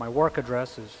 my work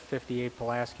address is 58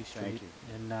 Pulaski Street. Thank you.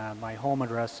 And my home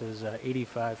address is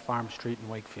 85 Farm Street in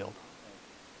Wakefield.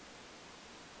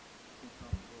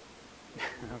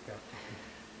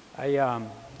 Okay.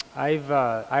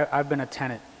 I've been a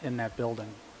tenant in that building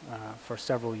for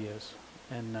several years,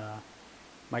 and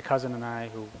my cousin and I,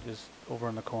 who is over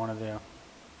in the corner there,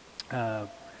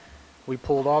 we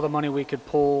pulled all the money we could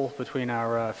pull between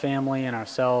our family and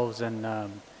ourselves, and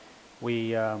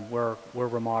we're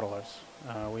remodelers.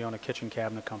 We own a kitchen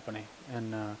cabinet company,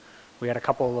 and we had a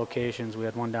couple of locations. We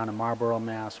had one down in Marlborough,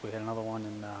 Mass. We had another one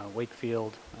in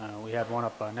Wakefield. We had one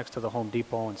up next to the Home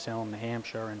Depot in Salem, New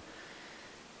Hampshire. And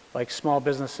like small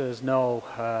businesses know,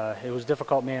 it was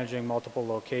difficult managing multiple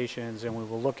locations, and we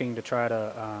were looking to try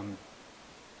to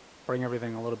bring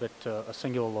everything a little bit to a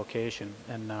singular location.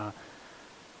 And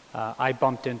I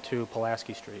bumped into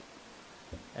Pulaski Street.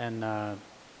 And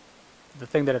the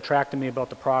thing that attracted me about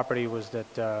the property was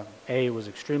that A, it was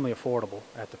extremely affordable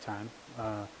at the time,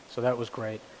 so that was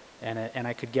great, and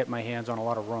I could get my hands on a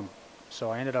lot of room.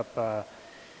 So I ended up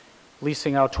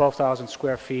leasing out 12,000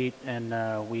 square feet,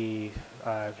 and we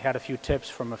had a few tips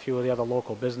from a few of the other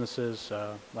local businesses,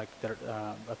 like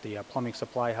at the plumbing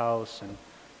supply house and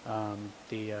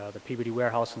the Peabody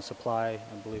Warehouse and Supply,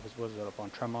 I believe it was up on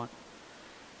Tremont.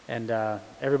 And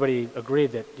everybody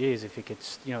agreed that, geez, if you could,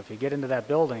 if you get into that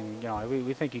building,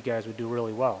 we think you guys would do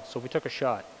really well. So we took a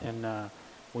shot, and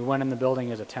we went in the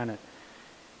building as a tenant,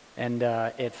 and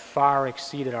it far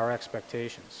exceeded our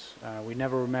expectations. We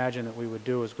never imagined that we would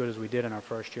do as good as we did in our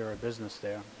first year of business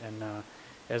there. And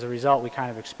as a result, we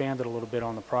kind of expanded a little bit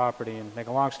on the property. And make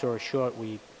a long story short,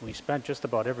 we spent just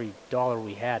about every dollar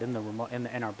we had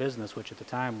in our business, which at the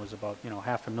time was about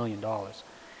 $500,000.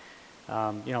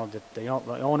 You know, the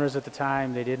owners at the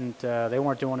time, they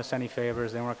weren't doing us any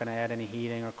favors. They weren't going to add any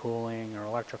heating or cooling or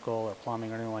electrical or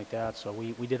plumbing or anything like that. So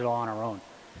we did it all on our own,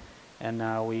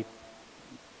 and we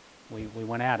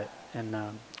went at it. And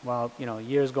well, you know,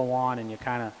 years go on, and you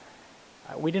kind of,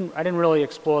 I didn't really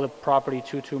explore the property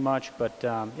too much, but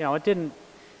you know, it didn't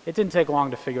take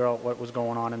long to figure out what was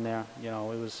going on in there. You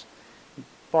know, it was,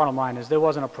 bottom line is there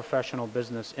wasn't a professional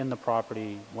business in the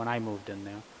property when I moved in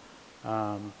there.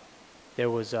 There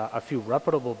was a few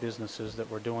reputable businesses that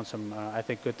were doing some, I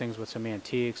think, good things with some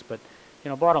antiques, but, you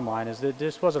know, bottom line is that there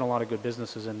just wasn't a lot of good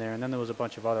businesses in there, and then there was a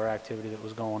bunch of other activity that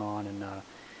was going on, and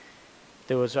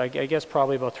there was, I guess,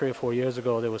 probably about 3 or 4 years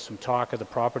ago, there was some talk of the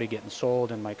property getting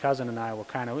sold, and my cousin and I were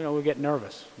kind of, you know, we were getting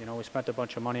nervous. You know, we spent a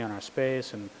bunch of money on our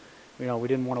space, and, you know, we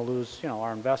didn't want to lose, you know,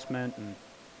 our investment, and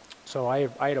so I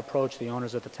had approached the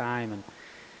owners at the time, and,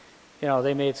 you know,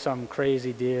 they made some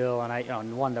crazy deal,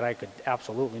 and one that I could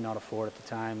absolutely not afford at the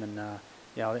time, and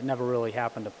you know, it never really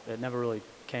happened. It never really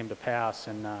came to pass.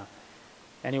 And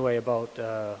anyway, about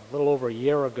a little over a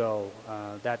year ago,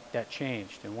 that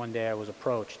changed. And one day I was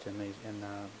approached, and you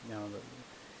know,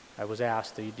 I was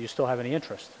asked, "Do you still have any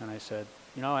interest?" And I said,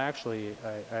 "You know, actually,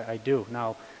 I do."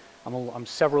 Now, I'm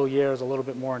several years a little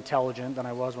bit more intelligent than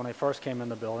I was when I first came in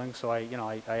the building, so I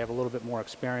have a little bit more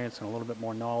experience and a little bit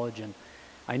more knowledge, and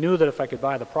I knew that if I could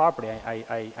buy the property,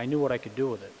 I knew what I could do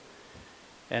with it.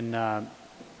 And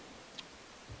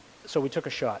so we took a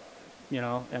shot, you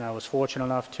know, and I was fortunate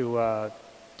enough to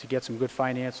get some good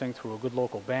financing through a good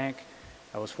local bank.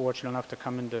 I was fortunate enough to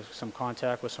come into some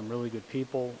contact with some really good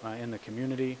people in the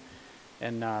community.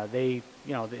 And they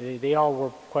all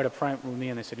were quite upfront with me,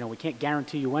 and they said, you know, we can't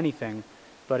guarantee you anything,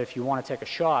 but if you want to take a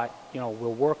shot, you know,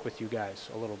 we'll work with you guys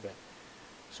a little bit.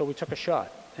 So we took a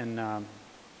shot, and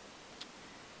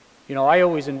you know, I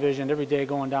always envisioned every day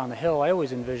going down the hill. I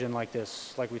always envisioned like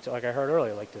this, like I heard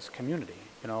earlier, like this community.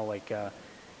 You know, like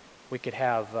we could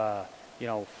have you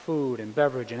know, food and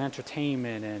beverage and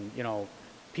entertainment, and you know,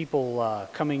 people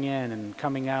coming in and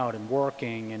coming out and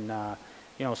working, and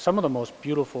you know, some of the most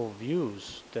beautiful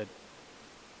views that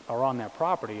are on that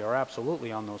property are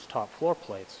absolutely on those top floor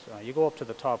plates. You go up to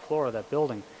the top floor of that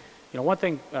building. You know, one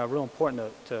thing real important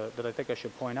that I think I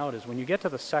should point out is when you get to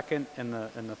the second and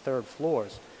the third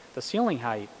floors, the ceiling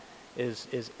height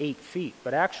is 8 feet,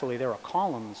 but actually there are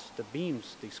columns, the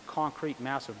beams, these concrete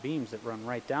massive beams that run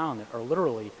right down that are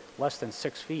literally less than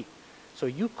 6 feet. So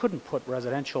you couldn't put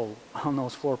residential on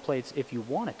those floor plates if you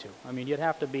wanted to. I mean, you'd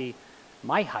have to be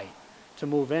my height to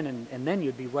move in, and then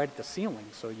you'd be right at the ceiling.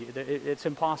 So it's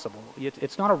impossible.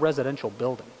 It's not a residential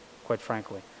building, quite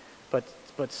frankly. But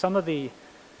some of the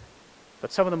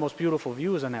most beautiful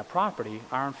views on that property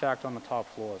are in fact on the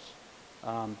top floors.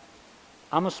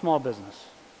 I'm a small business.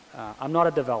 I'm not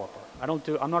a developer.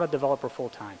 I'm not a developer full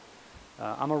time.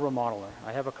 I'm a remodeler.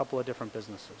 I have a couple of different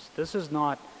businesses. This is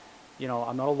not, you know,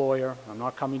 I'm not a lawyer. I'm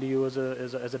not coming to you as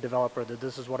a developer that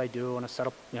this is what I do and a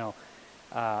setup, you know.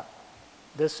 I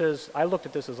looked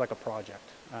at this as like a project.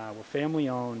 We're family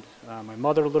owned. My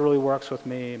mother literally works with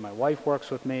me. My wife works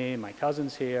with me. My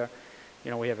cousin's here.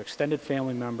 You know, we have extended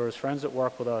family members, friends that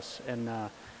work with us, and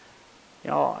you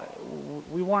know,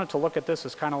 we wanted to look at this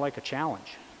as kind of like a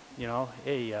challenge. You know,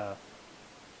 hey,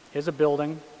 here's a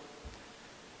building.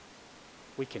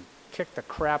 We can kick the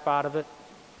crap out of it,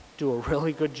 do a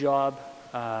really good job,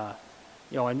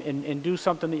 you know, and do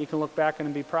something that you can look back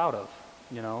and be proud of.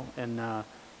 You know,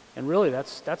 and really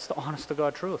that's the honest to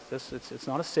God truth. It's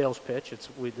not a sales pitch.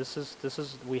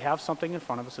 We have something in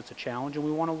front of us. It's a challenge, and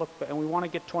we want to look and we want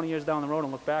to get 20 years down the road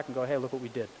and look back and go, hey, look what we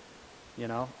did. You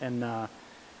know, and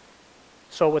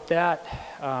so with that,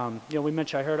 you know, we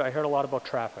mentioned, I heard a lot about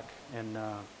traffic, and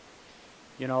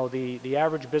you know, the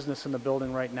average business in the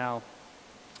building right now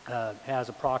has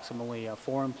approximately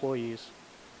 4 employees,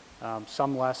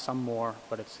 some less, some more,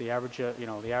 but it's the average. You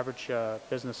know, the average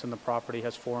business in the property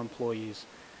has 4 employees.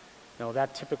 You know,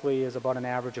 that typically is about an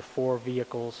average of 4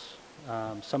 vehicles.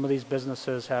 Some of these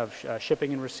businesses have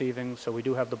shipping and receiving, so we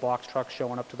do have the box trucks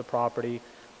showing up to the property,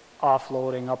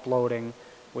 offloading, uploading.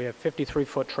 We have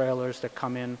 53-foot trailers that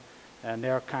come in, and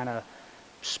they're kind of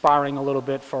sparring a little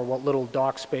bit for what little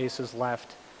dock space is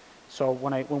left. So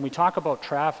when we talk about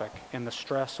traffic and the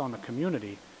stress on the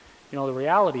community, you know, the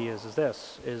reality is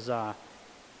this,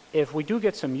 if we do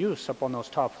get some use up on those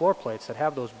top floor plates that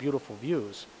have those beautiful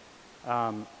views,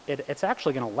 it's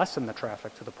actually going to lessen the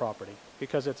traffic to the property,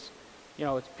 because it's, you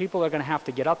know, people are going to have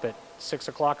to get up at 6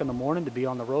 o'clock in the morning to be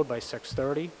on the road by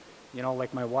 6:30. You know,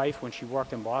 like my wife, when she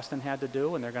worked in Boston, had to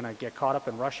do, and they're going to get caught up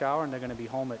in rush hour, and they're going to be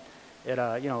home at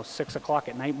you know, 6 o'clock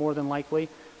at night more than likely.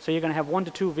 So you're going to have 1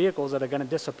 to 2 vehicles that are going to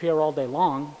disappear all day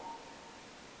long,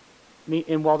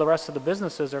 And while the rest of the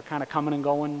businesses are kind of coming and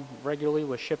going regularly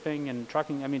with shipping and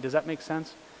trucking, I mean, does that make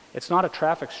sense? It's not a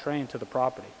traffic strain to the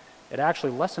property. It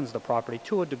actually lessens the property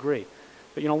to a degree.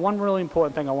 But, you know, one really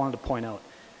important thing I wanted to point out.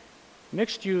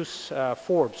 Mixed use,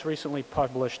 Forbes recently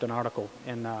published an article,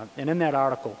 and in that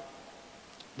article,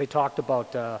 they talked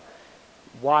about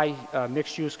why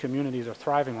mixed use communities are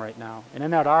thriving right now. And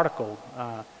in that article,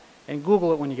 and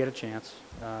Google it when you get a chance,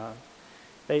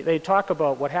 they talk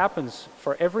about what happens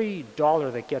for every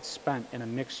dollar that gets spent in a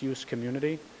mixed use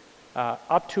community,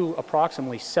 up to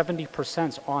approximately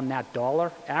 70% on that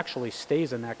dollar actually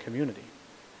stays in that community.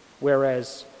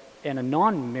 Whereas in a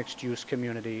non-mixed use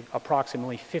community,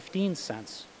 approximately 15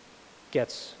 cents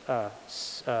gets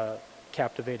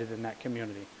captivated in that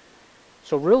community.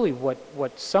 So really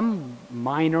what some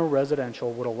minor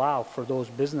residential would allow for those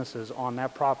businesses on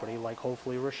that property, like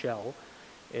hopefully Rochelle,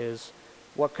 is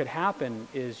what could happen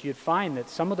is you'd find that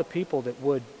some of the people that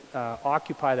would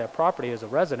occupy that property as a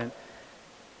resident,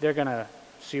 they're going to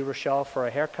see Rochelle for a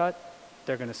haircut,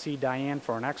 they're going to see Diane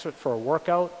for an exit, for a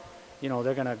workout, you know,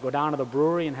 they're going to go down to the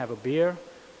brewery and have a beer,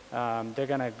 they're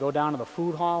going to go down to the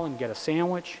food hall and get a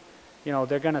sandwich, you know,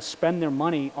 they're going to spend their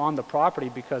money on the property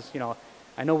because, you know,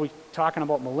 I know we're talking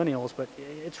about millennials, but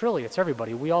it's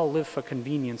everybody. We all live for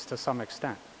convenience to some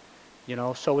extent, you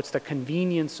know. So it's the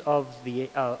convenience of the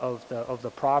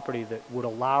property that would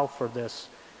allow for this,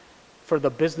 for the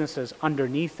businesses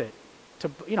underneath it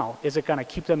to, you know, is it going to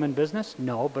keep them in business?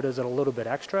 No, but is it a little bit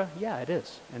extra? Yeah, it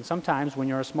is. And sometimes when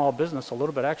you're a small business, a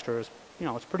little bit extra is, you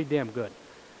know, it's pretty damn good.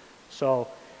 So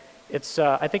it's,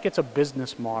 I think it's a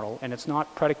business model, and it's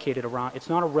not predicated around, it's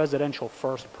not a residential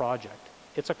first project.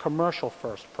 It's a commercial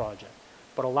first project,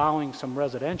 but allowing some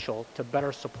residential to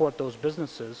better support those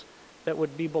businesses that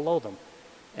would be below them.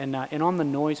 And on the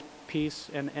noise piece,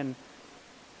 and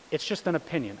it's just an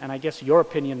opinion, and I guess your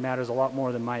opinion matters a lot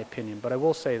more than my opinion, but I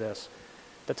will say this.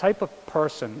 The type of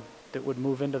person that would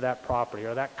move into that property,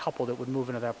 or that couple that would move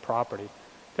into that property,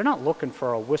 they're not looking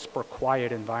for a whisper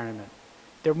quiet environment.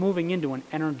 They're moving into an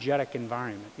energetic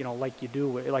environment, you know, like you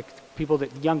do, like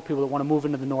young people that want to move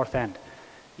into the North End.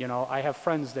 You know, I have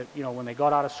friends that, you know, when they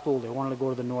got out of school, they wanted to go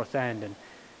to the North End, and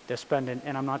they're spending,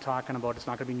 and I'm not talking about, it's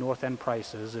not going to be North End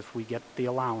prices if we get the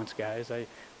allowance, guys,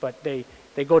 but they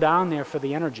go down there for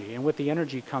the energy, and with the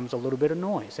energy comes a little bit of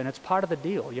noise, and it's part of the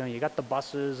deal. You know, you got the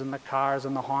buses and the cars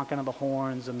and the honking of the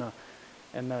horns and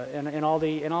all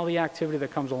the activity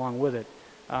that comes along with it.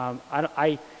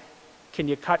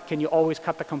 Can you always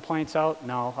cut the complaints out?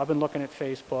 No. I've been looking at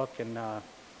Facebook, and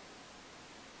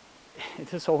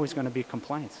there's always going to be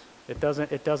complaints. It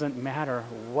doesn't matter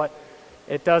what,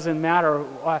 it doesn't matter.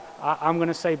 I'm going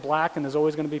to say black, and there's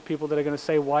always going to be people that are going to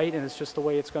say white, and it's just the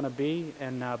way it's going to be.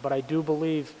 And but I do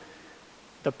believe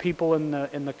the people in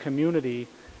the community,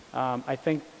 I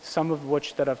think some of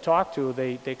which that I've talked to,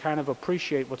 they kind of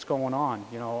appreciate what's going on.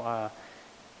 You know,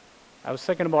 I was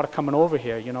thinking about it coming over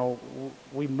here. You know,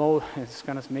 we mow. It's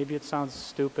gonna, maybe it sounds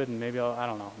stupid, and maybe I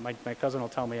don't know. My cousin will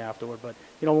tell me afterward. But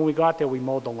you know, when we got there, we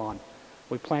mowed the lawn.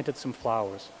 We planted some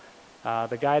flowers.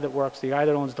 The guy that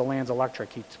owns the Land's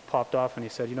Electric, he popped off and he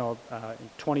said, you know, in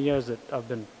 20 years that I've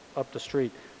been up the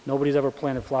street, nobody's ever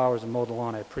planted flowers and mowed the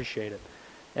lawn. I appreciate it.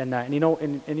 And you know,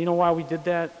 and you know why we did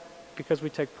that? Because we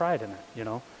take pride in it. You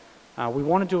know, we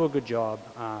want to do a good job,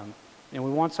 and we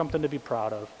want something to be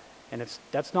proud of. And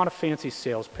that's not a fancy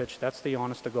sales pitch. That's the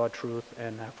honest to God truth.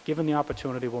 And given the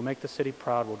opportunity, we'll make the city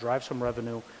proud. We'll drive some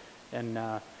revenue, and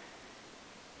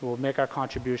we'll make our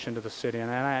contribution to the city.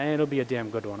 And it'll be a damn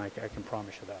good one. I can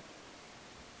promise you that.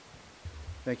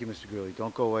 Thank you, Mr. Greeley.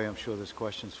 Don't go away. I'm sure there's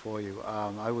questions for you.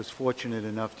 I was fortunate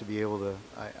enough to be able to.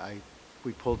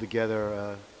 We pulled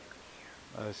together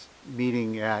a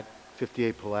meeting at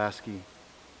 58 Pulaski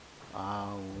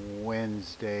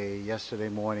yesterday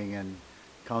morning, and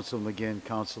Councilor McGinn,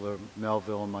 Councilor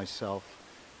Melville, and myself,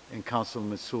 and Councilor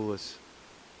Mitsoulas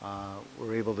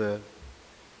were able to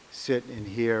sit and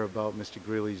hear about Mr.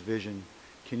 Greeley's vision.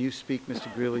 Can you speak,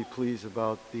 Mr. Greeley, please,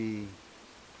 about the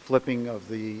flipping of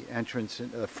the entrance,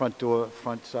 front door,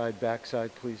 front side, back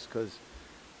side, please, because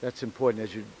that's important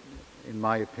as you, in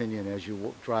my opinion, as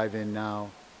you drive in now.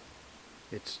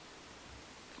 It's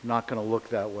not going to look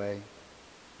that way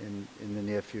in the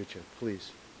near future.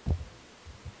 Please.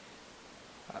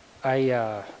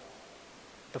 The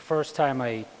first time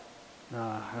I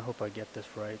hope I get this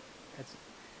right.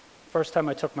 First time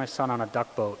I took my son on a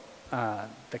duck boat,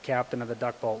 the captain of the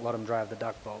duck boat let him drive the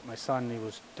duck boat. My son, he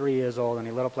was 3 years old, and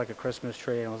he lit up like a Christmas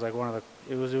tree, and it was like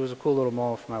it was a cool little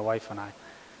moment for my wife and I.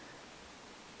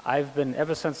 I've been,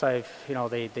 ever since they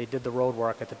did the road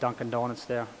work at the Dunkin' Donuts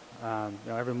there,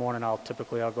 Every morning I'll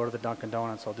go to the Dunkin'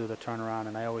 Donuts, I'll do the turnaround,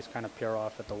 and I always kind of peer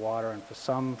off at the water, and for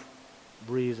some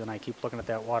reason I keep looking at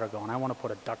that water going, I want to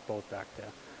put a duck boat back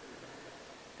there.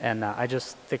 And I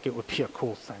just think it would be a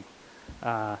cool thing.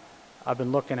 I've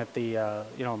been looking at the,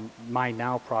 my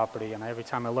now property, and every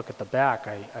time I look at the back,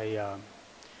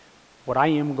 what I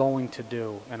am going to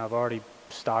do, and I've already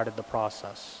started the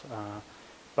process,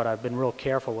 but I've been real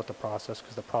careful with the process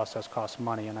because the process costs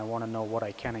money, and I want to know what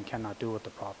I can and cannot do with the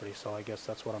property. So I guess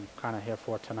that's what I'm kind of here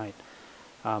for tonight.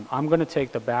 I'm going to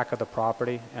take the back of the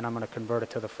property and I'm going to convert it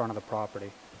to the front of the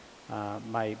property.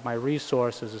 My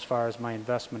resources, as far as my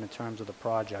investment in terms of the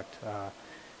project,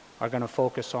 are going to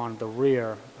focus on the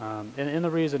rear, and the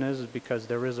reason is because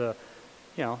there is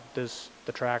there's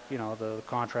the track, the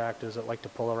contractors that like to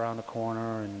pull around the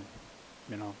corner, and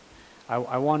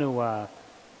I want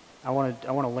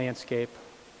to landscape.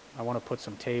 I want to put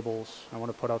some tables. I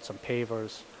want to put out some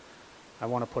pavers. I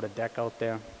want to put a deck out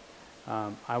there.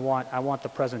 I want the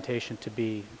presentation to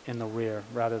be in the rear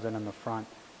rather than in the front.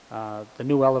 The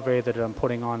new elevator that I'm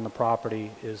putting on the property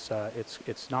is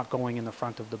it's not going in the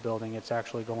front of the building. It's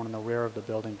actually going in the rear of the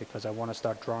building because I want to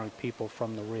start drawing people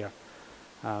from the rear.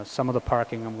 Some of the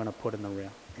parking I'm going to put in the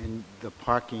rear. And the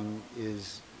parking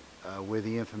is where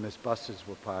the infamous buses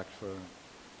were parked for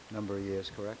a number of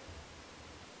years, correct?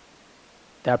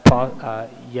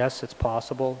 Yes, it's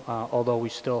possible. Although we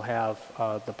still have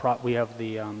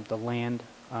the land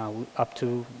up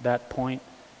to that point,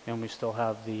 and we still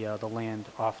have the land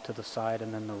off to the side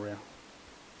and then the rear.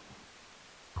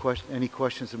 Any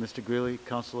questions of Mr. Greeley?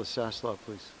 Councilor Sasslaw,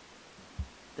 please.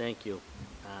 Thank you.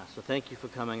 So thank you for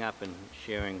coming up and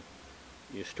sharing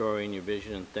your story and your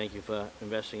vision, and thank you for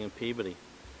investing in Peabody.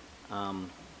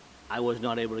 I was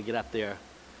not able to get up there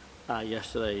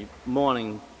yesterday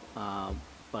morning,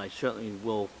 but I certainly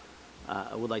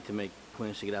I would like to make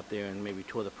plans to get up there and maybe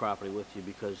tour the property with you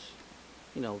because,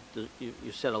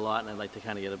 you said a lot, and I'd like to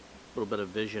kind of get a little bit of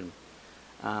vision.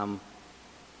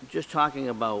 Just talking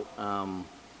about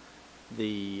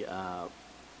the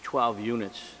 12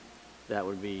 units that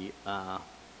would be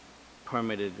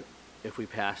permitted if we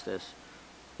pass this,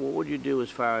 what would you do as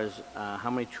far as how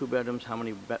many 2-bedrooms, how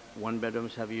many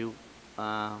 1-bedrooms have you,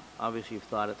 obviously you've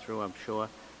thought it through, I'm sure.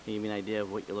 Can you give me an idea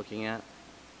of what you're looking at?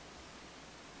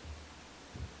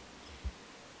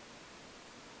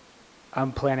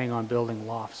 I'm planning on building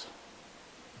lofts,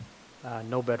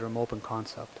 no bedroom open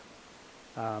concept.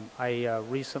 I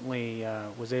recently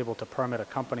was able to permit a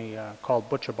company called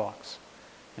ButcherBox,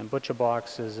 and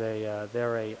ButcherBox is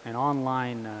an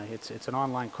online it's an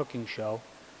online cooking show.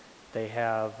 They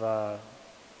have how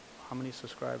many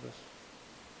subscribers?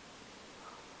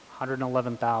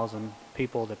 111,000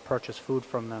 people that purchase food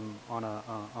from them on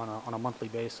a monthly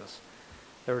basis.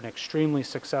 They're an extremely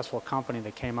successful company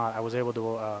that came out. I was able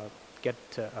to get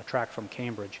a tract from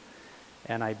Cambridge,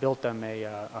 and I built them a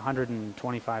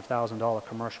 $125,000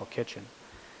 commercial kitchen.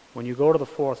 When you go to the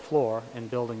 4th floor in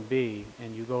Building B,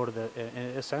 and you go to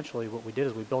and essentially what we did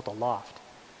is we built a loft.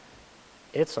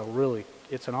 It's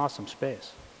an awesome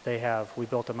space. We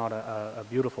built them out a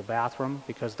beautiful bathroom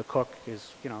because the cook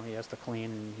is, he has to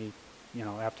clean,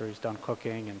 after he's done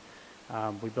cooking,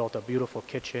 and we built a beautiful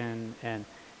kitchen, and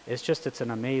it's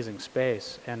an amazing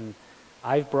space. And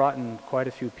I've brought in quite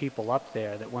a few people up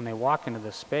there that when they walk into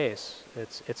this space,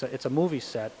 it's a movie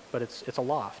set, but it's a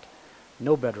loft,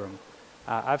 no bedroom.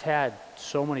 I've had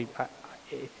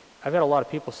a lot of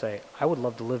people say, I would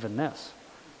love to live in this.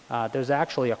 There's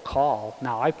actually a call.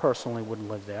 Now, I personally wouldn't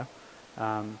live there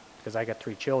because I got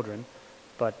 3 children,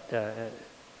 but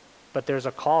there's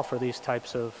a call for these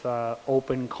types of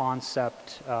open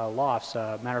concept lofts.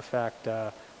 Matter of fact,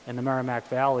 in the Merrimack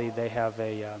Valley, they have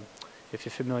if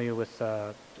you're familiar with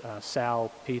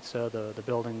Sal Pizza, the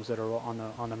buildings that are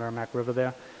on the Merrimack River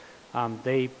there,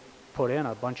 they put in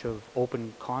a bunch of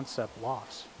open concept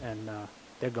lofts, and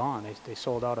they're gone. They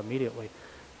sold out immediately.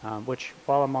 Which,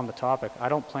 while I'm on the topic, I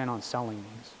don't plan on selling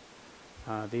these.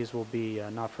 These will be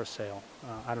not for sale.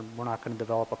 We're not going to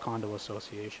develop a condo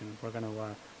association.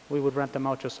 We would rent them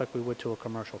out just like we would to a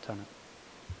commercial tenant.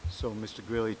 So, Mr.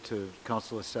 Greeley, to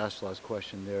Councilor Saslaw's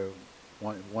question, they're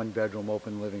one bedroom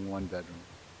open living, 1 bedroom.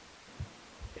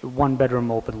 1 bedroom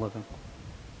open living.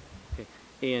 Okay.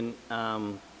 And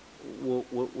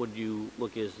what would you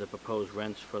look as the proposed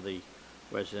rents for the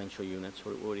residential units?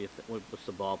 What do you what's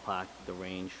the ballpark, the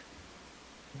range?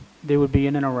 They would be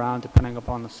in and around, depending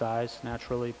upon the size,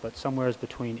 naturally, but somewhere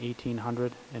between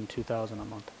 $1,800 and $2,000 a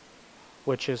month,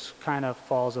 which is kind of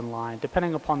falls in line,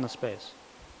 depending upon the space.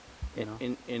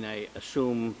 And I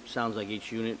assume, sounds like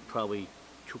each unit probably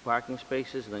 2 parking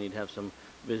spaces, and then you'd have some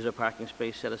visitor parking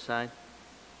space set aside?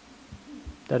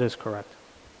 That is correct.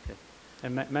 Okay.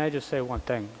 And may I just say one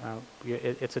thing?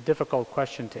 It's a difficult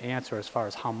question to answer as far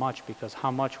as how much, because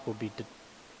how much will be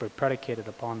predicated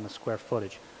upon the square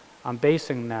footage. I'm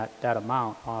basing that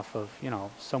amount off of, you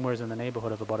know, somewhere in the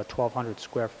neighborhood of about a 1,200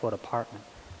 square foot apartment,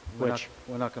 which...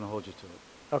 We're not going to hold you to it.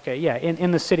 Okay, yeah,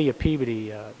 in the city of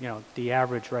Peabody, you know, the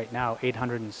average right now,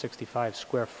 865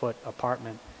 square foot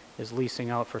apartment is leasing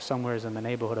out for somewhere in the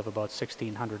neighborhood of about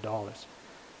 $1,600.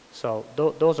 So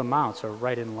those amounts are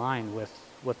right in line with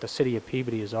what the city of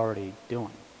Peabody is already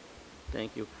doing.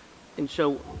 Thank you. And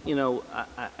so, you know,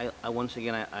 I once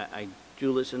again, I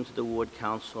do listen to the ward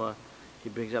councilor. He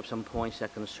brings up some points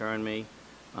that concern me.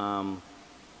 You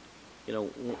know,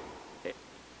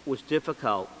 what's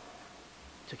difficult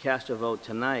to cast a vote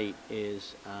tonight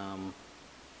is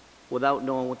without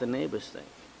knowing what the neighbors think.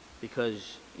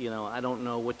 Because, you know, I don't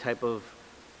know what type of,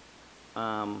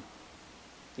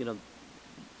 you know,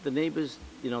 the neighbors,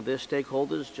 you know, they're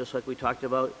stakeholders, just like we talked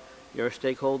about. You're a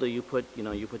stakeholder, you put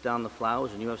down the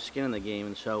flowers and you have skin in the game.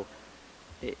 And so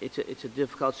it's a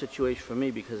difficult situation for me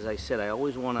because, as I said, I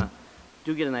always want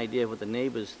to get an idea of what the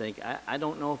neighbors think. I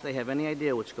don't know if they have any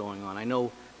idea what's going on. I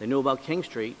know they knew about King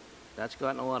Street. That's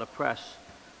gotten a lot of press.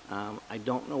 I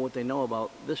don't know what they know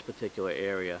about this particular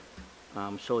area.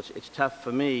 So it's tough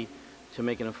for me to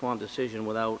make an informed decision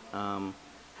without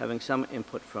having some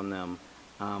input from them.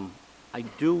 I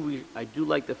do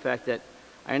like the fact that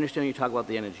I understand when you talk about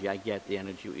the energy. I get the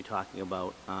energy, what you're talking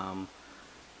about.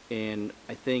 And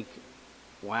I think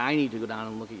why I need to go down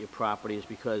and look at your property is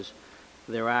because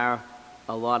there are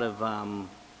a lot of light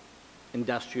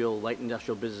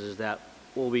industrial businesses that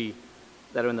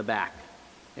are in the back.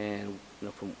 And,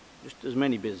 you know, there's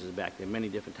many businesses back there, many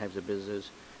different types of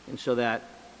businesses. And so that,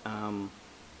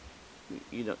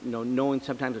 you know, knowing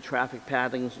sometimes the traffic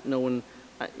patterns, knowing,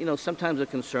 you know, sometimes a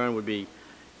concern would be,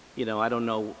 you know, I don't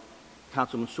know,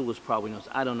 Councilman Sulis probably knows,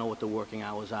 I don't know what the working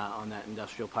hours are on that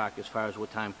industrial park as far as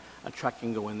what time a truck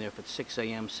can go in there, if it's 6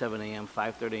 a.m., 7 a.m.,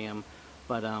 5:30 a.m.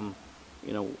 But,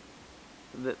 you know,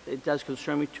 it does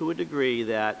concern me to a degree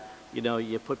that, you know,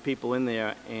 you put people in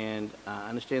there and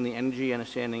understanding the energy,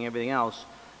 understanding everything else,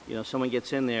 you know, someone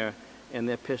gets in there and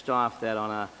they're pissed off that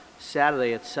on a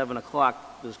Saturday at 7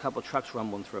 o'clock, there's a couple of trucks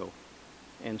rumbling through.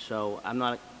 And so I'm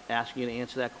not asking you to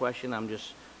answer that question. I'm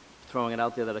just throwing it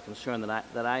out there that a concern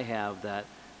that I have, that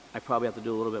I probably have to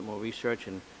do a little bit more research,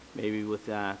 and maybe with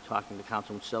talking to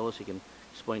Councilman Sellis, he can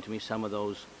explain to me some of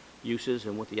those uses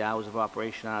and what the hours of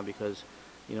operation are, because,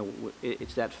 you know,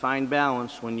 it's that fine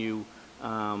balance when you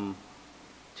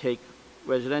take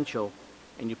residential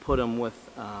and you put them with,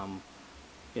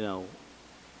 you know,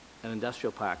 an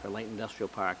industrial park, a light industrial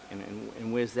park,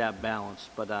 and where's that balance?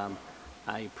 But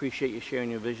I appreciate you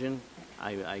sharing your vision.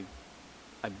 I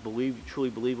truly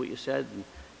believe what you said,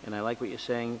 and I like what you're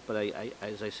saying, but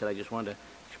as I said, I just wanted to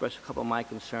express a couple of my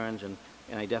concerns, and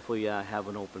I definitely have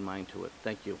an open mind to it.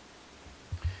 Thank you.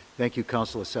 Thank you,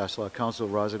 Councilor Sasslaw. Councilor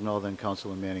Rossignol, then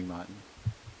Councilor Manning Martin.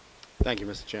 Thank you,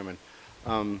 Mr. Chairman.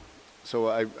 So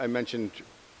I mentioned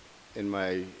in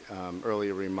my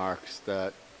earlier remarks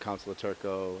that Councilor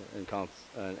Turco and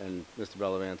Mr.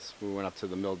 Bellavance, we went up to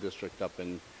the Mill District up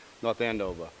in North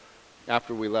Andover.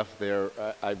 After we left there,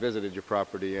 I visited your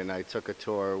property and I took a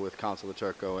tour with Councilor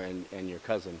Turco and your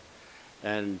cousin.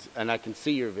 And I can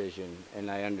see your vision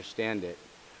and I understand it.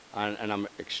 And I'm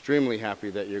extremely happy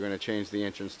that you're going to change the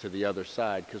entrance to the other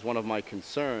side, because one of my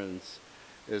concerns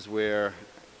is where,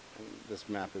 this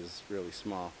map is really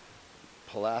small,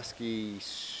 Pulaski,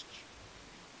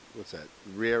 what's that,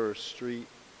 Rear Street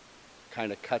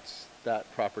kind of cuts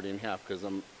that property in half, because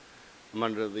I'm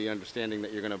under the understanding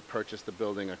that you're going to purchase the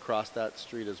building across that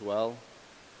street as well.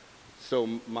 So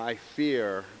my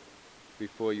fear,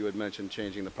 before you had mentioned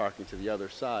changing the parking to the other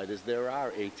side, is there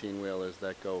are 18-wheelers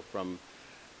that go from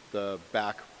the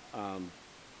back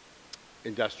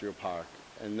industrial park,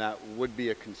 and that would be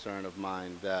a concern of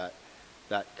mine, that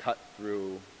cut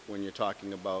through when you're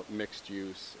talking about mixed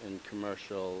use and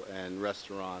commercial and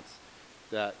restaurants,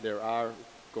 that there are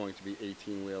going to be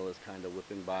 18-wheelers kind of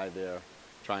whipping by there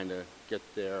trying to get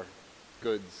their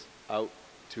goods out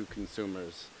to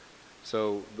consumers.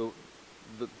 So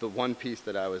the one piece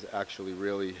that I was actually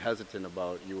really hesitant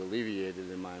about, you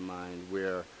alleviated in my mind,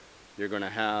 where you're going to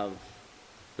have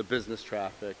the business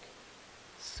traffic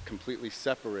completely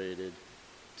separated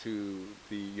to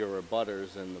your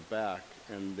abutters in the back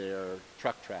and their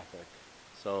truck traffic.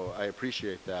 So I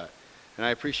appreciate that. And I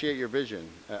appreciate your vision.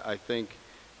 I think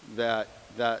that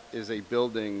is a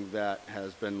building that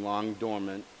has been long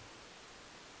dormant,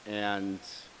 and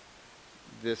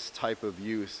this type of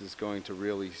use is going to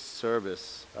really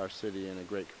service our city in a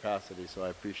great capacity, so I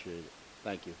appreciate it.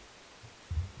 Thank you.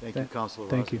 Thank you, Councilor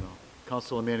Thank you. Rossignol.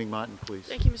 Councilor Manning Martin, please.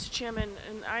 Thank you, Mr. Chairman,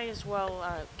 and I as well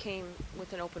came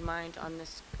with an open mind on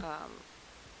this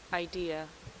idea,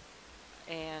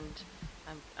 and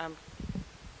I'm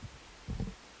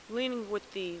leaning with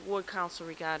the ward council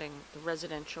regarding the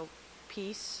residential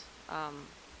piece,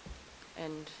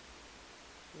 and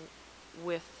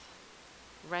with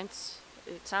rents,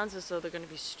 it sounds as though they're going to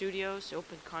be studios,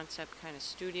 open concept kind of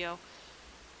studio,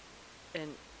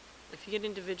 and if you get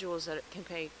individuals that can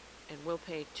pay and will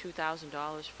pay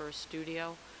 $2,000 for a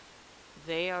studio,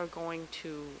 they are going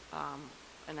to,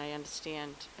 and I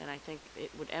understand, and I think it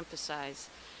would emphasize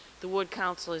the ward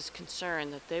council is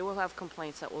concerned that they will have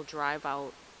complaints that will drive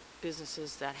out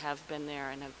businesses that have been there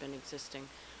and have been existing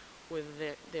with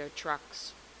their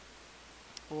trucks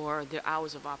or their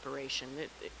hours of operation.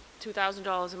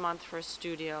 $2,000 a month for a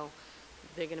studio,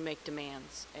 they're going to make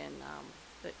demands, and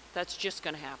that's just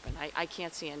going to happen. I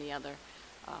can't see any other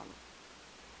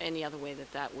way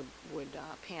that would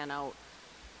pan out.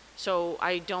 So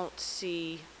I don't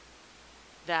see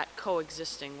that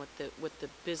coexisting with the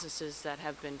businesses that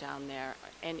have been down there,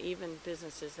 and even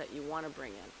businesses that you want to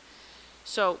bring in.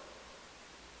 So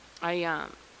I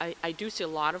do see a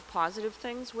lot of positive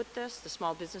things with this, the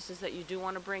small businesses that you do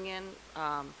want to bring in,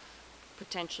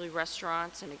 potentially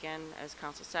restaurants, and again, as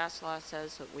Council Sasslaw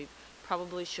says, that we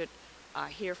probably should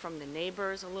hear from the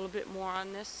neighbors a little bit more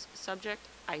on this subject.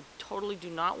 I totally do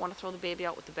not want to throw the baby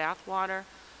out with the bathwater.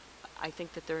 I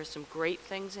think that there are some great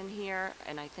things in here,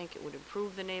 and I think it would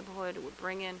improve the neighborhood, it would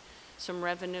bring in some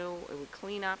revenue, it would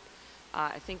clean up.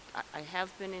 I think I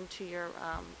have been into your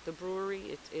the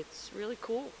brewery. It's really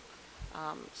cool.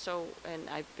 And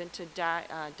I've been to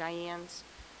Diane's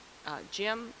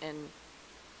gym, and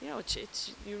you know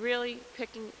it's really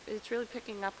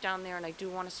picking up down there, and I do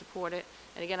want to support it.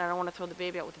 And again, I don't want to throw the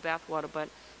baby out with the bathwater, but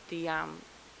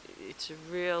it's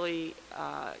really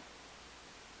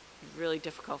really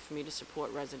difficult for me to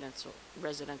support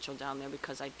residential down there,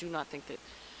 because I do not think that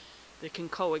they can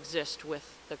coexist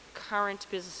with the current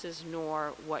businesses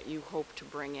nor what you hope to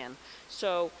bring in.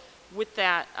 So with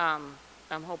that,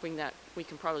 I'm hoping that we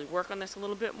can probably work on this a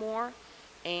little bit more.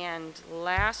 And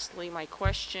lastly, my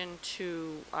question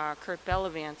to Kurt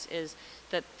Bellavance is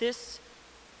that this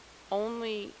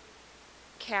only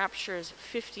captures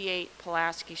 58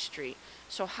 Pulaski Street.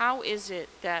 So how is it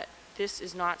that this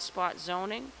is not spot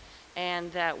zoning,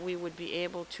 and that we would be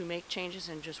able to make changes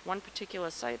in just one particular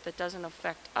site that doesn't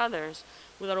affect others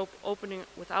without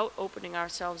opening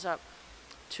ourselves up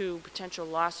to potential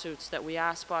lawsuits that we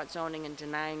are spot zoning and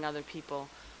denying other people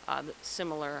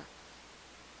similar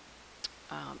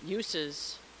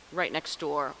uses right next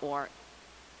door or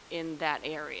in that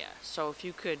area? So if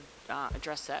you could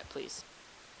address that, please.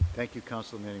 Thank you,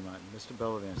 Councilor Manning Martin. Mr.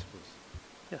 Bellavance, please.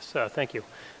 Yes, thank you.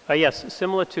 Yes,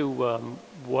 similar to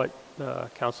what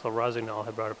Councilor Rossignol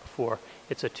had brought up before,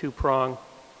 it's a two-prong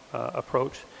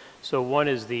approach. So one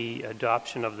is the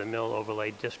adoption of the mill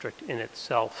overlay district in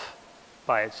itself,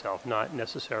 by itself, not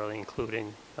necessarily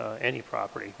including any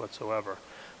property whatsoever.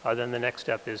 Then the next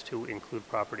step is to include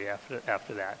property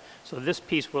after that. So this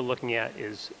piece we're looking at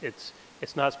is it's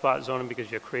not spot zoning because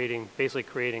you're basically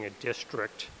creating a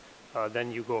district.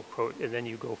 Then you go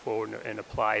forward and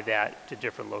apply that to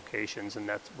different locations, and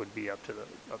that would be up to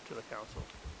the council.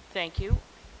 Thank you.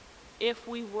 If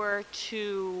we were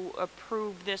to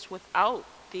approve this without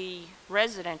the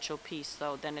residential piece,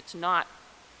 though, then it's not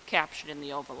captured in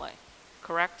the overlay,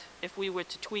 correct? If we were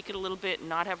to tweak it a little bit and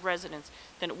not have residents,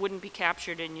 then it wouldn't be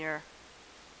captured in your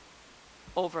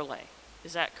overlay.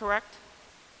 Is that correct?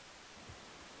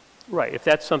 Right. If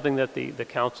that's something that the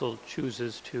council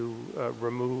chooses to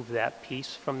remove that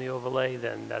piece from the overlay,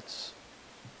 then that's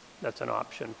an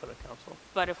option for the council.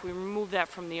 But if we remove that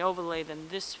from the overlay, then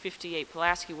this 58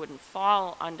 Pulaski wouldn't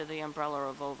fall under the umbrella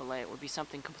of overlay. It would be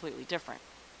something completely different,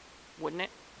 wouldn't it?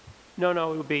 No,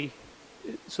 it would be,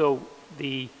 so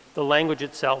the language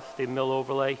itself, the mill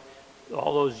overlay,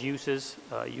 all those uses,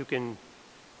 you can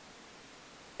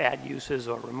add uses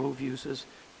or remove uses,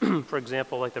 for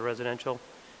example, like the residential.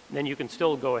 Then you can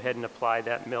still go ahead and apply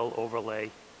that mill overlay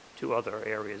to other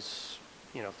areas,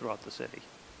 throughout the city.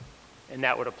 And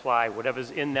that would apply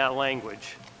whatever's in that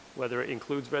language, whether it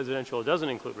includes residential or doesn't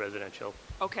include residential.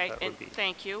 Okay, and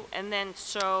thank you. And then,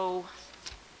 so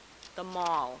the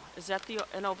mall, is that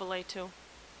an overlay too?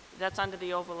 That's under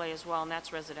the overlay as well, and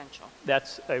that's residential?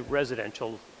 That's a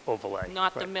residential overlay.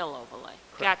 Not the mill overlay.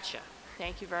 Correct. Gotcha.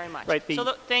 Thank you very much. Right,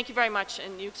 So thank you very much,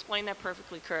 and you explained that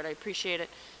perfectly, Kurt. I appreciate it.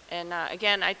 And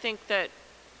again, I think that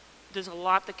there's a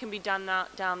lot that can be done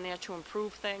down there to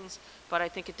improve things, but I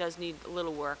think it does need a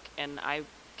little work, and I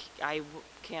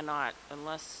cannot,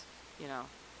 unless,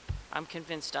 I'm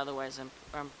convinced otherwise.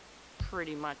 I'm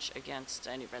pretty much against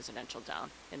any residential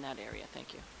down in that area.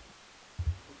 Thank you.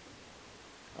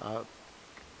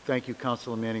 Thank you,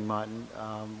 Councilor Manning Martin.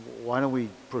 Why don't we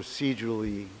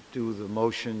procedurally do the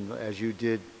motion as you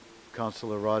did,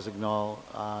 Councilor Rossignol,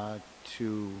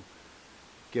 to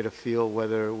get a feel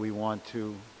whether we want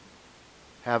to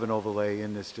have an overlay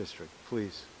in this district,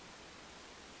 please.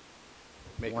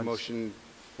 Make a motion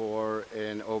for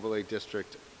an overlay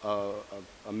district, a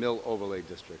mill overlay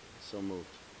district. So moved.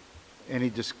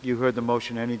 You heard the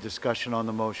motion. Any discussion on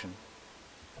the motion?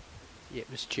 Yeah,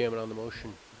 Mr. Chairman, on the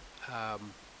motion,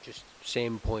 just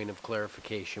same point of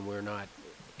clarification. We're not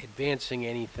advancing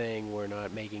anything. We're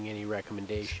not making any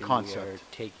recommendation. Concept.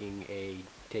 We are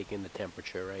taking the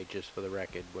temperature, right? Just for the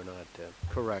record, we're not.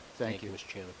 Correct. Thank you, Mr.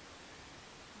 Chairman.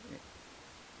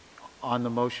 On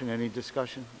the motion, any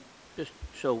discussion? Just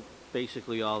so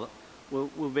basically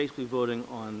we're basically voting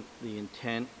on the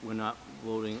intent. We're not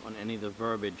voting on any of the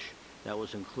verbiage that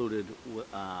was included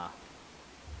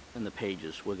in the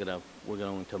pages. We're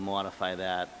going to modify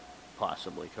that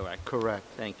possibly, correct? Correct.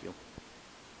 Thank you.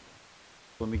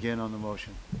 Let me begin on the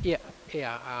motion. Yeah.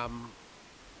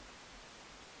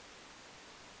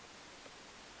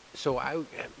 So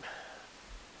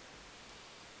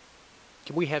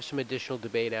can we have some additional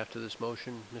debate after this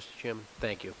motion, Mr. Chairman?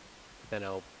 Thank you. Then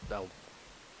I'll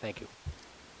thank you.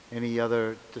 Any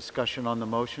other discussion on the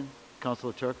motion?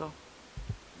 Councilor Turco?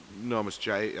 No, Mr.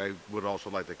 Chair, I would also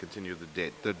like to continue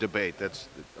the debate.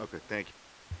 Okay, thank you.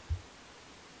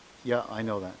 Yeah, I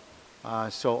know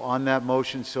that. So on that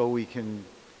motion, so we can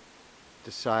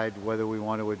decide whether we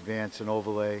want to advance an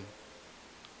overlay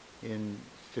in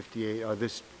 58, or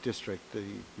this district, the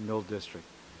mill district.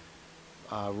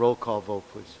 Roll call vote,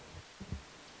 please.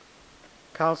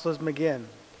 Councilors McGinn,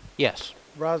 Yes.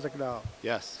 Rossignol,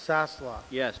 Yes. Sasslaw,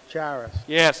 Yes. Charis,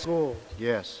 Yes. Gould.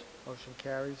 Yes. Motion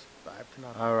carries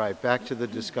 5-0. All right, back to the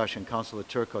discussion. Councilor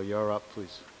Turco, you're up,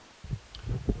 please.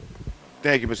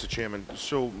 Thank you, Mr. Chairman.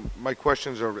 So my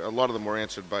questions are, a lot of them were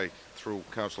answered through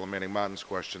Councilor Manning Martin's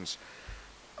questions.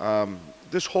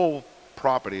 This whole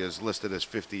property is listed as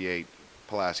 58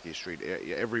 Pulaski Street.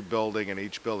 Every building and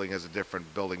each building has a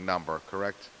different building number,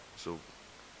 correct? So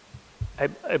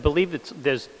I believe it's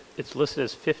listed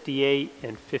as 58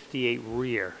 and 58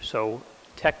 rear. So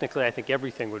technically, I think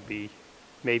everything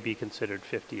may be considered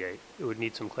 58. It would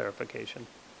need some clarification.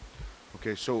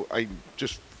 okay, so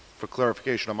just for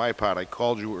clarification on my part, I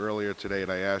called you earlier today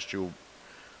and I asked you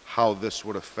how this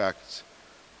would affect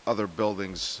other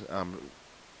buildings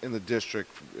in the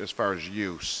district as far as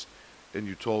use, and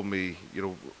you told me,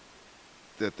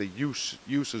 that the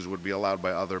uses would be allowed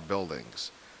by other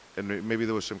buildings, and maybe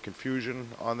there was some confusion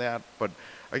on that. But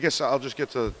I guess I'll just get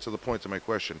to the point of my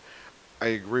question. I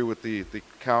agree with the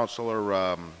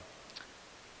counselor.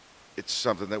 It's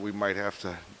something that we might have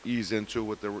to ease into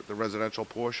with the residential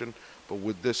portion. But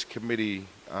would this committee,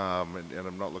 and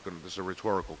I'm not looking at this as a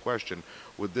rhetorical question,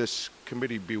 would this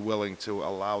committee be willing to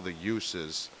allow the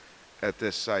uses at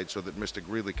this site so that Mr.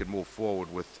 Greeley can move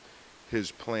forward with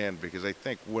his plan? Because I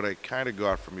think what I kind of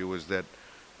got from you is that,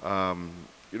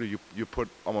 you put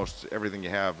almost everything you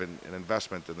have in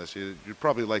investment in this. You'd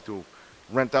probably like to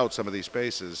rent out some of these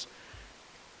spaces.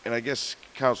 And I guess,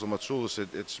 Councilor Matsoulis,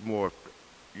 it's more,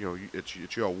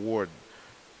 it's your ward.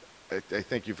 I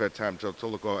think you've had time to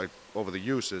look over the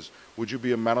uses. Would you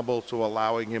be amenable to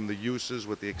allowing him the uses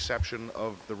with the exception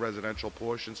of the residential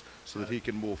portions so that he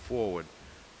can move forward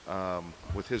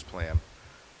with his plan?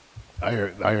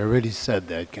 I already said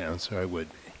that, Councilor. I would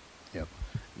be. Yep.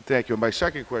 Thank you. And my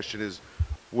second question is,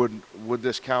 would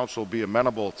this council be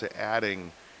amenable to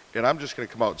adding, and I'm just going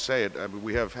to come out and say it, I mean,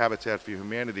 we have Habitat for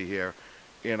Humanity here,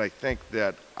 and I think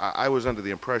that I was under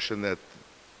the impression that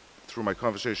through my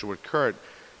conversation with Kurt,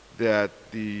 that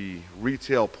the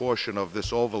retail portion of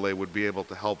this overlay would be able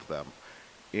to help them.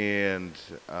 And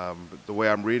the way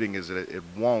I'm reading is that it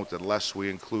won't unless we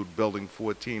include Building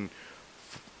 14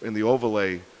 in the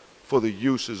overlay for the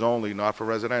uses only, not for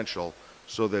residential,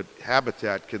 so that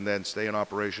Habitat can then stay in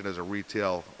operation as a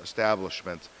retail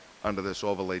establishment under this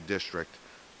overlay district.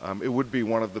 It would be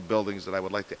one of the buildings that I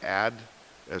would like to add,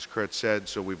 as Kurt said,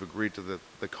 so we've agreed to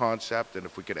the concept, and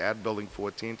if we could add Building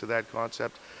 14 to that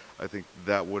concept, I think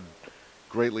that would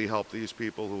greatly help these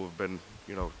people who have been,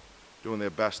 doing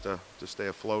their best to stay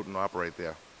afloat and operate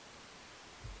there.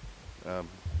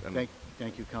 Thank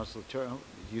you, Councilor Turco.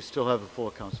 You still have the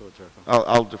floor, Councilor Turco.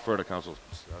 I'll defer to Council.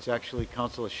 It's actually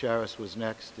Councilor Charis was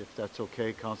next, if that's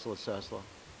okay. Councilor Sasslaw.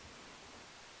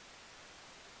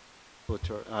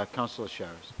 Councilor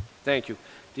Charis. Thank you.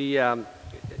 I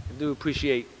do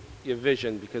appreciate your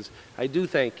vision, because I do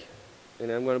think,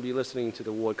 and I'm going to be listening to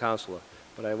the ward councilor,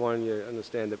 but I want you to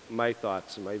understand that my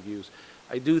thoughts and my views.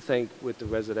 I do think with the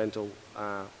residential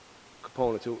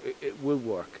component too, it will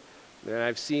work. And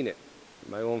I've seen it.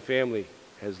 My own family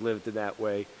has lived in that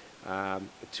way.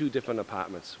 2 different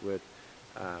apartments with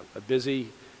a busy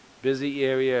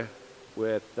area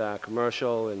with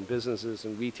commercial and businesses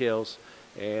and retails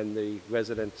and the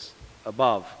residents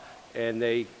above. And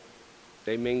they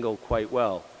mingle quite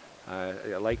well.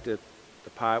 I like the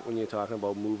part when you're talking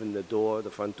about moving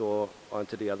the front door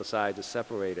onto the other side to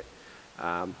separate it.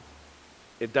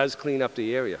 It does clean up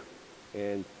the area.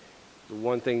 And the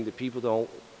one thing that people don't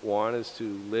want is to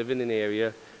live in an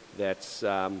area that's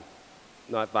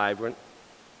not vibrant,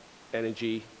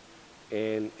 energy,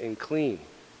 and clean.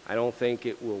 I don't think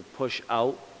it will push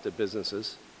out the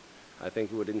businesses. I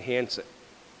think it would enhance it.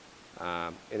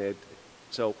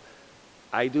 So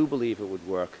I do believe it would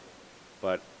work,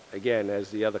 but again,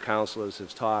 as the other councilors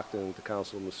have talked and the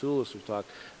Councilor Masulis have talked,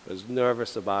 I was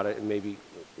nervous about it and maybe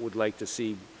would like to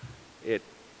see it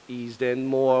eased in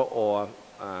more, or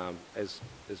as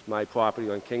my property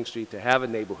on King Street, to have a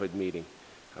neighborhood meeting.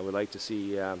 I would like to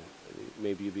see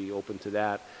maybe you be open to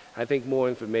that. I think more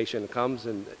information comes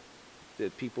and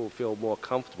that people feel more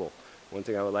comfortable. One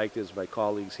thing I would like is my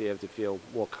colleagues here to feel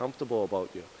more comfortable about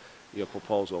your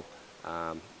proposal,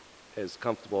 as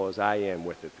comfortable as I am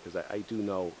with it, because I do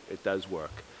know it does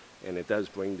work, and it does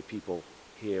bring the people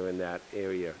here in that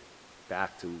area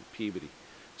back to Peabody,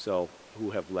 so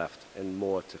who have left, and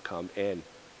more to come in.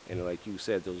 And like you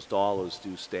said, those dollars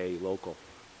do stay local.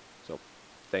 So,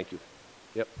 thank you.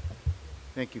 Yep.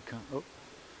 Thank you.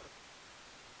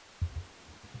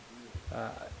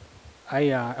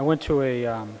 I went to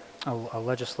a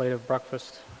legislative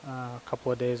breakfast a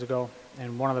couple of days ago,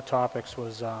 and one of the topics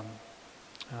was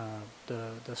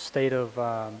the state of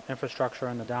infrastructure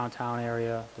in the downtown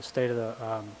area, the state of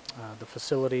the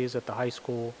facilities at the high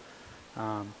school,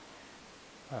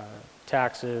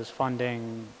 taxes,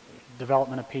 funding,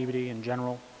 development of Peabody in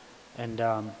general, and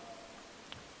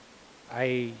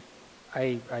I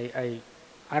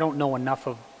don't know enough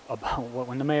about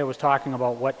when the mayor was talking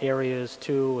about what areas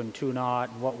to and to not,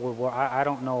 and what were I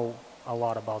don't know a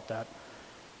lot about that,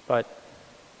 but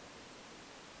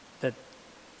that,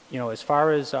 you know, as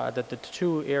far as the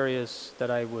 2 areas that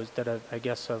I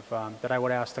guess that I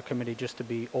would ask the committee just to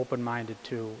be open-minded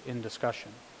to in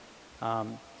discussion.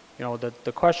 You know,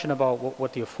 the question about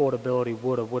what the affordability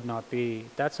would or would not be,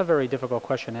 that's a very difficult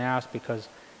question to ask, because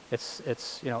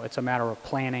it's you know, it's a matter of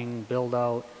planning, build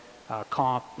out,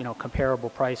 comparable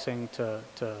pricing to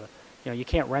you know, you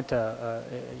can't rent I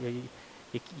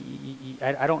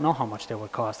don't know how much they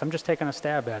would cost. I'm just taking a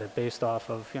stab at it based off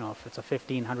of, you know, if it's a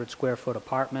 1,500 square foot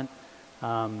apartment,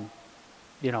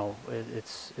 you know,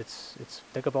 it's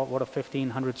think about what a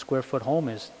 1,500 square foot home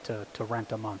is to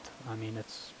rent a month. I mean,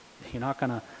 you're not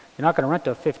gonna rent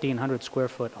a 1,500 square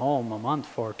foot home a month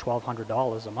for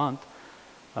 $1,200 a month.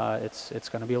 It's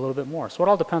going to be a little bit more. So it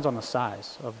all depends on the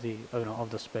size of the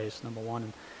space, number one.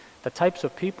 And the types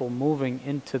of people moving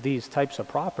into these types of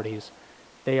properties,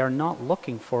 they are not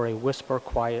looking for a whisper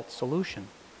quiet solution.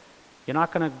 You're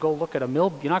not going to go look at a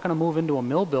mill. You're not going to move into a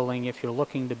mill building if you're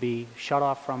looking to be shut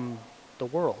off from the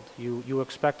world. You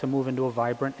expect to move into a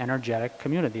vibrant, energetic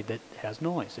community that has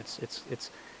noise.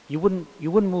 You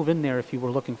wouldn't move in there if you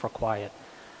were looking for quiet.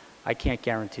 I can't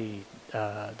guarantee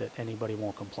that anybody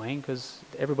won't complain, because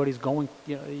everybody's going,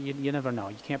 you never know.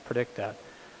 You can't predict that.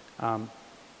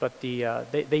 But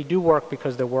they do work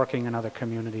because they're working in other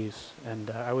communities, and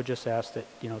I would just ask that,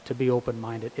 you know, to be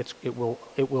open-minded. It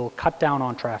will cut down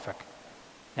on traffic,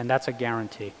 and that's a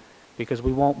guarantee, because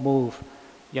we won't move,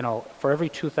 you know, for every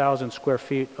 2,000 square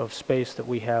feet of space that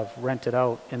we have rented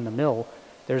out in the mill,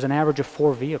 there's an average of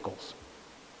 4 vehicles,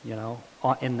 you know,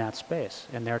 in that space,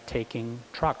 and they're taking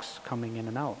trucks coming in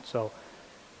and out. So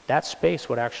that space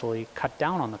would actually cut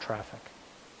down on the traffic.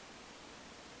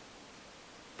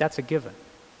 That's a given.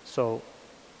 So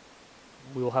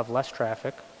we will have less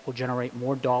traffic, we'll generate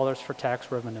more dollars for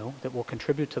tax revenue that will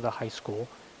contribute to the high school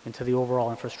and to the overall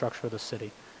infrastructure of the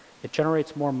city. It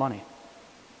generates more money.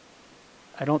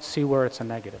 I don't see where it's a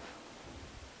negative.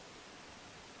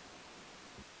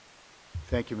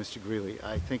 Thank you, Mr. Greeley.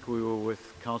 I think we were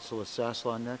with Councilor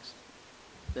Sasslaw next.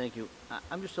 Thank you.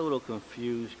 I'm just a little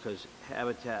confused because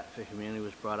Habitat for Humanity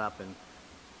was brought up, and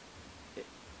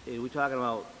are we talking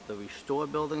about the Restore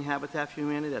building, Habitat for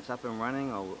Humanity, that's up and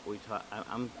running, or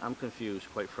I'm confused,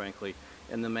 quite frankly.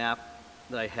 In the map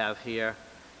that I have here,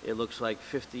 it looks like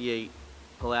 58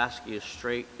 Pulaski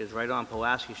is right on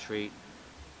Pulaski Street.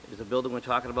 Is the building we're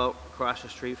talking about across the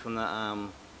street from the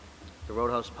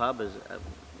Roadhouse Pub? Is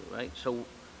right? So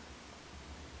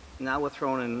now we're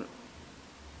throwing in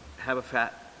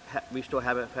restore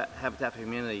Habitat for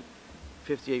Humanity,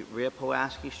 58 rear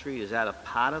Pulaski Street. Is that a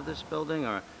part of this building,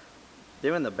 or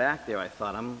they're in the back there? I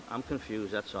thought I'm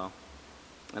confused. That's all.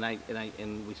 And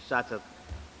we start to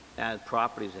add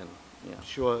properties in. Yeah.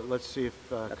 Sure, let's see if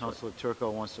Councilor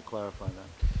Turco wants to clarify that.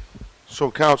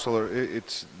 So, Counselor,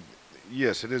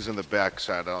 yes, it is in the back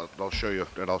side. I'll show you,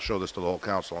 and I'll show this to the whole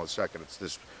council in a second. It's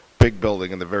this big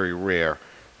building in the very rear.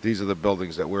 These are the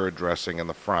buildings that we're addressing in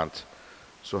the front.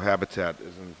 So Habitat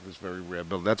is in this very rear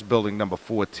building. That's building number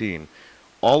 14.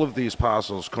 All of these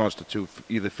parcels constitute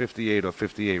either 58 or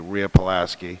 58 rear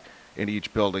Pulaski, and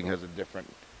each building has a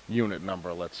different unit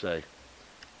number, let's say,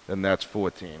 and that's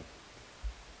 14.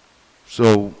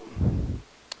 So,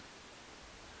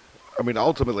 I mean,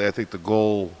 ultimately, I think the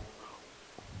goal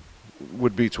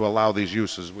would be to allow these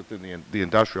uses within the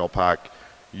industrial park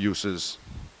uses,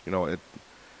 you know,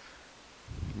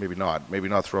 maybe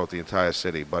not throughout the entire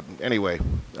city, but anyway,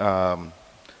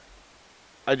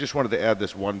 I just wanted to add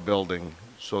this one building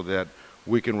so that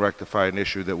we can rectify an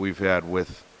issue that we've had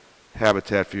with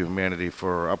Habitat for Humanity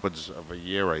for upwards of a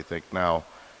year, I think now.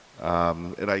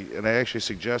 And I actually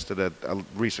suggested at a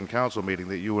recent council meeting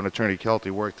that you and Attorney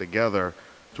Kelty work together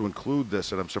to include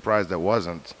this, and I'm surprised that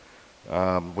wasn't,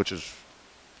 which is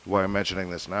why I'm mentioning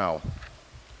this now.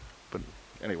 But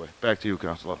anyway, back to you,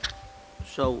 Councilor.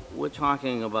 So we're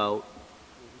talking about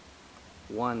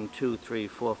 1, 2, 3,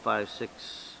 4, 5,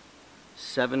 6,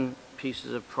 7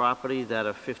 pieces of property that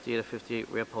are 58 or 58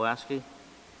 rear Pulaski,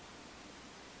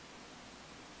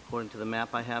 according to the map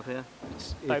I have here.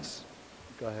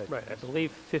 Go ahead. Right, I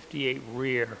believe 58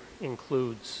 rear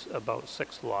includes about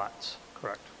 6 lots,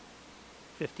 correct?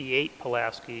 58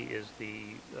 Pulaski is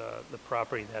the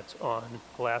property that's on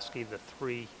Pulaski, the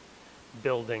 3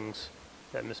 buildings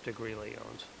that Mr. Greeley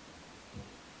owns.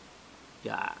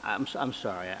 Yeah, I'm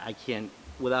sorry, I can't,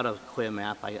 without a clear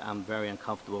map, I'm very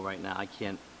uncomfortable right now. I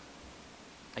can't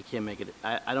make it,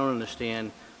 I don't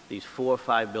understand these 4 or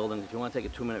 5 buildings. If you want to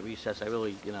take a 2-minute recess, I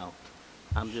really, you know,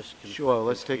 I'm just confused. Sure,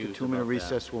 let's take a 2-minute about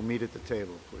recess. that. We'll meet at the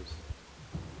table, please.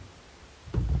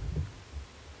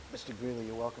 Mr. Greeley,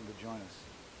 you're welcome to join us.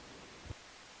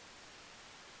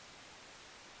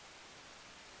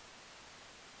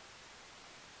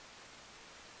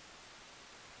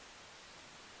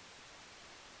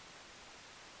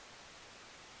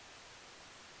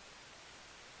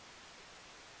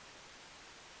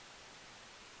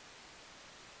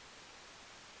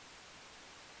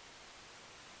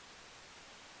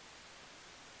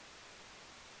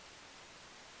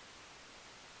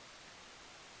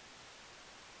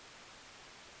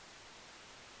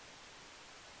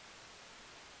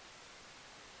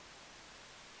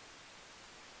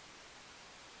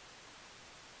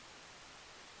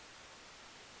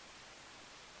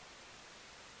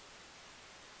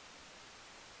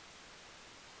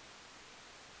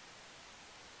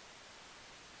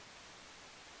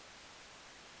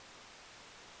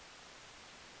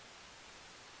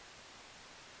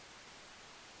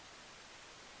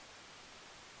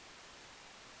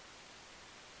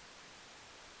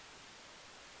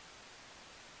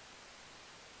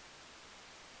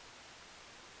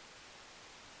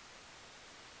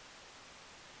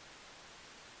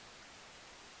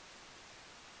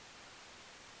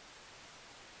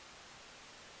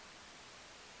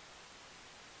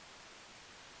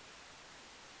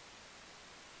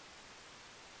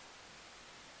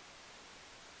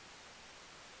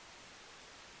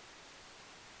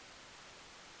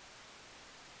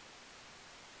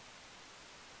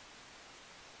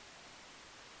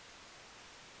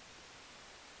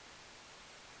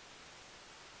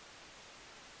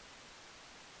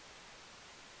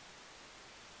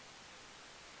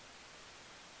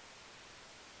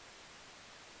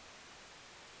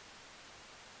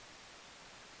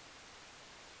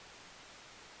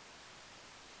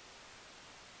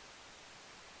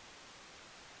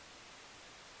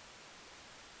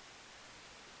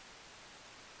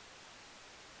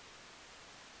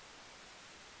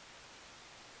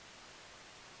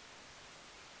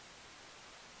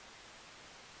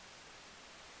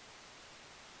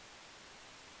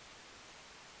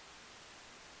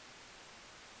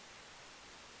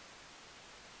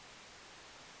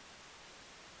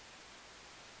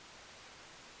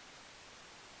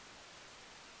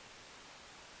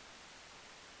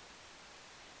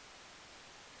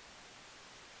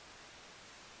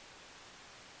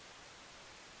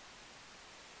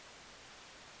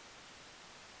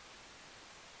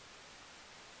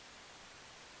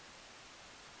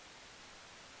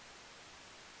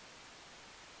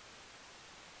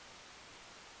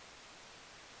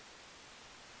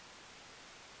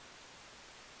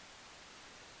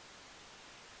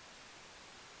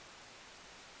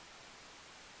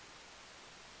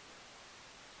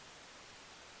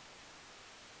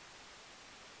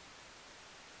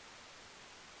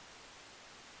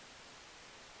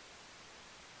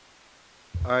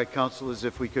 All right, councilors,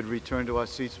 if we could return to our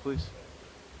seats, please.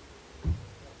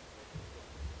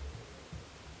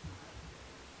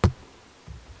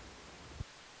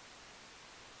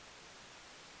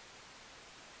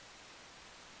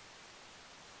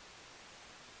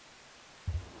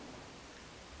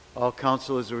 All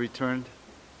councilors are returned,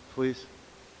 please.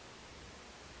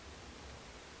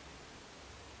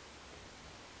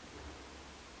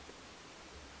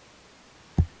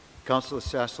 Councilor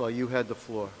Sasslaw, you had the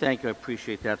floor. Thank you, I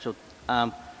appreciate that.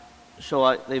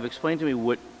 They've explained to me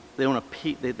what, they own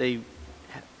they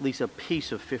lease a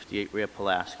piece of 58 Rear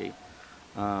Pulaski.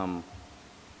 And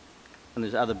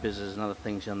there's other businesses and other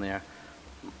things in there.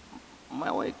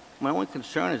 My only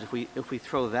concern is if we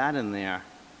throw that in there,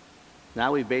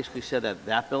 now we basically said that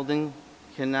that building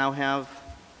can now have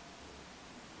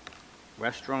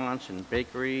restaurants and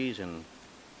bakeries and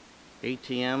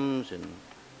ATMs, and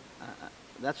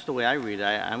that's the way I read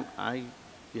it.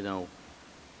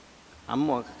 I'm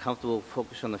more comfortable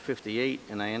focused on the 58,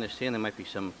 and I understand there might be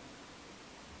some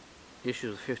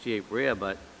issues with 58 Rear,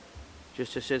 but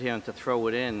just to sit here and to throw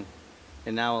it in,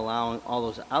 and now allowing all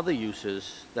those other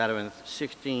uses that are in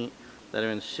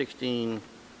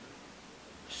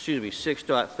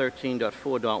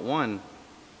 6.13.4.1,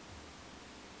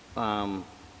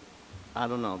 I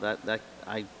don't know,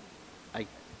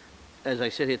 as I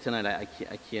sit here tonight, I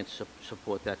can't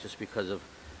support that just because of,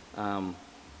 I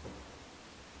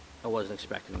wasn't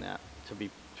expecting that to be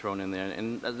thrown in there.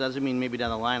 And that doesn't mean maybe down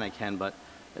the line I can, but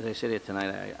as I sit here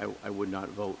tonight, I would not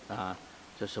vote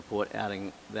to support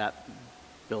adding that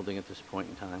building at this point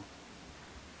in time.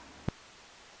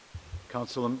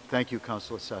 Thank you,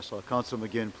 Councilor Sasslaw. Councilor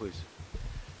McGinn, please.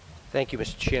 Thank you,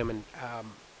 Mr. Chairman.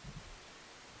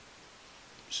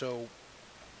 So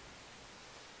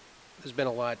there's been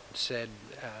a lot said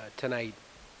tonight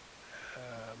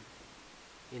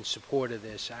in support of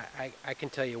this. I can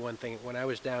tell you one thing. When I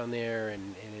was down there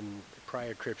and in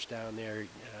prior trips down there,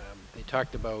 they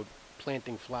talked about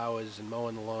planting flowers and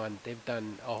mowing the lawn. They've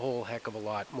done a whole heck of a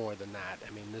lot more than that.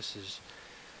 I mean, this is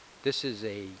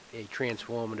a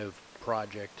transformative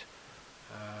project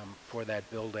for that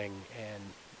building, and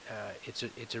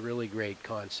it's a really great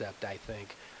concept, I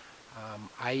think.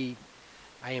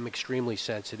 I am extremely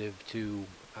sensitive to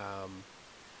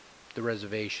the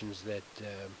reservations that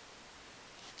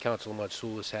Councilor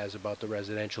Matsoulis has about the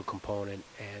residential component,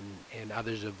 and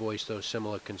others have voiced those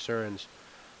similar concerns.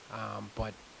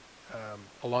 But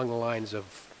along the lines of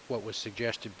what was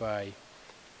suggested by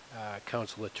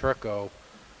Councilor Turco,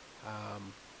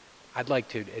 I'd like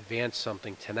to advance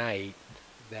something tonight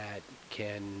that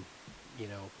can,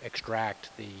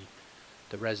 extract the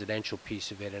residential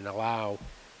piece of it and allow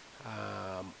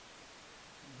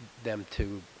them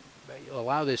to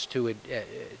allow this to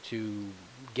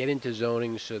get into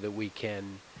zoning so that we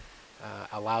can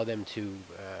allow them to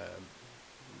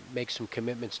make some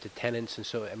commitments to tenants. And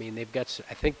so, I mean, I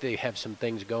think they have some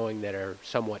things going that are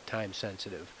somewhat time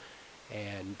sensitive.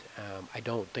 And I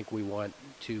don't think we want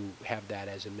to have that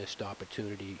as a missed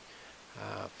opportunity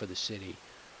for the city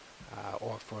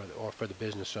or for the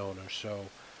business owner. So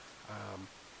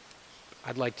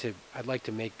I'd like to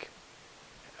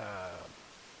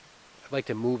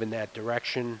move in that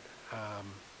direction.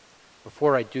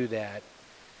 Before I do that,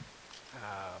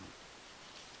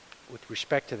 with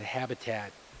respect to the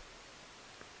habitat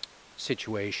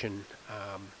situation,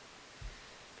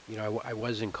 I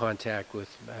was in contact with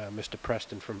Mr.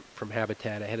 Preston from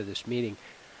Habitat ahead of this meeting.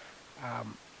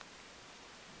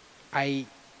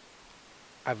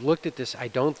 I've looked at this. I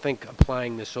don't think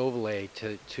applying this overlay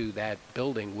to that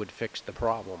building would fix the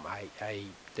problem.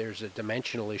 There's a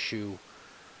dimensional issue.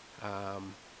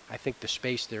 I think the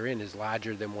space they're in is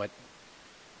larger than what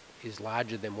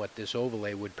this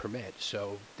overlay would permit.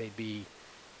 So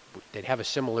they'd have a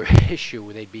similar issue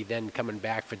where they'd be then coming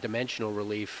back for dimensional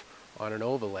relief on an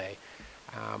overlay.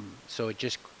 So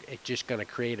it's just going to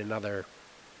create another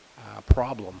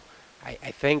problem.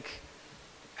 I think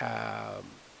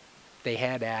they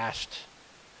had asked,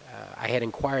 I had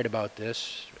inquired about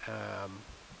this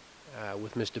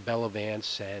with Mr.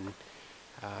 Bellavance, and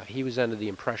he was under the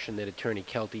impression that Attorney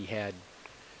Kelty had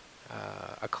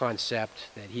a concept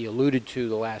that he alluded to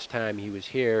the last time he was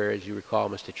here, as you recall,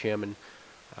 Mr. Chairman,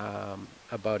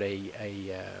 about a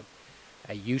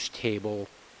use table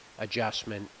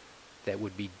adjustment that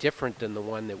would be different than the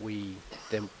one that we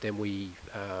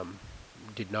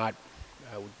did not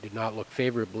look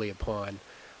favorably upon,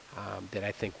 that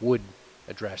I think would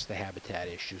address the habitat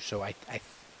issue. So I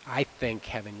think,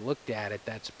 having looked at it,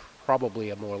 that's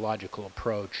probably a more logical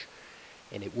approach,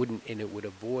 and it would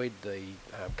avoid the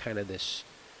kind of this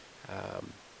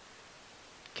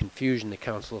confusion that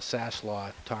Councilor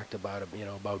Sasslaw talked about, you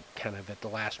know, about kind of at the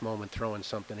last moment throwing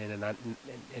something in and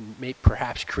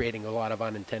perhaps creating a lot of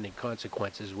unintended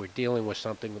consequences. We're dealing with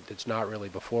something that's not really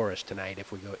before us tonight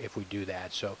if we do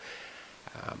that. So,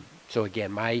 so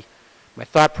again, my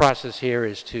thought process here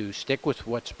is to stick with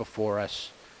what's before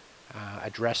us,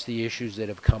 address the issues that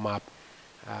have come up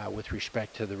with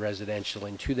respect to the residential,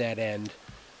 and to that end,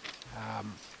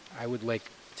 I would like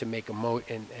to make a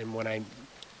and when I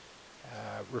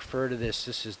refer to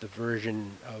this is the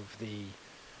version of the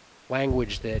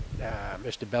language that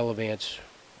Mr. Bellavance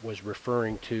was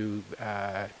referring to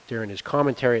during his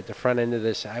commentary at the front end of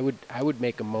this. I would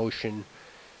make a motion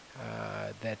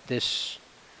that this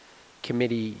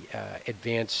committee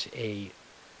advance a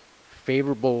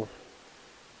favorable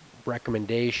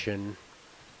recommendation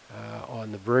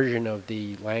on the version of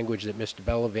the language that Mr.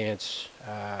 Bellavance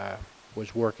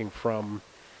was working from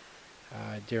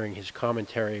during his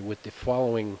commentary, with the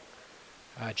following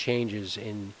changes.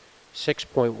 In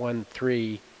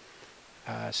 6.13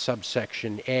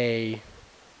 subsection A,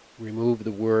 remove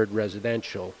the word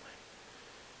residential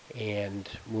and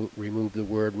remove the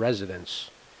word residence.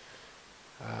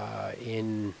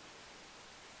 In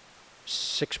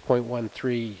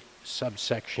 6.13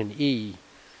 subsection E,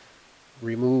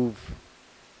 remove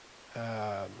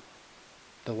the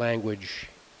language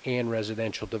and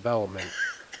residential development.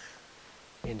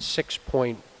 In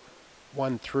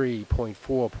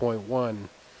 6.13.4.1,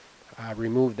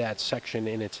 remove that section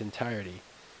in its entirety.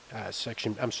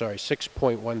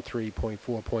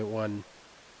 6.13.4.1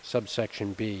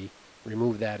 subsection B,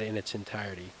 remove that in its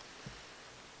entirety.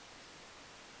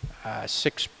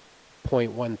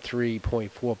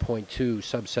 6.13.4.2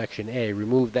 subsection A,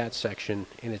 remove that section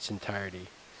in its entirety.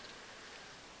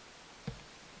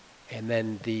 And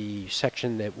then the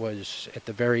section that was at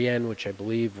the very end, which I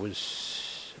believe was,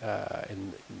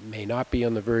 and may not be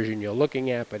on the version you're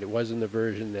looking at, but it was in the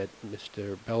version that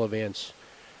Mr. Bellavance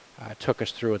took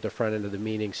us through at the front end of the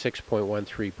meeting,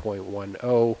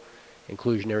 6.13.10,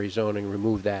 inclusionary zoning,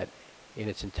 remove that in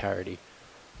its entirety.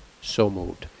 So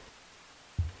moved.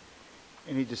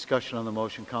 Any discussion on the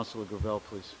motion? Councilor Gravel,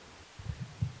 please.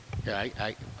 Yeah,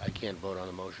 I can't vote on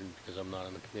the motion because I'm not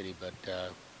on the committee, but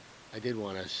I did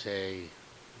want to say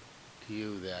to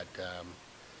you that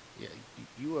yeah,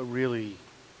 you are really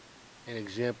an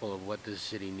example of what this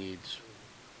city needs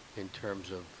in terms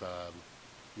of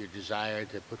your desire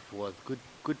to put forth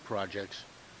good projects.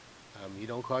 You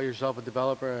don't call yourself a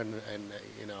developer, and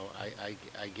you know, I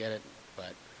get it,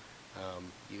 but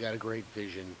you got a great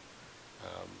vision.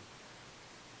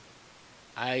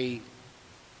 I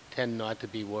tend not to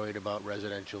be worried about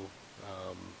residential.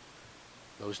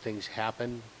 Those things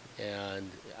happen, and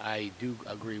I do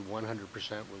agree 100%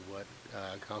 with what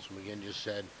Councilman Wiggin just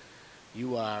said.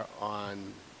 You are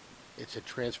on, it's a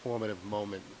transformative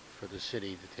moment for the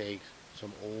city to take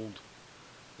some old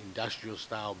industrial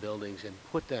style buildings and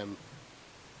put them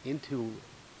into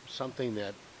something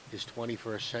that is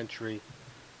 21st century.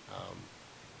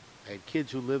 I had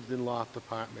kids who lived in loft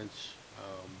apartments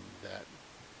that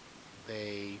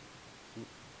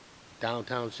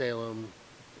downtown Salem,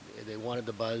 they wanted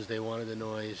the buzz, they wanted the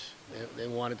noise, they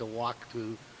wanted to walk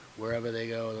to wherever they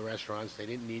go, the restaurants. They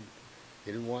didn't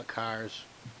want cars.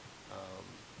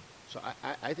 So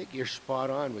I think you're spot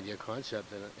on with your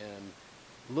concept, and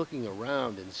looking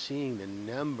around and seeing the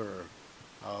number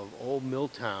of old mill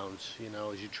towns, you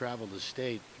know, as you travel the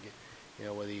state, you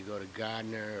know, whether you go to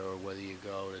Gardner or whether you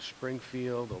go to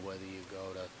Springfield or whether you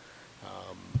go to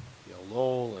you know,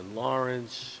 Lowell and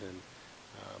Lawrence, and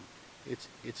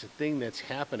it's a thing that's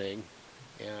happening,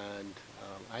 and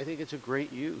I think it's a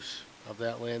great use of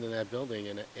that land and that building,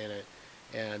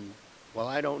 and while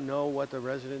I don't know what the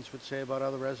residents would say about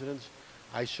other residents,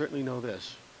 I certainly know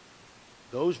this: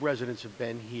 those residents have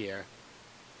been here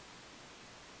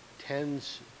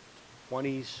 10s,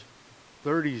 20s,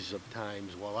 30s of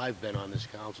times while I've been on this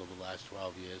council the last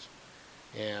 12 years,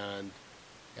 and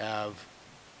have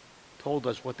told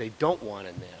us what they don't want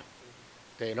in there.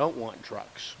 They don't want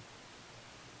trucks,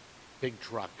 big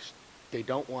trucks. They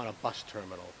don't want a bus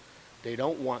terminal. They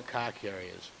don't want car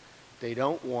carriers. They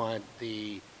don't want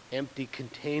the empty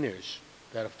containers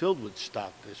that are filled with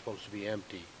stuff that are supposed to be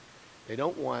empty. They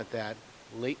don't want that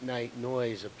late night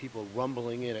noise of people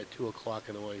rumbling in at 2 o'clock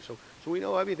in the morning. So we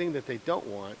know everything that they don't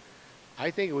want.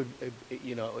 I think it would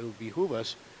behoove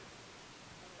us.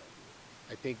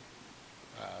 I think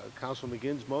Councilman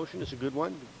McGinn's motion is a good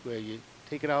one, where you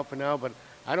take it out for now, but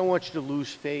I don't want you to lose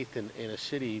faith in a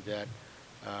city that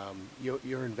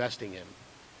you're investing in.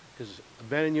 Because I've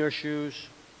been in your shoes.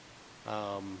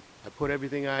 I put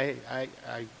everything I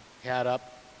had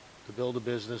up to build a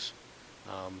business,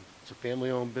 It's a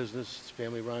family-owned business, it's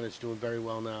family-run, it's doing very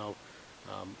well now.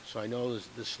 So I know there's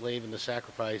the slave and the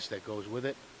sacrifice that goes with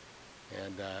it.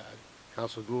 And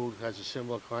Councilor Gould has a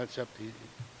similar concept.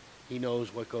 He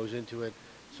knows what goes into it.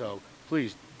 So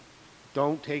please,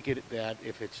 don't take it that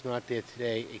if it's not there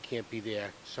today, it can't be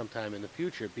there sometime in the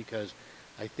future, because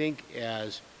I think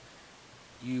as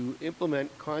you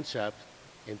implement concept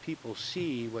and people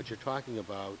see what you're talking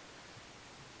about,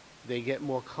 they get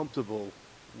more comfortable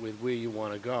with where you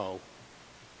want to go.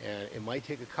 And it might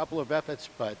take a couple of efforts,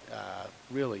 but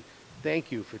really, thank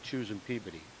you for choosing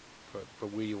Peabody for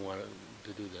where you want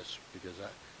to do this, because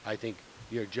I think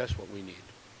you're just what we need.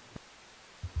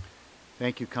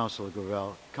 Thank you, Councilor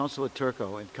Gravel. Councilor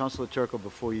Turco, and Councilor Turco,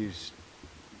 before you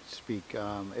speak,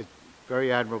 it's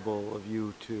very admirable of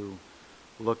you to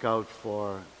look out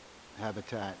for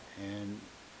habitat. And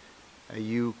are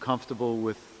you comfortable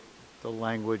with the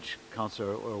language,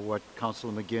 Councilor, or what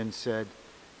Councilor McGinn said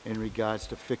in regards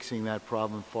to fixing that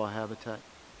problem for habitat?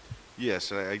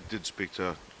 Yes, I did speak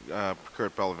to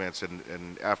Kurt Bellavance,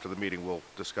 and after the meeting, we'll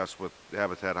discuss with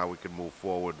Habitat how we can move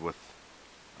forward with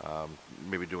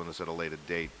maybe doing this at a later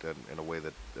date in a way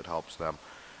that helps them.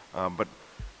 But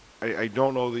I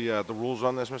don't know the rules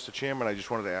on this, Mr. Chairman. I just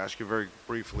wanted to ask you very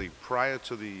briefly, prior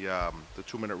to the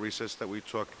 2-minute recess that we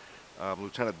took,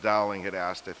 Lieutenant Dowling had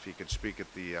asked if he could speak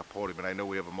at the podium, and I know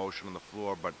we have a motion on the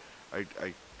floor, but I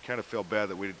kind of feel bad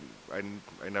that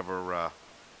I never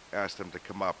asked him to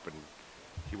come up, and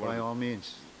he wanted. By all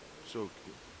means. So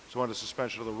on the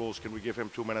suspension of the rules, can we give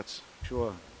him 2 minutes?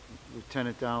 Sure.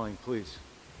 Lieutenant Dowling, please.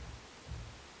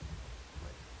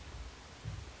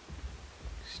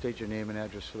 State your name and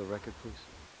address for the record, please.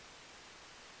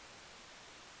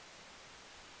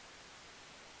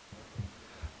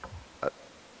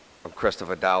 I'm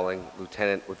Christopher Dowling,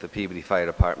 Lieutenant with the Peabody Fire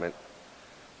Department.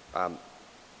 I'm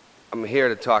here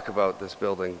to talk about this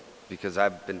building because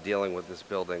I've been dealing with this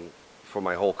building for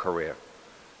my whole career.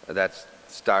 That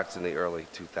starts in the early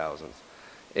 2000s.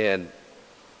 And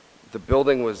the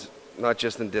building was not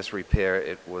just in disrepair,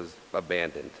 it was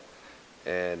abandoned.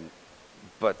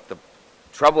 But the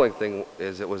troubling thing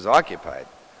is it was occupied.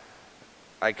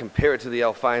 I compare it to the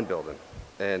L. Fine building,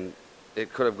 and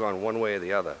it could have gone one way or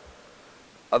the other.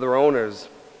 Other owners,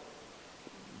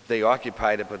 they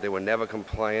occupied it, but they were never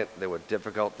compliant. They were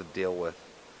difficult to deal with.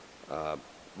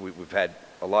 We've had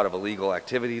a lot of illegal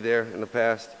activity there in the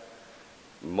past,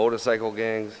 motorcycle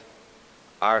gangs,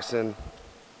 arson.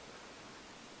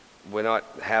 We're not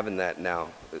having that now.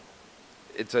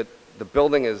 The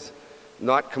building is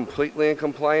not completely in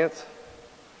compliance.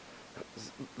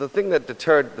 The thing that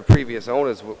deterred the previous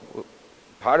owners,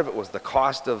 part of it was the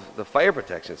cost of the fire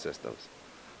protection systems.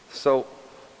 So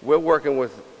we're working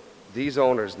with these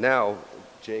owners now,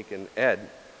 Jake and Ed,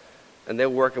 and they're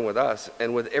working with us,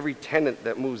 and with every tenant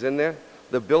that moves in there,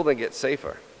 the building gets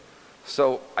safer.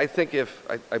 So I think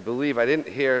I believe, I didn't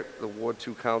hear the Ward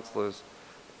 2 councilor's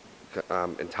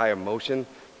entire motion,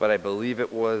 but I believe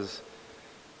it was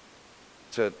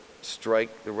to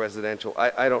strike the residential.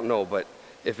 I don't know, but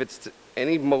if it's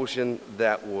any motion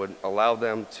that would allow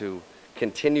them to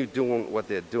continue doing what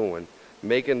they're doing,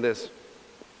 making this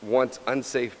once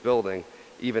unsafe building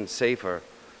even safer,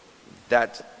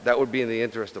 that would be in the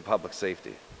interest of public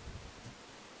safety.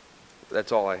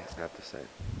 That's all I have to say.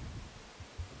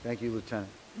 Thank you, Lieutenant.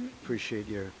 Appreciate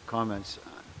your comments.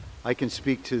 I can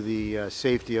speak to the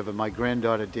safety of it. My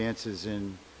granddaughter dances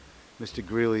in Mr.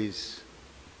 Greeley's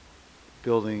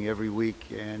building every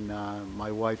week, and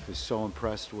my wife is so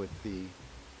impressed with the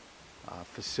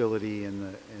facility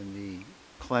and the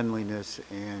cleanliness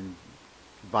and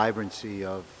vibrancy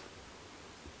of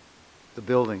the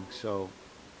building. So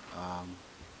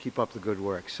keep up the good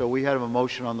work. So we have a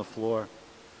motion on the floor.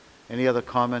 Any other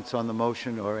comments on the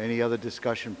motion or any other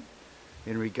discussion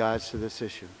in regards to this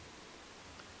issue?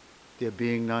 There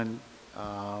being none,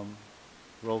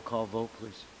 roll call vote,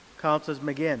 please. Councilors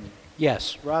McGinn.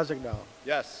 Yes. Rozignol.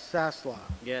 Yes. Sasslaw.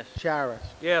 Yes. Charis.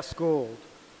 Yes. Gould.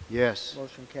 Yes.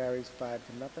 Motion carries 5-0.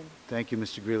 Thank you,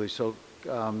 Mr. Greeley. So,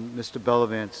 Mr.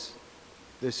 Bellavance,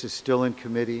 this is still in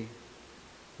committee.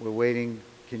 We're waiting.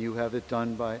 Can you have it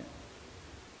done by?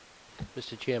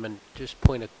 Mr. Chairman, just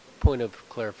point of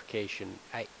clarification.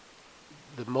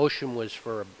 The motion was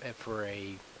for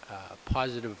a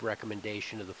positive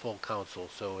recommendation to the full council,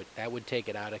 so that would take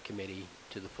it out of committee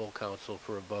to the full council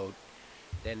for a vote,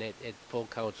 then at full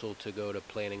council to go to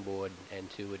planning board and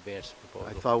to advance the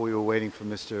proposal. I thought we were waiting for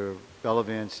Mr.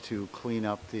 Bellavance to clean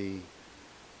up the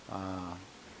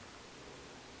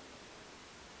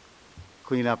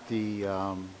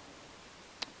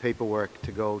paperwork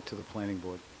to go to the planning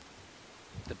board.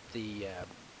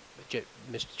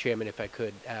 Mr. Chairman, if I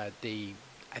could, I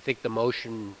think the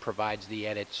motion provides the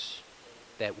edits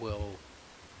that will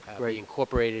Great. be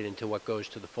incorporated into what goes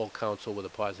to the full council with a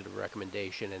positive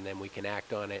recommendation, and then we can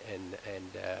act on it, and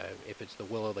if it's the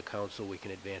will of the council, we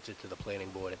can advance it to the planning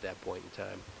board at that point in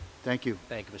time. Thank you.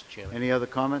 Thank you, Mr. Chairman. Any other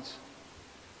comments?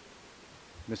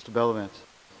 Mr. Bellavance.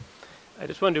 I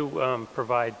just wanted to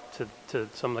provide to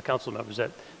some of the council members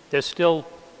that there still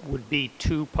would be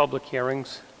 2 public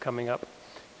hearings coming up,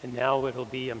 and now it'll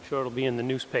be, I'm sure it'll be in the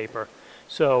newspaper.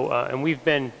 So, and we've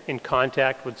been in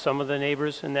contact with some of the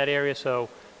neighbors in that area, so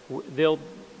the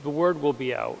word will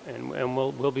be out, and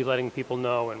we'll be letting people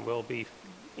know, and we'll be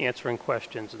answering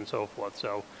questions and so forth.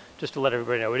 So, just to let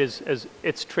everybody know,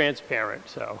 it's transparent.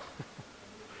 So,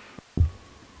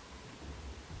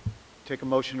 Take a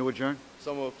motion to adjourn.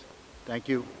 So moved. Thank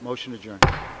you. Motion adjourned.